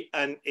HIV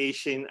and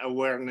Asian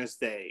Awareness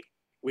Day.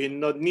 We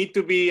not need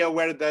to be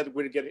aware that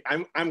we're getting,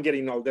 I'm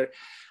getting older,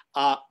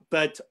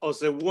 but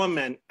as a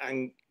woman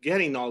and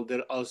getting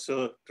older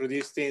also through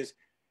these things,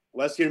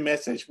 what's your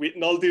message with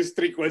all these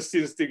 3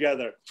 questions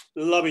together?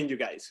 Loving you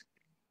guys.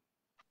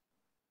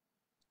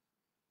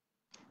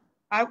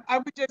 I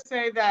would just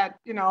say that,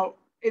 you know,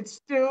 there's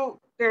still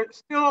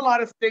a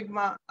lot of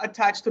stigma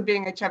attached to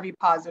being HIV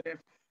positive.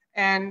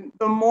 And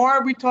the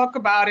more we talk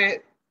about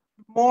it,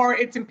 the more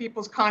it's in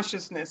people's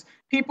consciousness.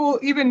 People,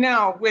 even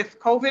now with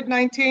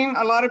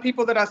COVID-19, a lot of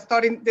people that are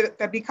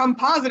that become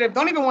positive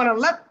don't even want to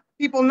let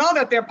people know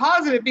that they're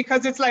positive,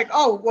 because it's like,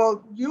 oh,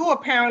 well, you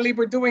apparently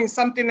were doing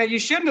something that you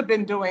shouldn't have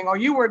been doing, or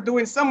you were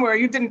doing somewhere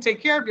you didn't take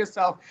care of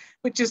yourself,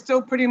 which is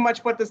still pretty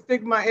much what the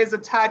stigma is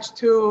attached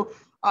to.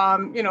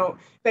 You know,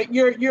 that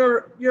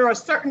you're a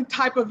certain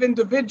type of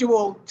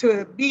individual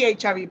to be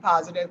HIV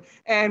positive,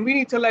 and we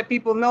need to let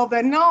people know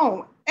that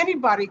no,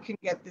 anybody can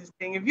get this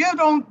thing. If you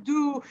don't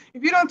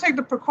take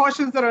the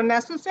precautions that are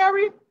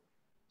necessary,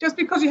 just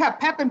because you have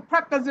PEP and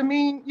PrEP doesn't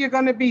mean you're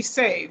going to be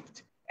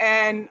saved.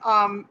 And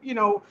you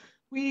know,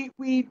 we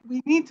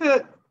need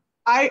to.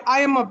 I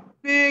am a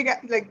big,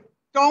 like,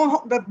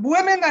 the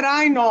women that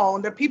I know,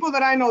 the people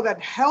that I know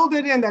that held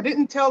it in, that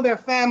didn't tell their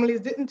families,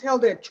 didn't tell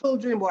their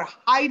children, were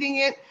hiding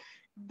it,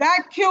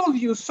 that kills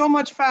you so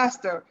much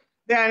faster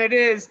than it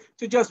is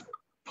to just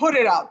put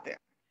it out there.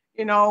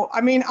 You know,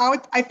 I mean,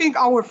 I think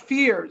our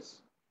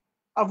fears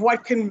of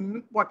what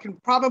can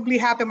probably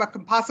happen, what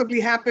can possibly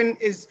happen,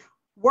 is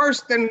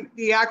worse than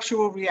the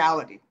actual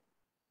reality.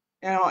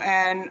 You know,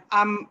 and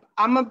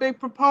I'm a big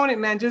proponent,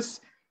 man.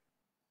 Just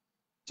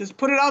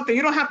put it out there.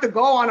 You don't have to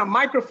go on a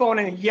microphone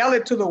and yell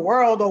it to the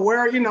world, or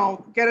wear, you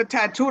know, get it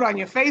tattooed on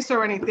your face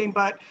or anything,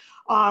 but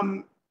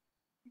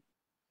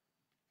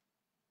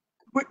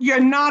you're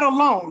not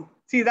alone.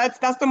 See,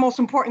 that's the most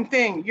important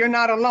thing. You're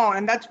not alone.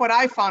 And that's what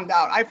I found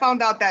out. I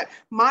found out that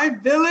my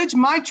village,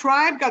 my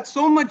tribe got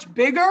so much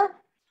bigger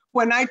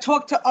when I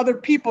talked to other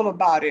people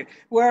about it.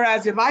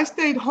 Whereas if I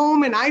stayed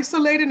home and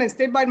isolated and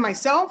stayed by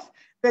myself,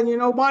 then you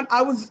know what,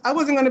 I wasn't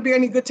going to be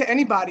any good to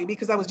anybody,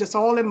 because I was just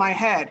all in my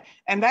head.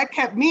 And that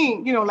kept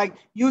me, you know, like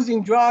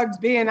using drugs,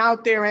 being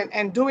out there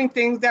and doing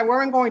things that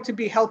weren't going to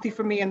be healthy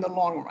for me in the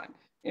long run.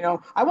 You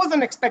know, I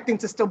wasn't expecting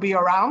to still be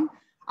around.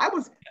 I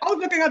was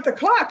looking at the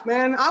clock,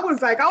 man. I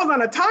was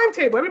on a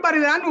timetable. Everybody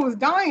that I knew was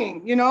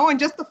dying, you know, and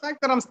just the fact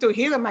that I'm still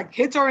here, that my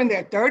kids are in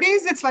their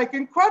 30s, it's like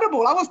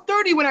incredible. I was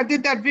 30 when I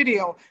did that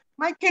video.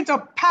 My kids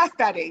are past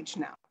that age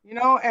now, you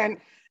know, and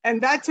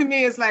that to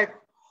me is like,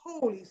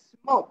 holy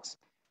smokes.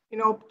 You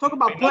know, talk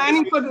about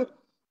planning for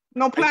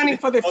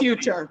the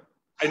future.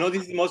 I know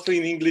this is mostly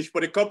in English,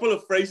 but a couple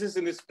of phrases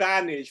in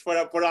Spanish for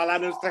la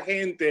nuestra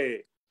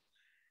gente.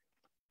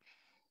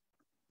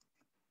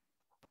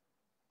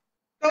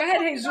 Go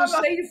ahead, Jesus,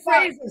 say your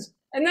phrases.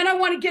 And then I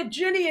want to get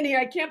Ginny in here.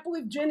 I can't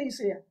believe Ginny's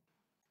here.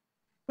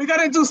 We got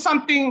to do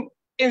something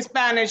in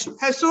Spanish.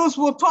 Jesus,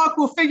 we'll talk,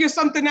 we'll figure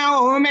something out,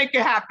 and we'll make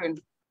it happen.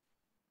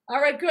 All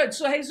right, good.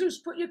 So, Jesus,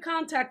 put your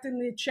contact in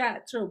the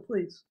chat too,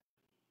 please.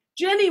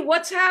 Jenny,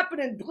 what's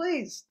happening,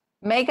 please?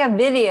 Make a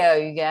video,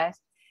 you guys.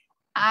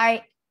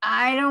 I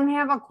don't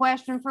have a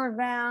question for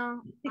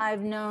Val.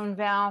 I've known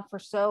Val for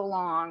so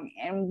long,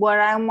 and what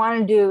I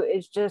want to do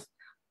is just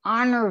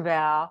honor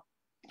Val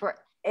for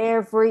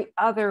every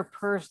other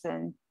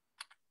person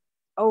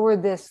over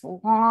this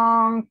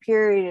long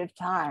period of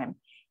time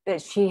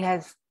that she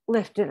has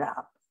lifted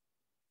up.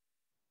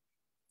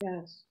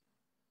 Yes.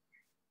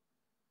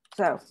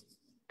 So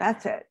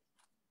that's it.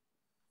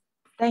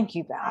 Thank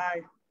you, Val.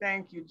 Hi.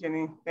 Thank you,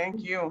 Jenny.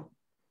 Thank you.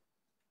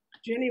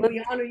 Jenny,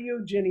 we honor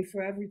you, Jenny,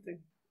 for everything.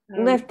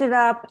 lifted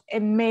up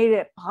and made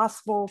it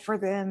possible for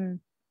them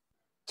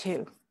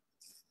too.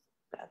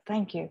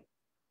 Thank you.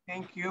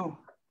 Thank you.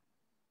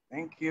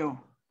 Thank you.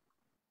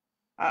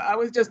 I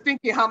was just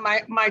thinking how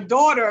my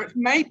daughter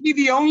might be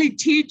the only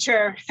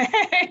teacher.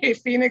 Hey,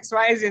 Phoenix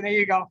Rising, there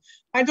you go.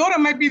 My daughter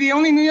might be the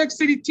only New York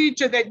City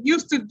teacher that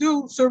used to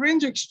do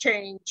syringe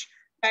exchange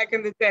back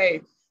in the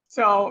day.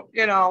 So,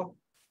 you know,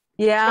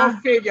 yeah, go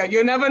figure.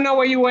 You never know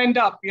where you end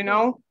up, you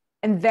know?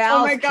 And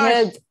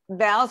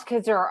Val's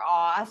kids are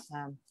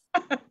awesome.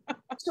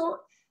 So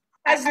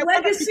as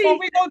legacy, before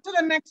we go to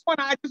the next one,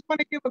 I just want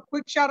to give a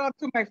quick shout out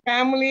to my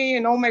family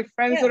and all my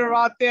friends that are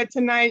out there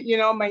tonight. You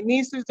know, my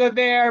nieces are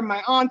there,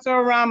 my aunts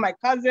are around, my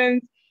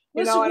cousins.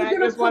 You know, and I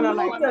just want to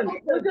like,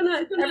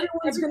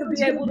 everyone's gonna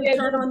be able to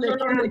turn on their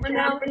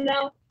camera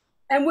now,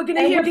 and we're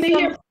gonna hear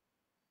from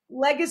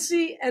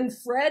Legacy and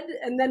Fred,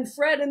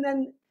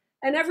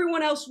 and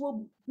everyone else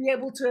will be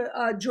able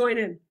to join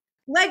in.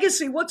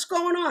 Legacy, what's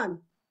going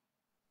on?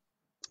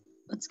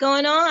 What's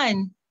going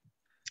on?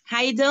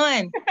 How you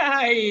doing?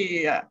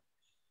 Hi.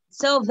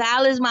 So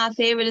Val is my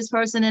favoriteest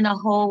person in the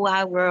whole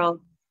wide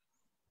world.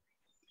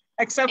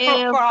 Except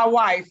for our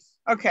wife.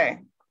 Okay.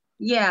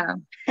 Yeah,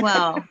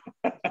 well,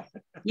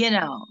 you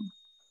know.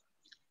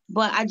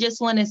 But I just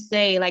want to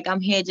say, like,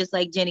 I'm here just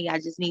like Jenny. I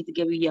just need to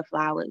give you your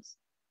flowers.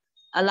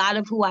 A lot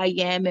of who I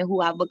am and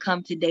who I've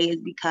become today is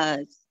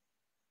because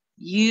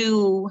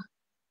you've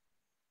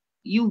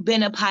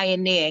been a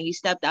pioneer. You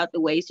stepped out the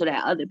way so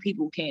that other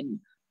people can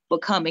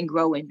become and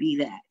grow and be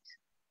that.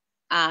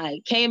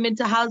 I came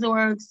into Housing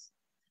Works,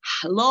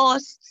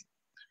 lost,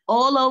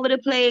 all over the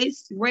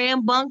place,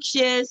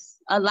 rambunctious,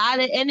 a lot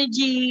of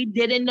energy,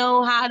 didn't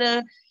know how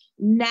to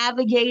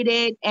navigate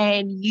it,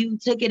 and you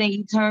took it and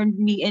you turned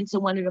me into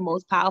one of the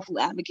most powerful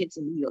advocates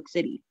in New York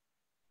City.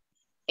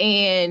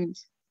 And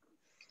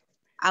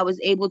I was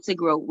able to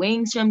grow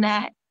wings from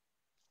that.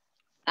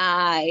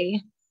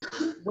 I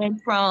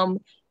went from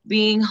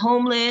being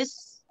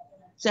homeless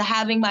to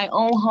having my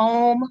own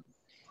home,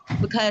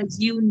 because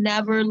you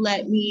never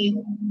let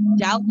me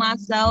doubt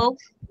myself.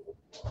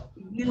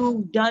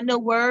 You've done the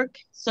work,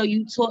 so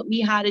you taught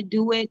me how to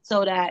do it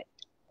so that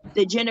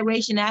the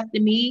generation after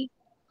me,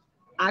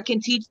 I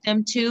can teach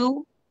them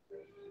too.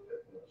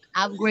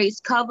 I've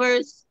graced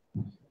covers.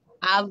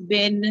 I've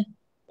been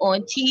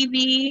on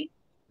TV.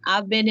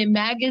 I've been in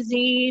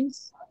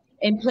magazines,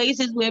 in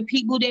places where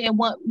people didn't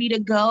want me to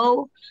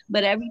go.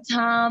 But every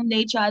time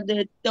they tried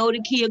to throw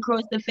the key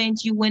across the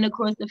fence, you went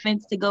across the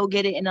fence to go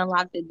get it and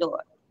unlock the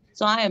door.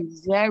 So I am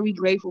very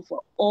grateful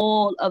for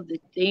all of the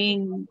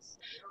things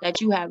that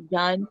you have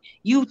done.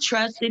 You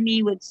trusted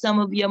me with some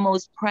of your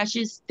most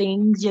precious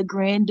things, your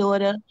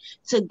granddaughter,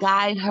 to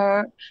guide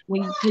her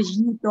because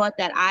you thought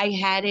that I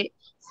had it.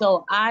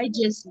 So I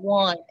just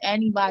want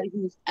anybody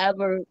who's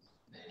ever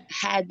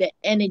had the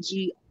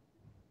energy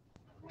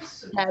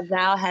that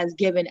Val has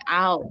given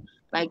out,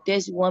 like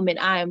this woman,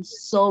 I am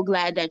so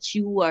glad that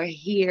you are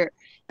here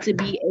to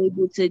be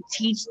able to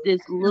teach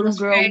this little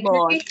girl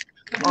lost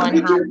on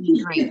how to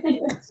be great.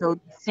 So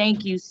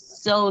thank you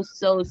so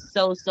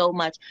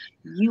much.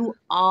 You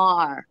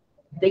are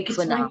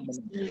phenomenal.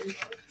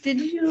 Did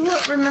you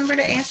remember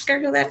to ask her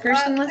who that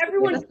person was?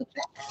 Everyone,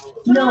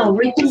 no,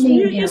 just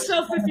mute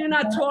yourself if you're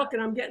not talking.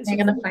 I'm getting some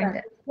gonna find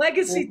it.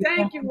 Legacy,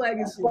 thank you,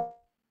 Legacy.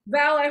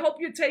 Val, I hope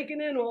you're taking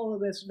in all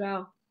of this,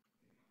 Val.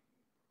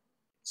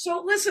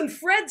 So listen,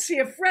 Fred's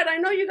here. Fred, I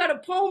know you got a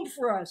poem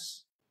for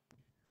us.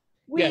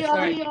 We were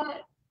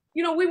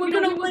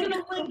going to link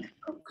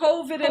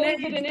COVID and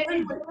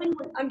AIDS.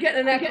 I'm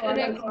getting an echo. Go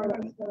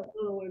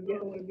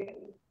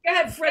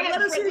ahead, Fred.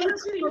 Let us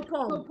hear your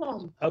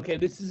poem. Okay,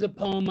 this is a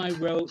poem I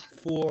wrote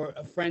for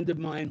a friend of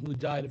mine who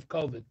died of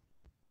COVID.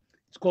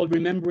 It's called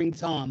Remembering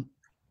Tom.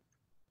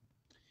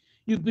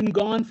 You've been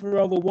gone for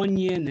over 1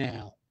 year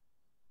now.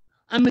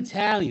 I'm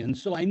Italian,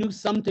 so I knew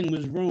something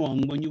was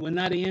wrong when you were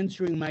not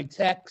answering my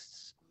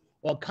texts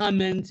or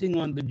commenting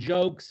on the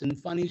jokes and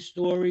funny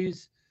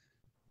stories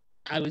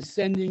I was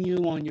sending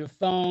you on your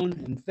phone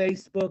and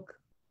Facebook.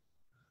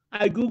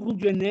 I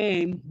Googled your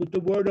name with the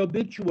word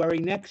obituary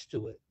next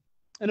to it.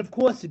 And of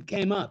course it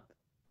came up.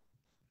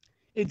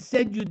 It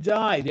said you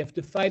died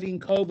after fighting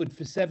COVID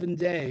for 7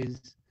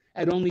 days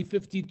at only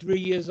 53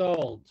 years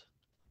old.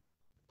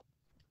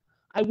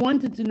 I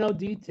wanted to know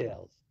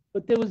details,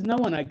 but there was no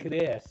one I could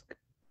ask.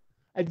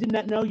 I did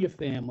not know your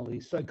family,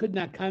 so I could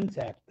not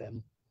contact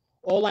them.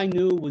 All I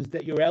knew was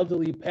that your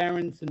elderly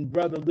parents and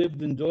brother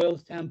lived in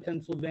Doylestown,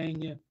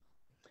 Pennsylvania,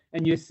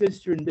 and your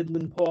sister in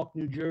Midland Park,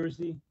 New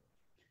Jersey.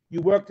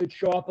 You worked at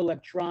Sharp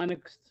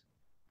Electronics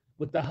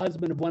with the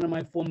husband of one of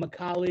my former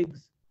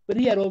colleagues, but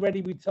he had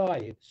already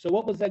retired. So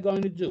what was I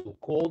going to do?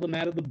 Call them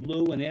out of the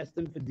blue and ask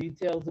them for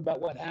details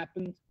about what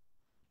happened?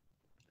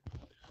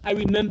 I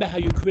remember how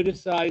you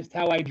criticized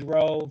how I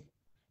drove,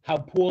 how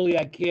poorly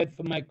I cared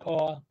for my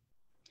car.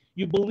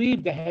 You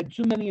believed I had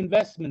too many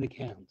investment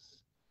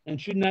accounts and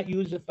should not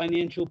use a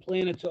financial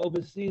planner to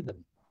oversee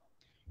them.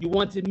 You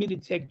wanted me to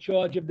take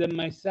charge of them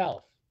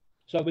myself,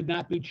 so I would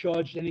not be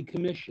charged any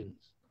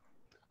commissions.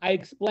 I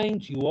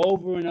explained to you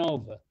over and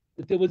over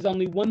but there was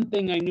only one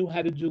thing I knew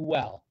how to do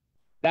well.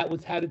 That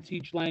was how to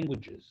teach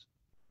languages.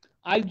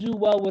 I do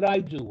well what I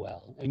do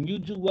well, and you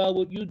do well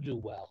what you do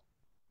well.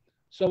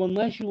 So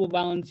unless you were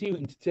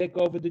volunteering to take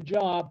over the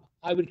job,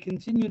 I would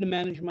continue to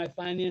manage my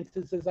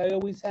finances as I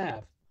always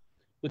have,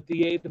 with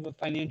the aid of a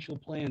financial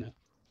planner.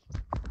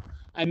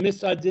 I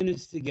miss our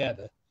dinners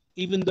together,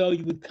 even though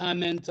you would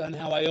comment on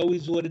how I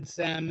always ordered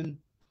salmon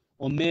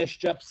or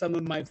mashed up some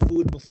of my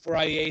food before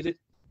I ate it,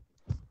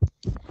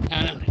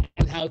 and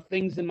how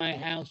things in my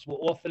house were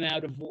often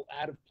out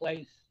of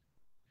place.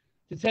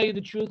 To tell you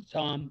the truth,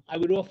 Tom, I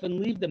would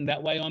often leave them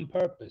that way on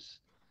purpose,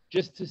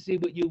 just to see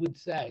what you would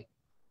say.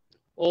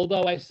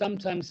 Although I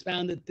sometimes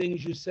found that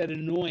things you said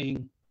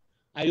annoying,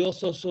 I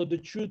also saw the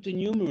truth and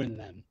humor in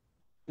them,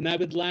 and I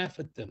would laugh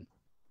at them.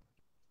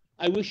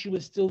 I wish you were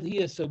still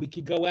here so we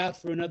could go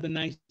out for another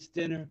nice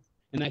dinner,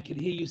 and I could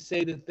hear you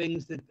say the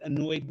things that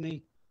annoyed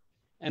me,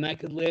 and I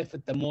could laugh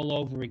at them all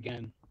over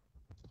again.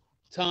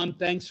 Tom,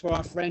 thanks for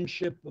our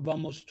friendship of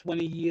almost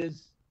 20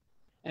 years.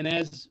 And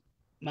as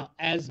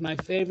my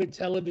favorite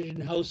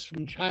television hosts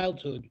from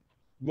childhood,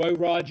 Roy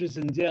Rogers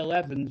and Dale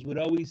Evans, would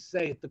always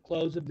say at the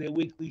close of their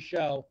weekly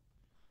show,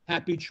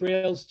 happy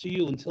trails to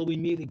you until we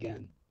meet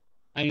again.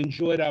 I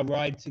enjoyed our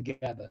ride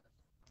together.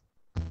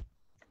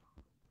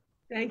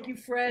 Thank you,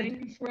 Fred.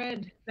 Thank you,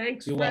 Fred.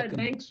 Thanks, You're Fred. welcome.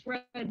 Thanks,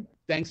 Fred.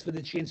 Thanks for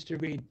the chance to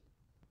read.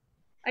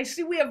 I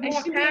see we have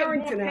Mark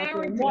Harrington out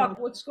there. Mark,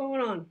 what's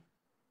going on?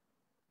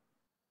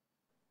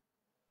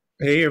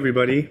 Hey,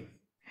 everybody.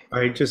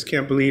 I just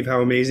can't believe how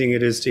amazing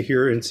it is to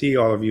hear and see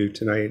all of you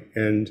tonight.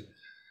 And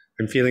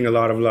I'm feeling a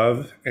lot of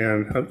love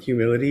and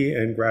humility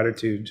and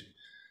gratitude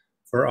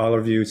for all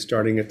of you,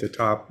 starting at the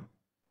top.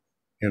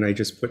 And I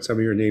just put some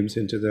of your names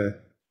into the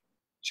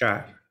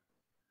chat.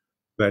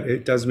 But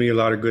it does me a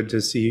lot of good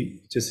to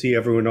see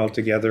everyone all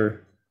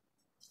together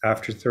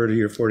after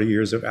 30 or 40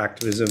 years of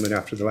activism and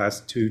after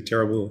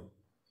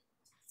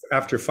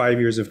 5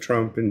 years of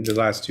Trump and the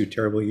last 2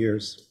 terrible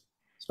years.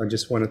 So I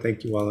just want to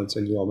thank you all and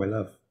send you all my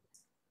love.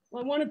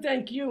 Well, I want to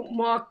thank you,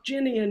 Mark,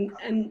 Ginny,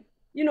 and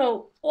you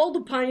know, all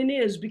the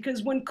pioneers,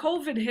 because when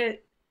COVID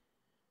hit,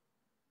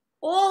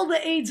 all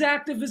the AIDS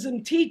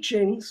activism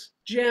teachings,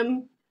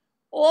 Jim,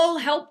 all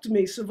helped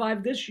me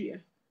survive this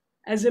year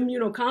as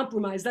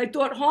immunocompromised. I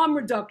thought harm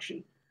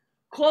reduction,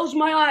 close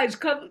my eyes,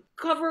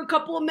 cover a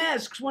couple of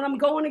masks when I'm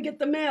going to get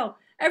the mail.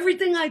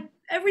 Everything I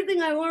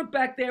learned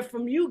back there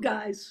from you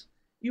guys,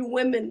 you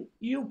women,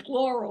 you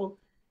plural,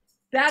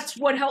 that's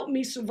what helped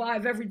me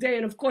survive every day.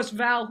 And of course,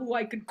 Val, who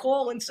I could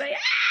call and say,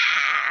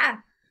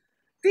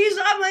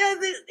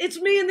 it's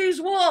me in these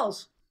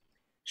walls.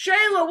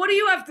 Shayla, what do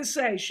you have to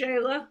say,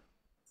 Shayla?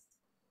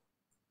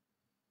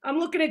 I'm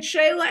looking at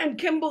Shayla and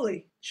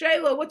Kimberly.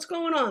 Shayla, what's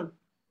going on?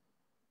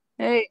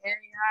 Hey,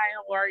 Annie, hi,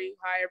 how are you?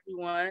 Hi,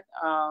 everyone.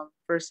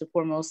 First and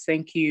foremost,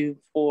 thank you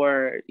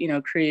for,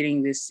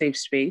 creating this safe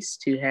space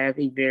to have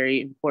a very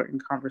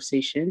important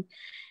conversation.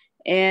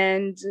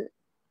 And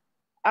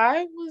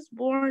I was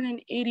born in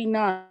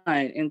 '89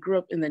 and grew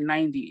up in the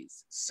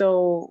 90s.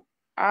 So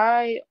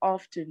I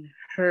often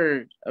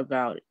heard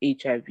about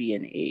HIV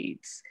and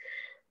AIDS,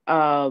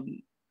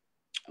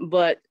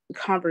 but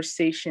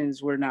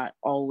conversations were not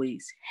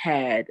always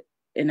had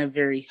in a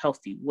very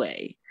healthy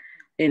way.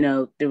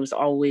 There was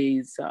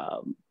always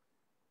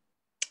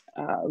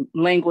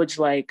language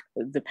like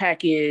the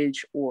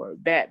package or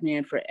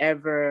Batman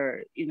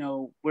Forever,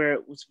 where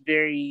it was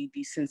very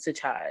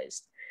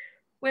desensitized.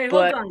 Wait,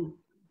 hold on.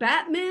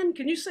 Batman?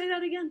 Can you say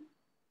that again?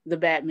 The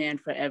Batman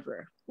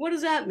Forever. What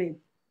does that mean?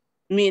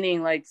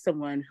 Meaning like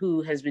someone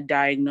who has been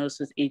diagnosed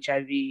with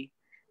HIV,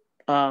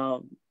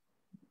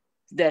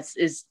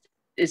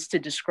 is to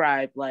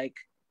describe like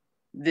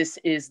this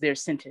is their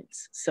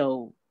sentence.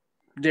 So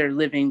they're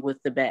living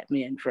with the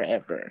Batman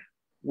forever,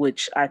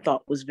 which I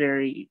thought was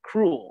very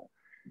cruel.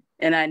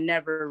 And I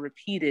never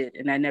repeated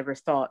and I never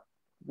thought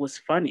was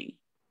funny.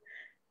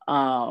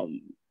 So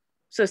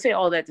I say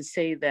all that to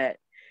say that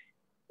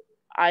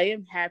I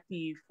am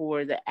happy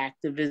for the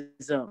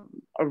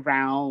activism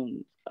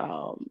around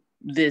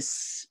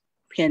this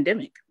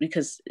pandemic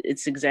because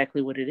it's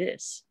exactly what it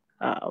is.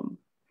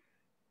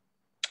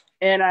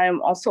 And I'm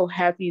also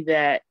happy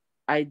that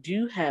I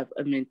do have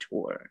a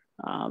mentor,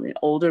 an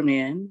older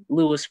man,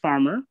 Lewis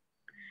Farmer,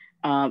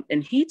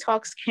 and he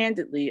talks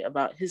candidly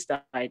about his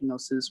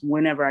diagnosis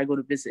whenever I go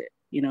to visit.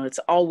 It's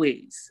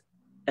always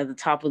at the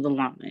top of the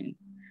line.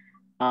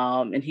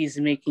 And he's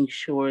making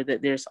sure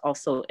that there's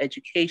also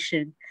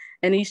education,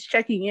 and he's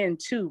checking in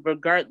too,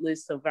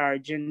 regardless of our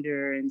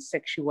gender and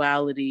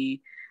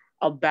sexuality,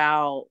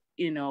 about,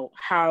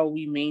 how are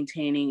we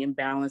maintaining and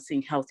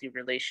balancing healthy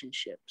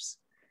relationships.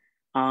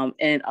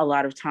 And a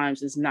lot of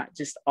times it's not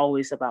just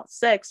always about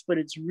sex, but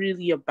it's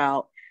really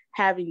about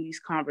having these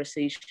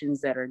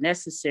conversations that are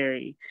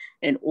necessary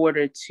in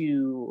order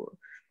to,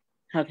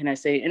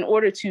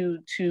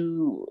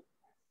 to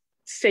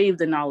save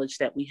the knowledge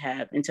that we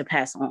have and to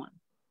pass on.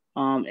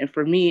 And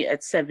for me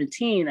at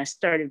 17, I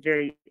started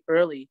very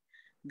early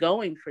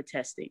going for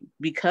testing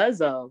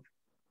because of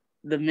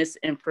the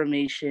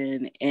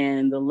misinformation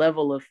and the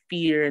level of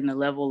fear and the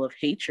level of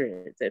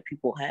hatred that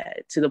people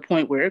had, to the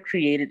point where it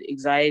created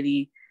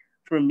anxiety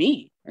for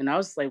me. And I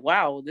was like,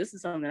 wow, this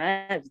is something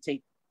I have to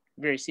take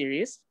very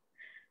serious.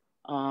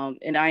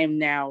 And I am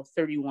now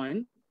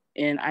 31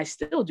 and I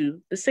still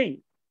do the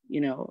same,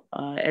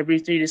 every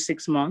 3 to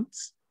 6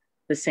 months,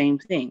 the same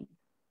thing.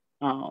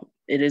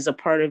 It is a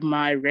part of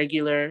my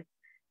regular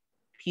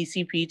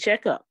PCP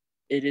checkup.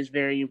 It is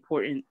very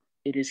important.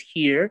 It is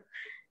here.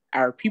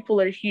 Our people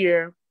are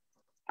here.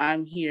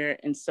 I'm here.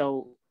 And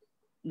so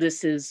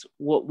this is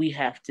what we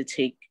have to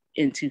take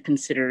into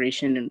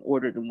consideration in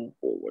order to move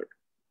forward.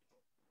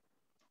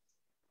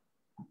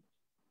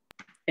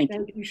 Thank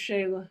you,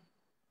 Shayla.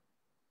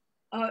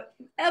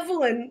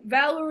 Evelyn,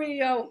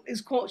 Valerie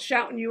is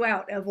shouting you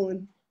out.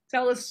 Evelyn,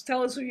 tell us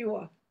who you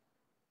are.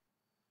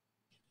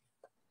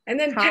 And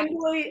then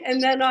Kimberly,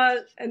 and then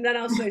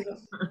I'll say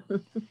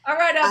something. All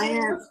right,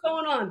 Evelyn, what's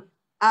going on?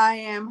 I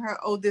am her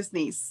oldest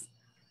niece.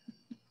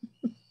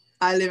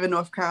 I live in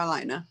North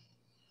Carolina,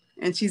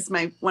 and she's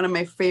one of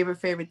my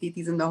favorite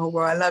titis in the whole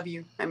world. I love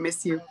you. I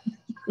miss you.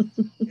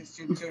 Miss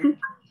you too.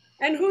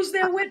 And who's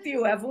there with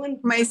you, Evelyn?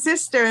 My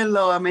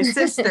sister-in-law, my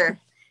sister.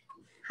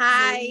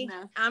 Hi,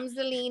 I'm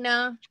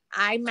Zelina.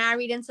 I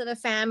married into the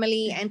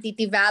family, and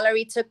Titi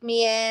Valerie took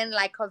me in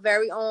like her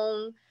very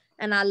own,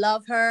 and I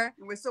love her.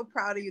 We're so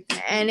proud of you,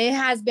 Titi. And it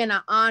has been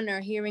an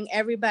honor hearing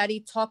everybody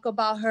talk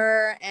about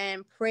her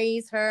and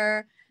praise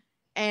her.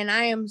 And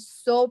I am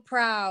so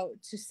proud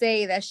to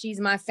say that she's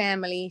my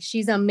family.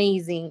 She's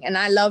amazing, and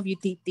I love you,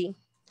 Titi.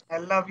 I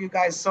love you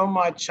guys so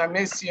much. I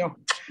miss you.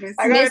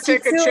 I gotta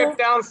take a trip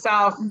down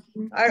south.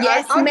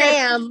 Yes,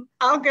 ma'am.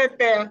 I'll get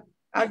there.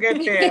 I'll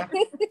get there.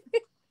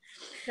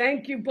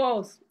 Thank you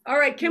both. All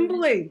right,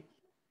 Kimberly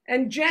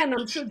and Jen.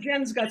 I'm sure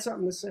Jen's got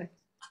something to say.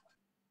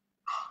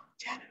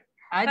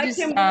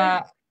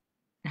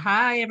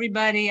 Hi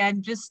everybody.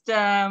 I'm just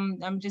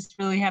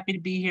really happy to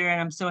be here,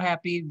 and I'm so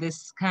happy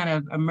this kind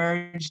of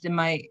emerged in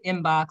my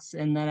inbox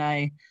and that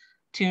I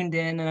tuned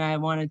in, and I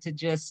wanted to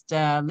just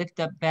lift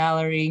up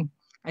Valerie.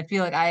 I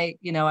feel like I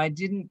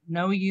didn't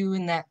know you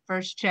in that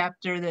first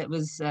chapter that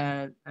was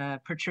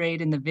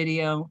portrayed in the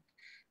video.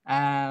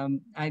 I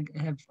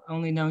have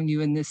only known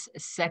you in this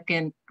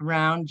second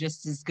round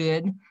just as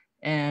good,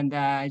 and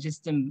I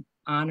just am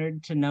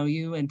honored to know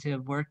you and to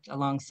have worked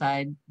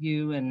alongside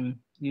you. And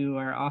you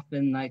are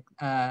often like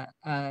a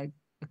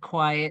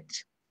quiet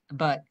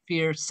but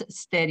fierce,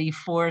 steady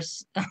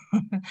force.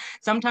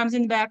 Sometimes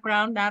in the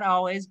background, not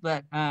always,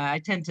 but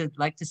I tend to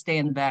like to stay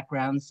in the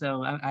background.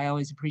 So I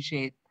always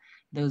appreciate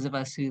those of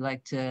us who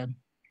like to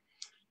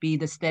be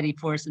the steady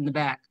force in the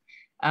back.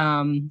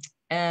 And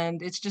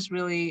it's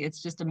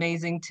just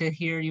amazing to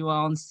hear you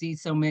all and see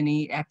so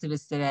many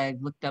activists that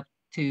I've looked up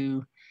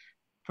to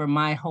for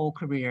my whole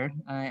career.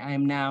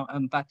 I'm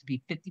about to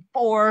be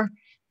 54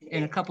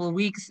 in a couple of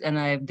weeks, and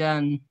I've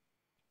done,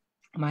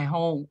 my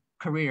whole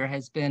career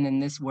has been in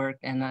this work,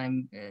 and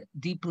I'm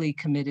deeply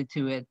committed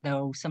to it,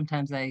 though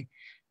sometimes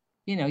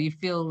you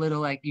feel a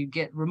little like you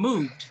get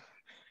removed.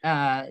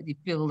 You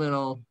feel a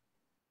little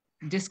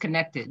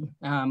disconnected.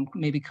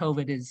 Maybe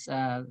COVID has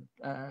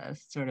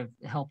sort of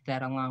helped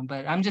that along,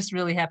 but I'm just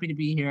really happy to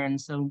be here,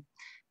 and so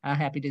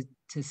happy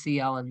to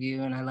see all of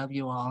you, and I love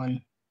you all, and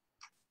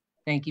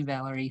thank you,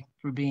 Valerie,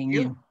 for being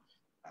you.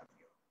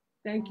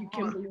 Thank you,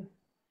 Kimberly.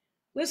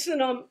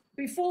 Listen,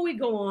 before we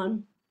go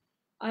on,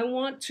 I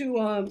want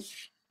to,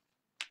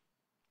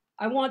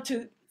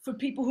 for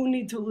people who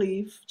need to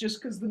leave,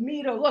 just because the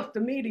meter, look, the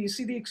meter, you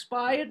see the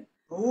expired?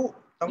 Oh,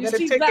 I'm gonna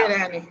take it,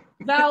 Annie.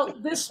 Val,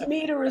 this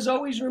meter is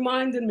always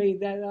reminding me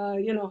that,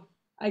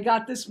 I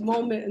got this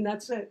moment and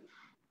that's it.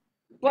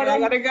 But yeah,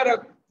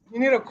 you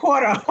need a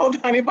quarter. Hold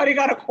on, anybody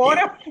got a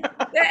quarter?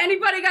 Yeah,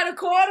 anybody got a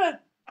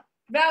quarter?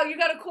 Val, you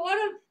got a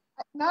quarter?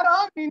 Not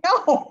on me,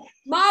 no.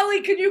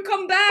 Molly, can you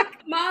come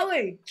back?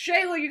 Molly,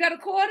 Shayla, you got a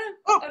quarter?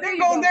 Oh, there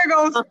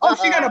goes. Oh,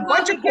 she got a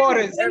bunch of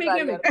quarters. Give me.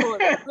 All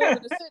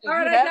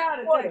right, I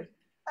got it.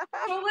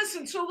 So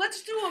listen,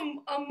 let's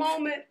do a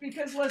moment,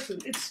 because listen,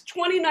 it's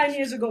 29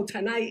 years ago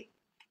tonight,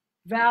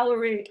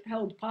 Valerie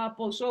held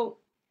Papo. So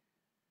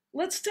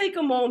let's take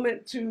a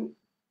moment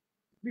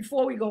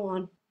before we go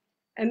on,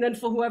 and then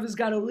for whoever's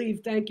got to leave,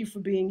 thank you for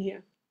being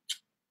here.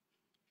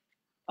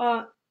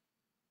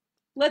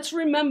 Let's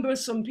remember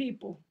some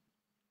people,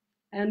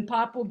 and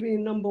Papo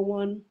being number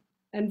one.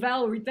 And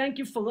Valerie, thank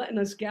you for letting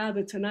us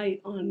gather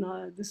tonight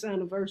on this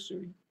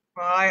anniversary.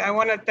 Well, I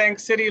want to thank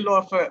City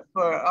Law for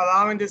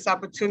allowing this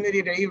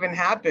opportunity to even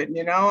happen.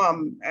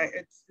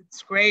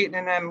 It's great,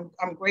 and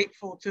I'm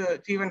grateful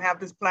to even have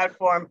this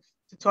platform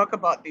to talk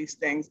about these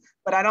things.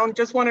 But I don't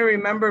just want to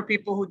remember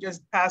people who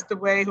just passed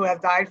away, who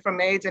have died from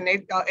AIDS and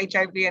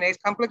HIV and AIDS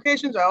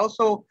complications. I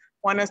also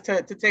want us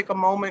to take a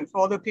moment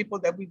for all the people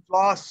that we've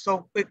lost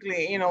so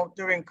quickly,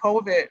 during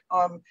COVID.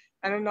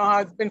 I don't know how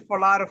it's been for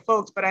a lot of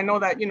folks, but I know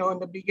that, in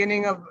the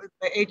beginning of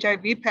the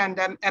HIV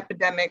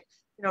epidemic,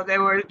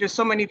 there were just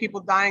so many people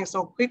dying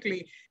so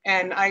quickly.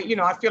 And I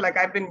feel like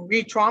I've been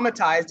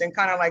re-traumatized and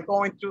kind of like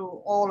going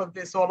through all of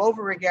this all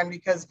over again,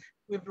 because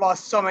we've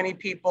lost so many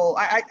people.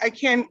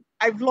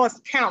 I've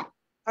lost count.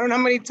 I don't know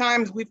how many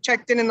times we've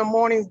checked in the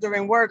mornings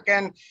during work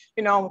and,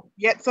 you know,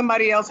 yet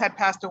somebody else had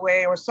passed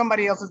away or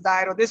somebody else has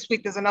died, or this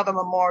week there's another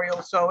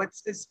memorial. So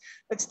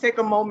let's take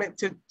a moment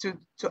to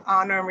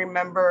honor and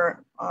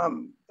remember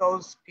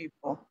those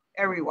people,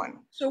 everyone.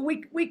 So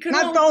we could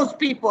not those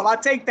people. I'll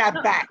take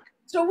that back.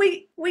 So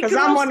we because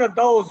I'm one of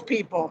those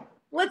people.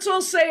 Let's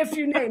all say a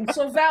few names.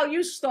 So Val,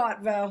 you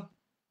start, Val.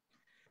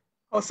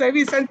 Jose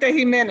Vicente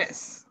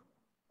Jimenez.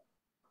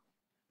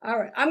 All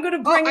right, I'm going to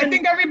bring. I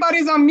think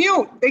everybody's on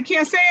mute. They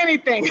can't say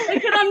anything. They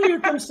can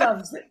unmute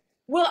themselves.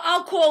 Well,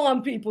 I'll call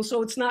on people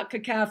so it's not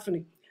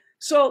cacophony.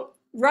 So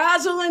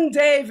Rosalind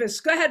Davis,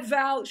 go ahead,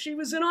 Val. She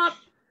was in our,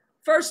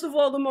 first of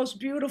all, the most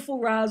beautiful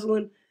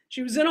Rosalind.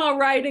 She was in our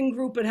writing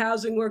group at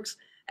Housing Works.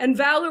 And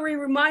Valerie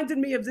reminded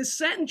me of this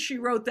sentence she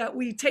wrote that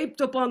we taped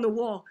up on the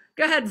wall.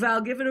 Go ahead, Val,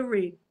 give it a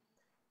read.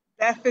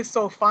 Death is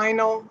so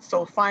final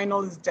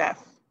is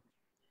death.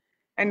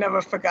 I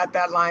never forgot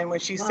that line when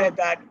she said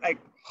that, like.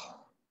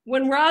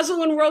 When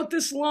Rosalind wrote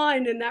this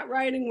line in that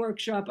writing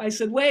workshop, I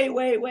said, wait,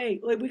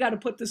 we got to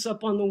put this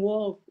up on the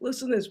wall.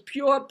 Listen to this,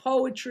 pure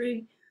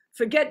poetry.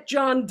 Forget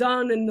John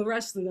Donne and the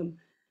rest of them.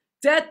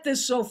 Death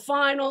is so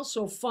final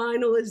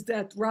is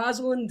death.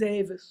 Rosalind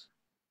Davis.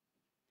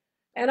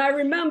 And I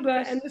remember,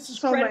 and this is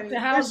credit to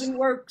Housing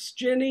Works,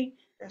 Ginny.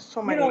 There's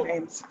so many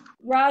names.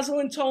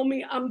 Rosalind told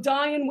me, I'm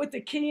dying with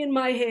the key in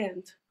my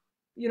hand,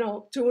 you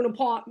know, to an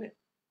apartment.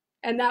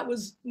 And that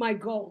was my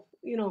goal,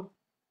 you know.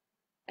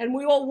 And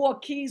we all wore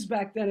keys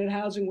back then at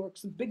Housing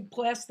Works, the big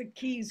plastic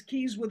keys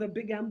with a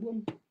big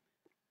emblem.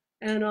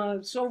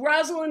 And so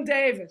Rosalind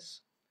Davis.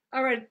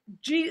 All right,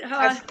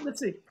 let's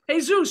see.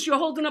 Jesus, you're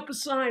holding up a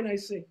sign, I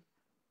see.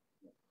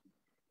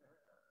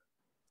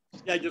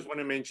 Yeah, I just want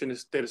to mention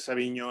Esther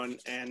Savignon,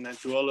 and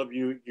to all of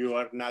you, you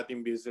are not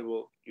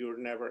invisible. You're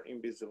never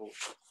invisible.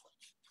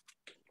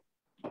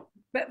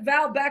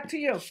 Val, back to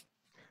you.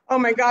 Oh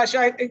my gosh,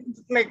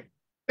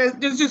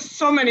 there's just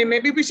so many.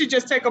 Maybe we should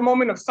just take a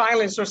moment of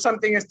silence or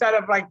something instead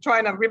of like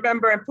trying to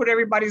remember and put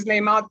everybody's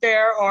name out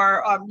there,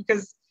 or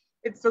because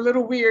it's a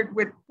little weird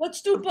with.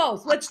 Let's do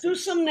both. Let's do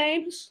some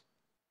names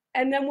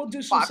and then we'll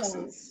do some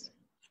silence.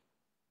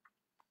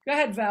 Go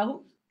ahead,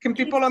 Val. Can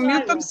people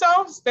unmute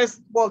themselves? There's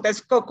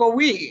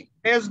Cocoee,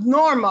 there's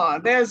Norma,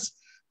 there's,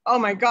 oh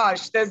my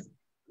gosh, there's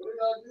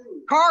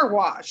Car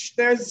Wash.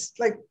 There's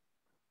like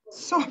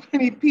so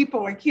many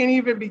people. I can't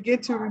even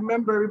begin to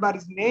remember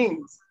everybody's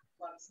names.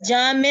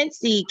 John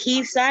Mincy,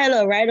 Keith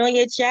Silo, right on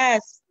your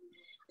chest.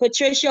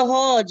 Patricia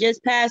Hall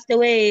just passed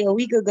away a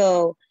week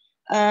ago.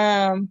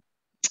 Oh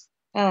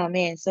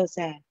man, so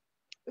sad.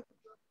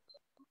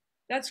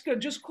 That's good.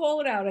 Just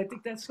call it out. I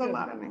think that's good. A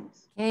lot of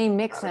names. Kenny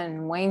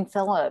Mixon, Wayne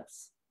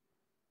Phillips.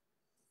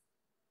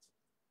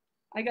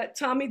 I got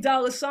Tommy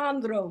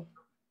D'Alessandro.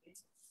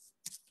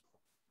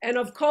 And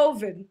of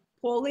COVID,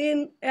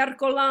 Pauline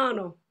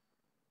Ercolano.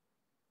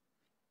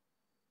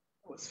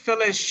 It was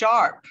Phyllis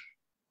Sharp.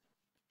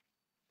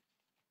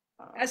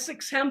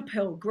 Essex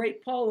Hemphill,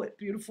 great poet,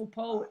 beautiful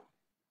poet.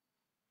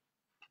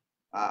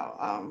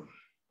 Wow.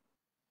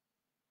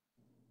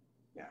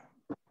 Yeah.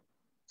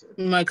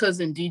 My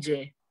cousin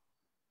DJ.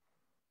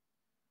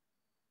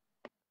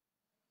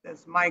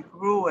 There's Mike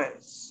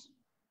Ruiz.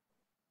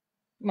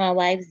 My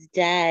wife's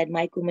dad,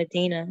 Michael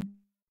Medina.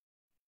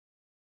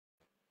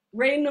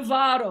 Ray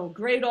Novato,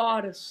 great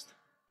artist.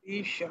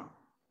 Isha.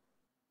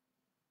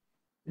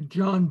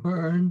 John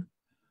Byrne,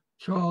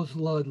 Charles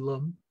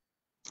Ludlam,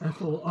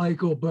 Ethel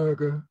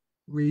Eichelberger,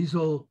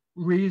 Reza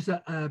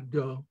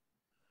Abdo,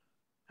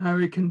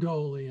 Harry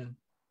Condolian.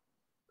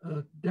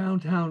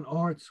 Downtown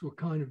arts were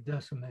kind of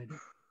decimated.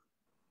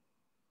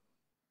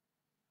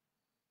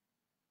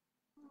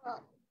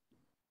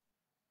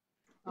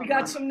 We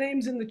got some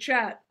names in the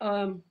chat.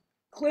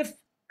 Cliff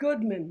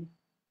Goodman,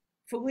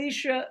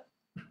 Felicia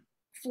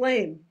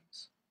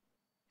Flames,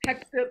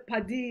 Hector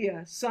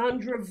Padilla,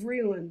 Sandra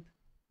Vreeland.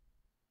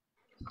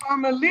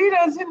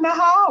 Carmelita's in the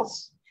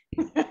house.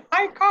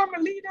 Hi,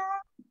 Carmelita.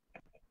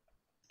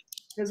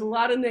 There's a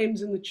lot of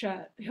names in the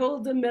chat.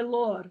 Hilda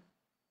Melor,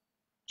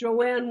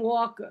 Joanne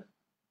Walker,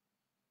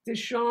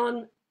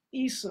 Deshaun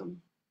Esom,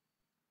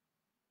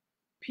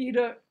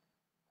 Peter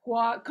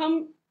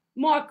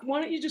Mark, why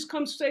don't you just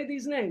come say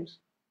these names?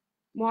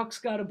 Mark's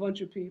got a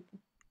bunch of people.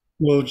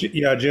 Well,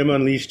 yeah, Jim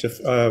unleashed a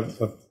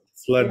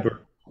flood of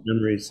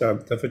memories.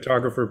 The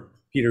photographer,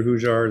 Peter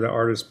Hujar, the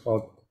artist,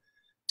 Paul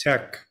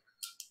Tech,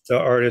 the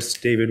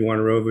artist, David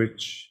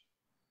Wanarovich,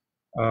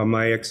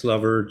 my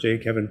ex-lover, J.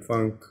 Kevin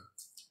Funk,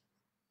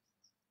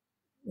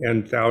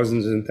 and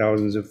thousands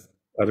of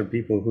other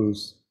people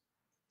whose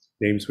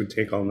names would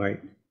take all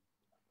night.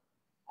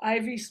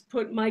 Ivy's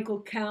put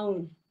Michael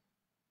Callan.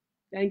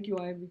 Thank you,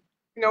 Ivy.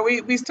 You know,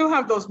 we still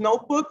have those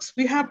notebooks.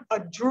 We have a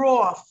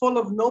drawer full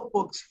of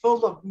notebooks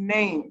full of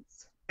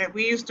names that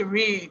we used to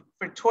read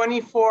for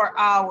 24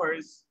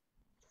 hours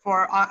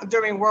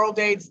during World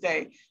AIDS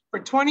Day, for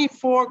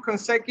 24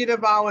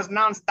 consecutive hours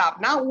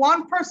nonstop. Not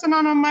one person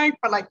on a mic,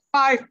 but like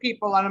 5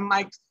 people on a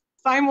mic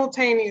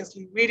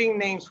simultaneously reading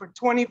names for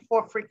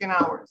 24 freaking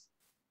hours.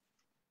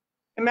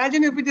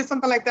 Imagine if we did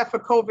something like that for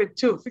COVID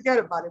too. Forget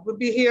about it. We'll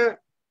be here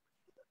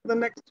for the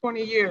next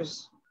 20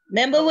 years.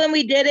 Remember when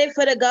we did it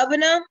for the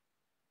governor?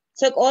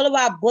 Took all of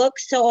our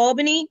books to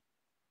Albany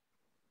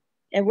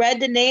and read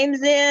the names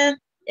there,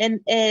 and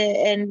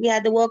we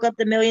had to walk up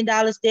the $1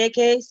 Million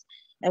staircase,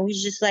 and we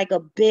was just like a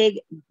big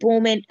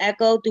booming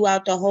echo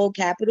throughout the whole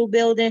Capitol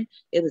building.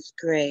 It was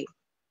great.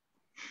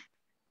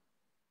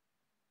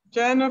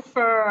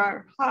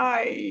 Jennifer,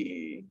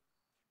 hi.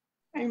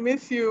 I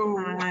miss you.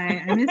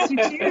 Hi, I miss you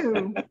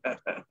too.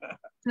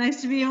 It's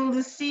nice to be able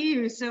to see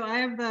you. So I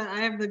have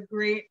the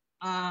great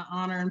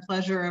honor and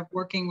pleasure of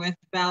working with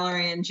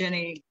Valerie and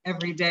Jenny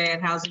every day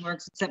at Housing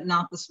Works, except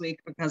not this week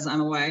because I'm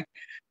away.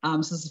 So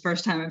this is the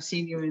first time I've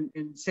seen you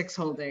in 6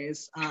 whole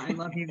days. I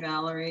love you,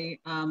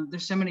 Valerie.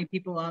 There's so many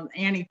people on.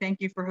 Annie,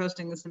 thank you for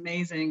hosting this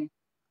amazing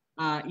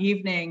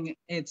evening.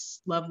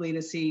 It's lovely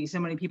to see so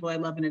many people I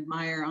love and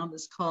admire on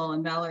this call,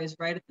 and Valerie's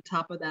right at the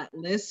top of that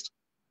list.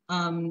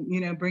 You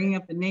know, bringing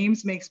up the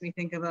names makes me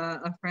think of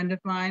a friend of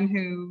mine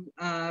who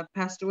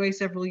passed away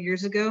several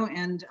years ago,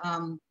 and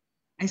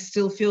I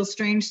still feel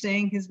strange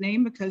saying his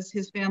name because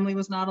his family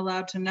was not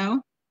allowed to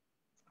know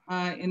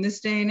in this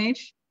day and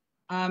age.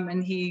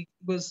 And he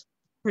was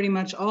pretty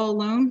much all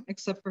alone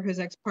except for his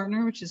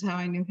ex-partner, which is how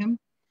I knew him.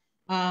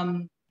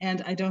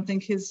 And I don't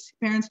think his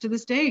parents to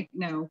this day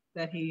know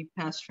that he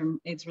passed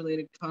from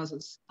AIDS-related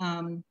causes.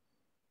 And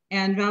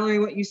Valerie,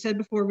 what you said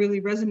before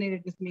really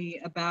resonated with me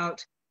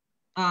about,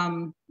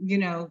 you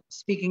know,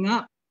 speaking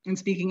up and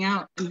speaking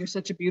out. And you're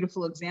such a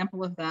beautiful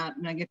example of that.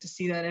 And I get to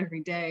see that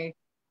every day.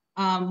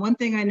 One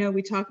thing I know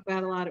we talk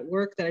about a lot at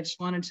work that I just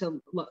wanted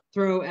to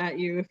throw at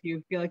you if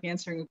you feel like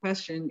answering a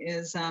question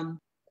is,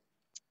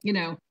 you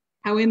know,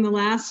 how in the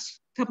last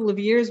couple of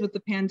years with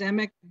the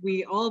pandemic,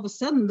 we all of a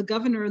sudden, the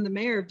governor and the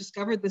mayor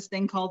discovered this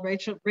thing called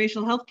racial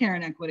healthcare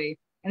inequity.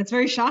 And it's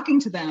very shocking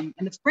to them,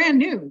 and it's brand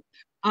new.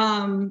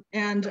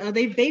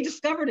 They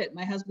discovered it.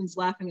 My husband's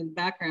laughing in the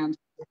background.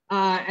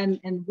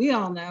 And we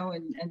all know,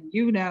 and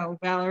you know,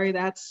 Valerie,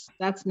 that's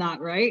not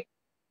right.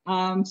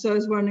 So I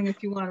was wondering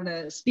if you wanted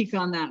to speak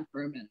on that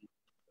for a minute.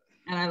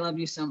 And I love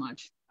you so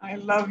much. I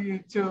love you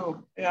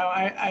too. You know,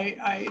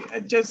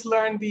 I just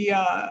learned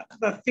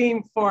the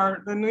theme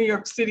for the New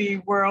York City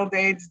World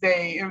AIDS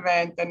Day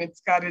event, and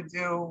it's got to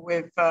do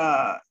with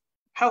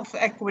health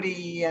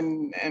equity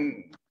and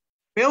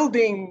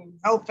building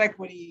health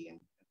equity and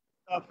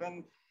stuff.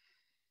 And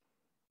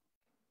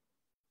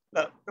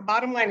the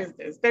bottom line is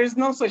this: there's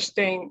no such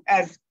thing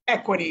as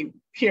equity,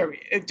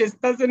 period. It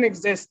just doesn't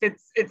exist.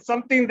 It's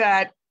something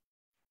that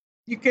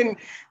you can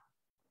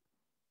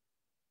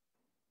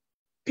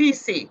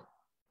PC.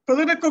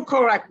 Political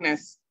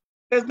correctness.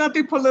 There's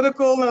nothing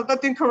political, there's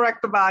nothing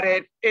correct about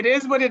it. It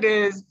is what it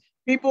is.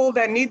 People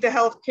that need the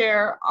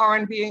healthcare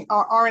aren't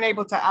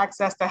able to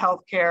access the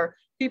healthcare.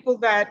 People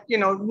that, you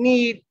know,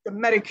 need the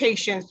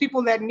medications.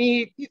 People that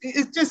need.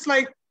 It's just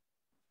like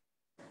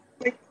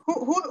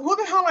who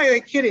the hell are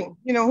they kidding?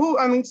 You know who?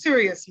 I mean,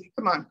 seriously,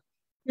 come on.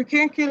 You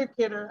can't kid a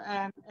kidder,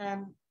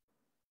 and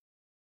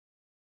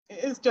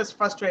it's just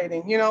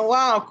frustrating. You know,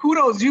 wow,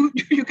 kudos, you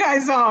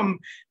guys.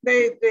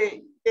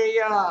 They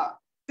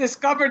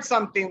discovered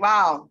something.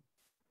 Wow.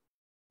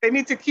 They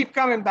need to keep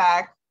coming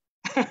back.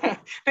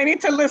 They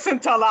need to listen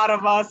to a lot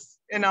of us.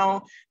 You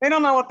know, they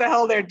don't know what the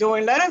hell they're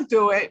doing. Let us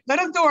do it. Let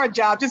us do our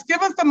job. Just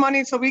give us the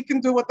money so we can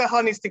do what the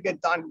hell needs to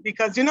get done.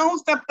 Because you know who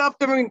stepped up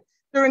during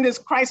this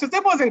crisis?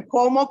 It wasn't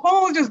Cuomo.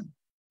 Cuomo was just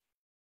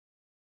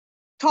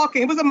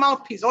talking. It was a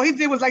mouthpiece. All he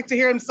did was like to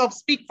hear himself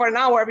speak for an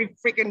hour every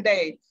freaking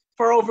day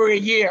for over a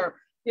year.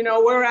 You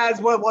know,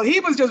 whereas while he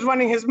was just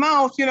running his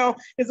mouth, you know,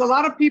 there's a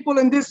lot of people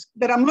in this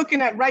that I'm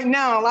looking at right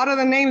now, a lot of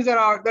the names that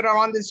are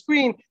on the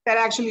screen that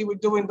actually were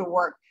doing the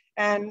work.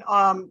 And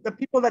the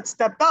people that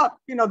stepped up,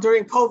 you know,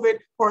 during COVID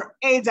were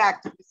AIDS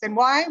activists. And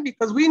why?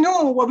 Because we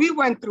knew what we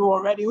went through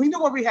already. We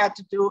knew what we had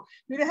to do.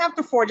 We didn't have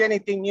to forge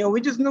anything new.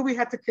 We just knew we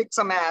had to kick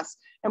some ass,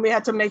 and we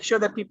had to make sure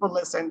that people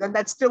listened. And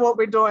that's still what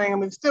we're doing. And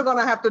we're still going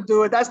to have to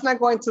do it. That's not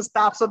going to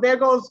stop. So there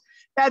goes.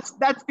 That's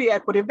the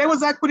equity. If there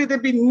was equity,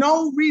 there'd be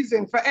no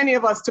reason for any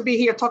of us to be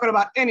here talking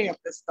about any of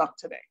this stuff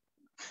today.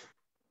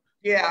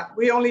 Yeah,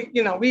 we only,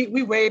 you know, we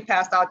way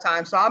past our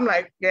time. So I'm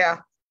like, yeah,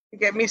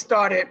 get me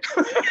started.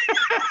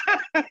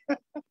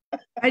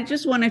 I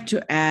just wanted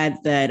to add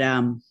that,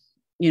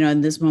 you know, in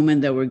this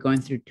moment that we're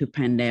going through 2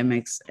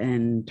 pandemics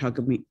and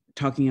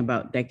talking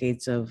about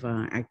decades of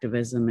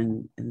activism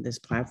and this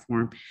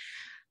platform,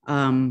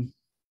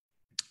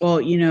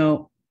 well, you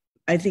know,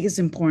 I think it's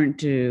important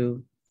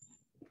to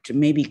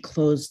maybe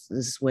close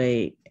this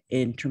way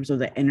in terms of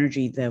the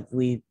energy that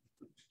we've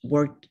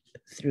worked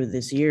through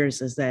this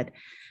years, is that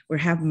we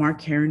have Mark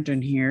Harrington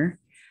here,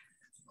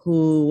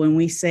 who, when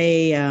we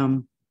say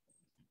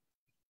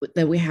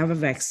that we have a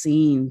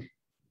vaccine,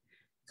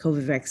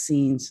 COVID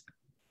vaccines,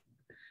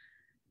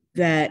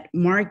 that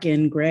Mark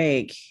and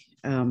Greg,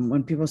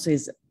 when people say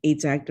it's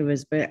AIDS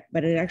activists,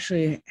 but it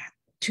actually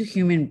 2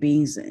 human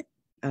beings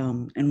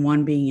and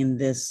one being in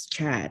this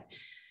chat,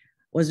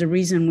 was the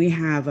reason we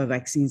have a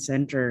vaccine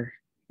center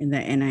in the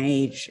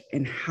NIH,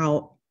 and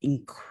how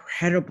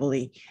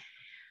incredibly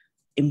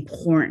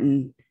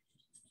important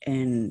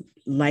and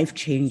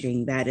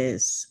life-changing that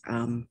is.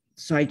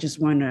 So I just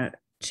want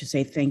to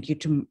say thank you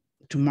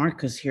to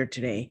Marcus here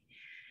today.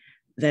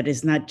 That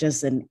is not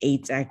just an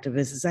AIDS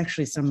activist, it's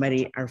actually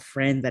somebody, our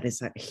friend that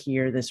is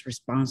here that's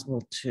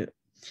responsible to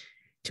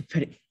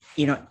put,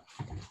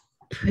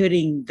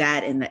 putting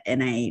that in the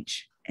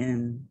NIH,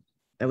 and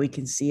that we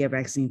can see a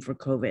vaccine for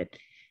COVID.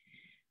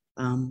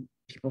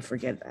 People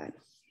forget that.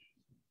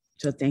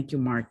 So thank you,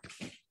 Mark.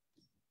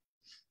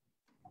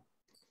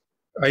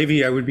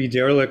 Ivy, I would be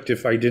derelict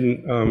if I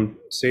didn't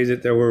say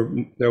that there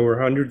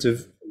were hundreds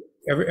of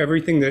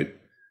everything that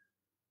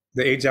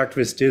the AIDS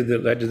activists did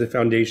that led to the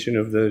foundation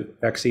of the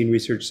Vaccine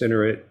Research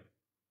Center at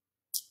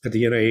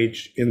the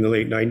NIH in the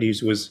late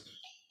 90s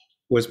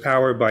was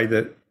powered by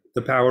the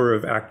power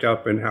of ACT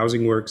UP and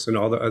Housing Works and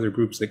all the other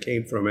groups that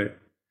came from it.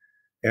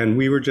 And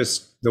we were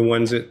just the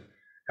ones at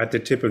the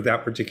tip of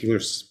that particular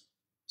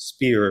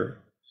spear.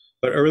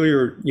 But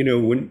earlier,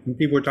 when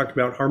people were talking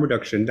about harm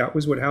reduction, that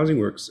was what Housing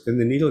Works and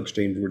the Needle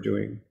Exchange were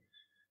doing.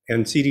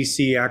 And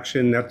CDC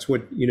action, that's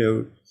what,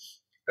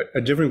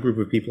 a different group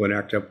of people in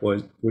ACT UP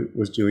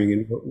was doing.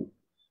 And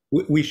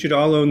we should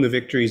all own the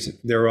victories.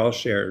 They're all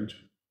shared.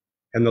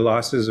 And the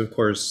losses, of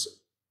course,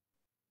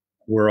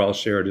 were all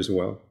shared as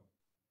well.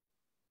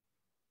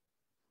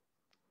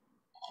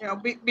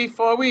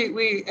 Before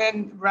we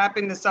end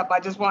wrapping this up, I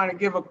just want to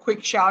give a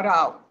quick shout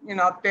out,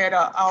 up there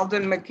to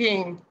Alden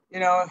McKean.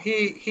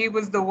 He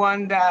was the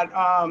one that,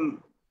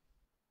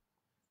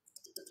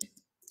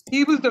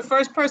 he was the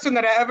first person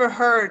that I ever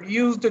heard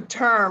use the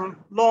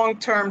term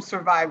long-term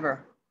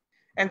survivor.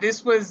 And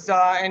this was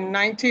in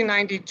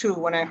 1992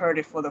 when I heard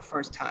it for the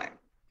first time.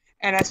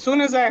 And as soon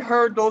as I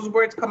heard those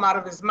words come out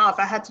of his mouth,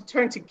 I had to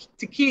turn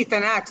to Keith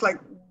and ask, like,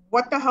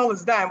 what the hell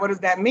is that? What does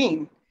that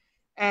mean?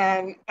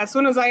 And as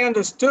soon as I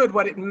understood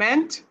what it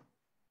meant,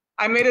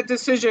 I made a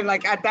decision.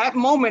 Like at that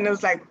moment, it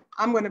was like,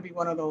 I'm going to be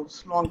one of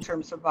those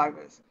long-term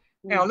survivors.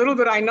 Little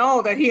did I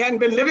know that he hadn't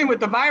been living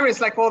with the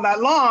virus like all that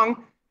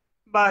long,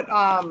 but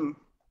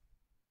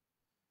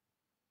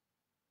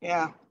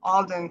yeah,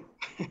 Alden.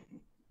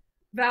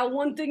 Val,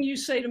 one thing you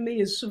say to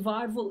me is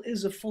survival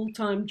is a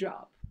full-time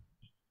job.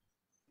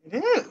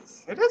 It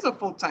is. It is a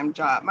full-time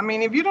job. I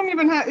mean, if you don't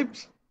even have,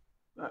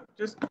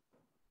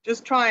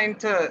 just trying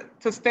to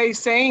stay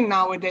sane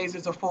nowadays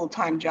is a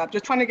full-time job.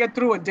 Just trying to get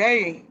through a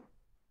day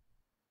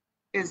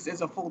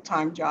is a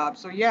full-time job.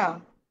 So yeah.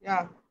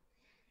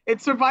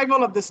 It's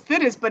survival of the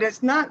fittest, but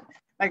it's not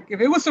like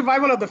if it was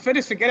survival of the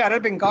fittest, forget it, I'd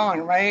have been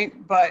gone, right?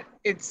 But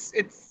it's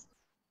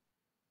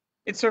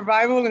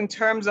survival in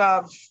terms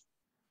of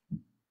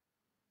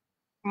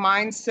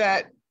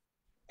mindset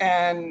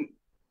and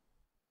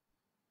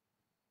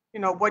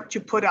what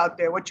you put out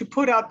there,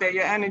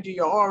 your energy,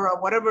 your aura,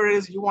 whatever it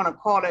is you want to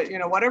call it,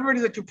 whatever it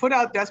is that you put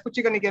out, that's what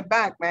you're going to get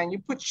back, man. You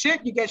put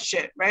shit, you get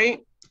shit, right?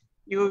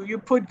 You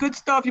put good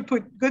stuff, you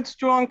put good,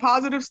 strong,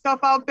 positive stuff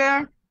out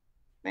there,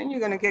 then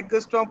you're going to get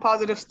good, strong,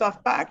 positive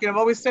stuff back. I've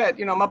always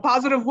said, I'm a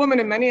positive woman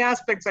in many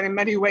aspects and in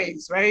many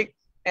ways, right?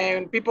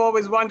 And people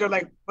always wonder,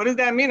 like, what does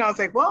that mean? I was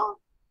like, well,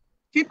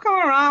 keep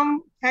coming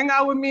around, hang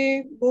out with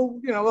me.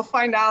 We'll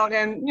find out.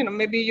 And,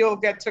 maybe you'll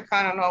get to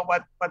kind of know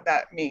what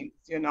that means,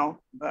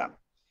 But,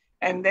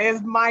 and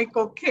there's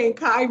Michael King.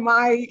 Hi,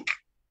 Mike.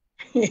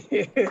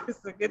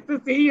 So good to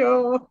see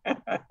you.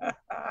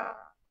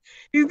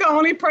 He's the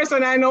only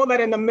person I know that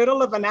in the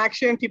middle of an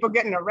action, people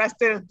getting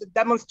arrested,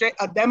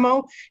 a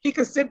demo, he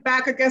could sit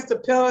back against the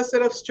pillar,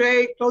 sit up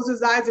straight, close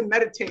his eyes and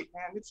meditate,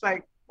 man. It's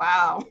like,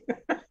 wow.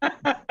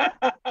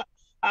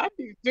 How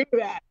do you do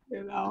that?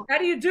 How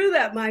do you do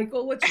that,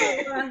 Michael? What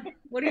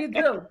do you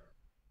do?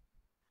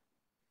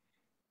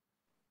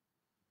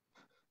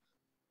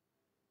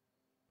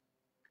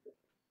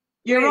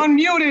 You're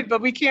unmuted,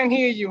 but we can't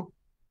hear you.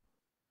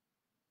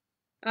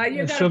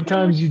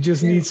 Sometimes you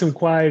just need some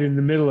quiet in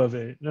the middle of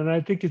it. And I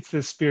think it's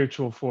the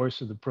spiritual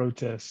force of the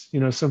protests.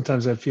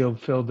 Sometimes I feel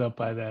filled up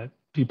by that.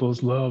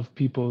 People's love,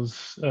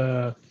 people's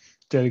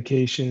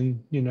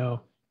dedication,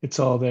 it's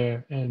all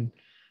there. And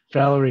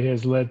Valerie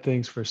has led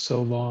things for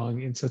so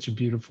long in such a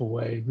beautiful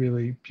way.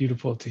 Really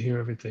beautiful to hear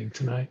everything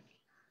tonight.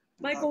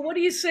 Michael, what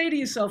do you say to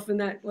yourself in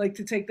that, like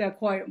to take that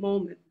quiet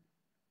moment?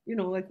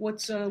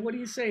 What do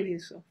you say to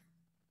yourself?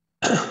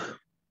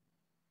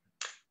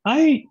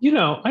 I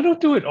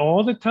don't do it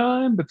all the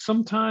time, but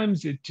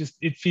sometimes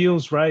it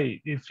feels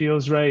right. It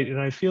feels right. And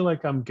I feel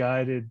like I'm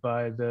guided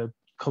by the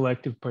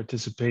collective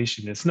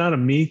participation. It's not a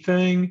me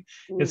thing.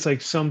 It's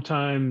like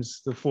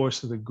sometimes the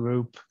force of the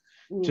group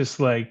just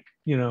like,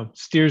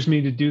 steers me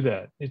to do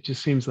that. It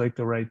just seems like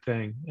the right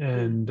thing.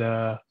 And,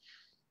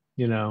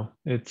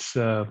 it's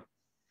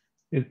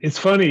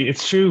funny.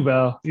 It's true,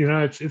 Val.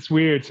 It's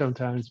weird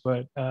sometimes,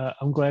 but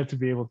I'm glad to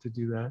be able to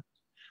do that.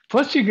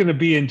 Plus, you're going to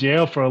be in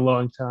jail for a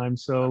long time.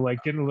 So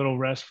like getting a little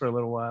rest for a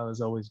little while is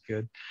always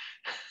good.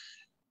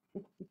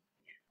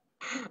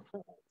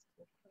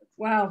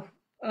 Wow.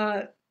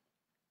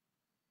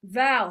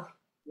 Val.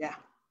 Yeah.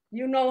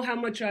 You know how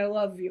much I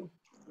love you.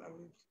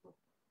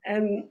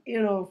 And,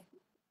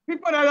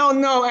 people that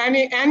don't know,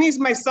 Annie's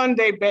my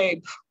Sunday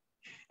babe.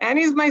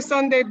 Annie's my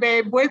Sunday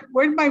babe.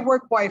 Where'd my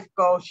work wife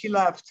go? She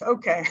left.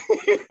 Okay.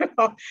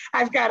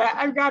 I've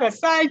got a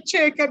side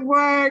chick at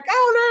work.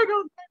 Oh, there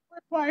goes my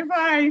work wife.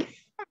 Hi.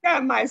 I've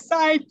got my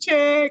side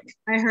chick.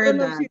 I heard don't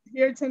know that. if she's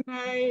here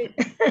tonight.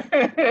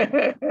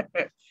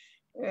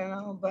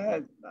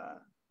 But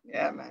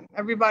yeah, man.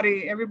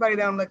 Everybody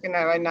that I'm looking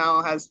at right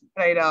now has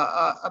played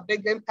a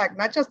big impact,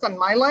 not just on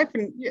my life,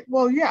 and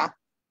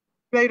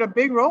played a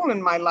big role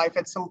in my life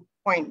at some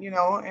point,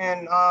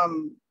 and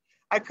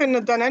I couldn't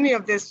have done any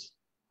of this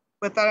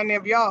without any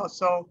of y'all.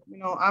 So,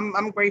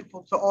 I'm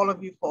grateful to all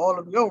of you for all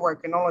of your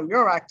work and all of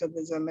your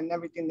activism and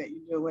everything that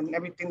you do and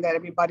everything that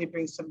everybody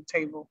brings to the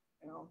table.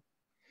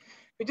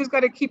 We just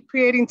got to keep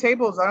creating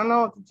tables. I don't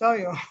know what to tell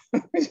you.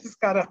 We just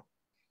got to,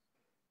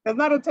 there's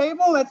not a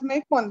table, let's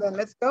make one then,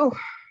 let's go. I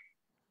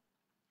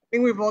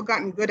think we've all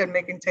gotten good at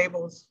making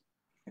tables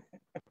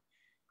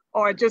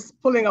or just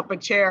pulling up a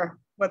chair,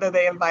 whether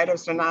they invite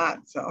us or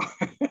not, so.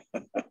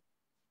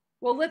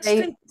 Well, let's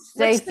stay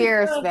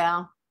fierce,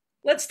 Val.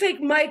 Let's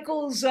take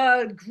Michael's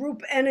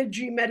group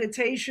energy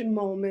meditation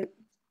moment.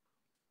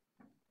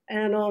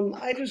 And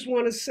I just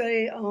want to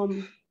say,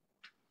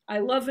 I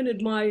love and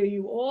admire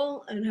you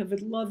all and have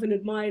loved and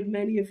admired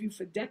many of you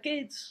for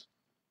decades.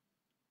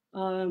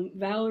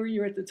 Valerie,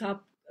 you're at the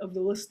top of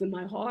the list in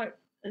my heart.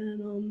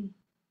 And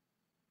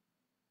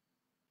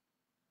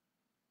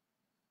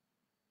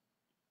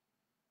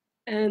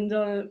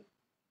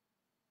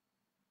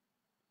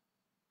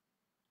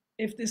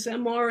if this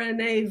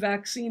mRNA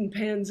vaccine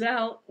pans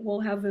out, we'll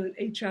have an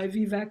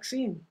HIV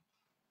vaccine.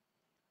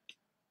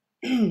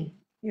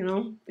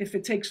 If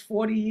it takes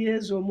 40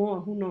 years or more,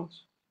 who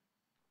knows?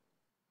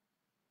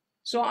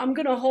 So I'm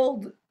gonna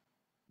hold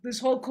this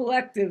whole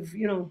collective,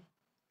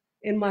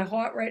 in my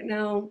heart right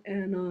now.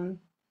 And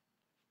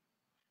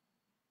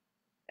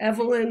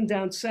Evelyn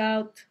down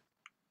south.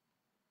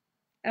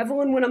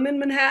 Evelyn, when I'm in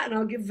Manhattan,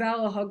 I'll give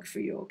Val a hug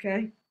for you,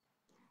 okay?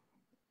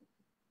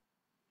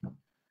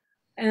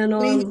 And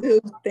Please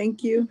do.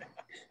 Thank you.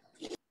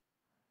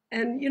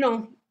 And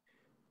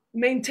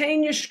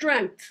maintain your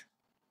strength.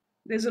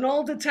 There's an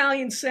old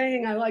Italian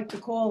saying I like to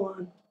call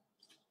on.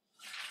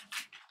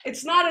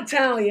 It's not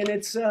Italian,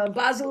 it's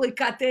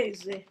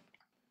Basilicatese,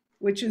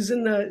 which is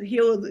in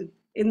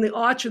the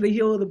arch of the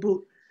heel of the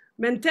boot.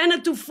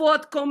 Mantieni tu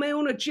fort come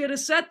una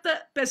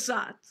ciricetta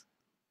pesata.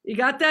 You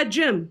got that,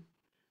 Jim?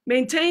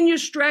 Maintain your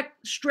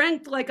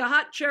strength like a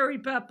hot cherry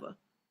pepper.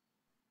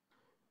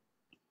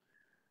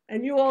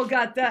 And you all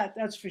got that,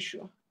 that's for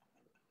sure.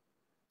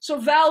 So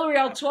Valerie,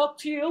 I'll talk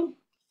to you,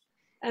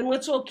 and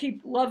let's all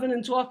keep loving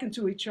and talking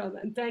to each other.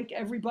 And thank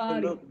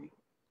everybody.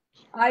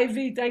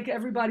 Ivy, thank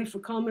everybody for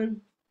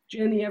coming.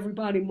 Jenny,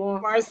 everybody,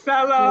 Mark.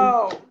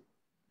 Marcelo.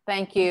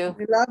 Thank you.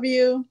 We love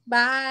you.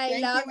 Bye.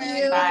 Love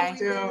you. Bye.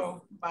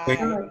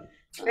 Bye.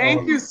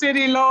 Thank you,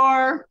 City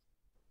Lore.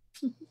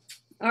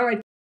 All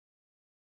right.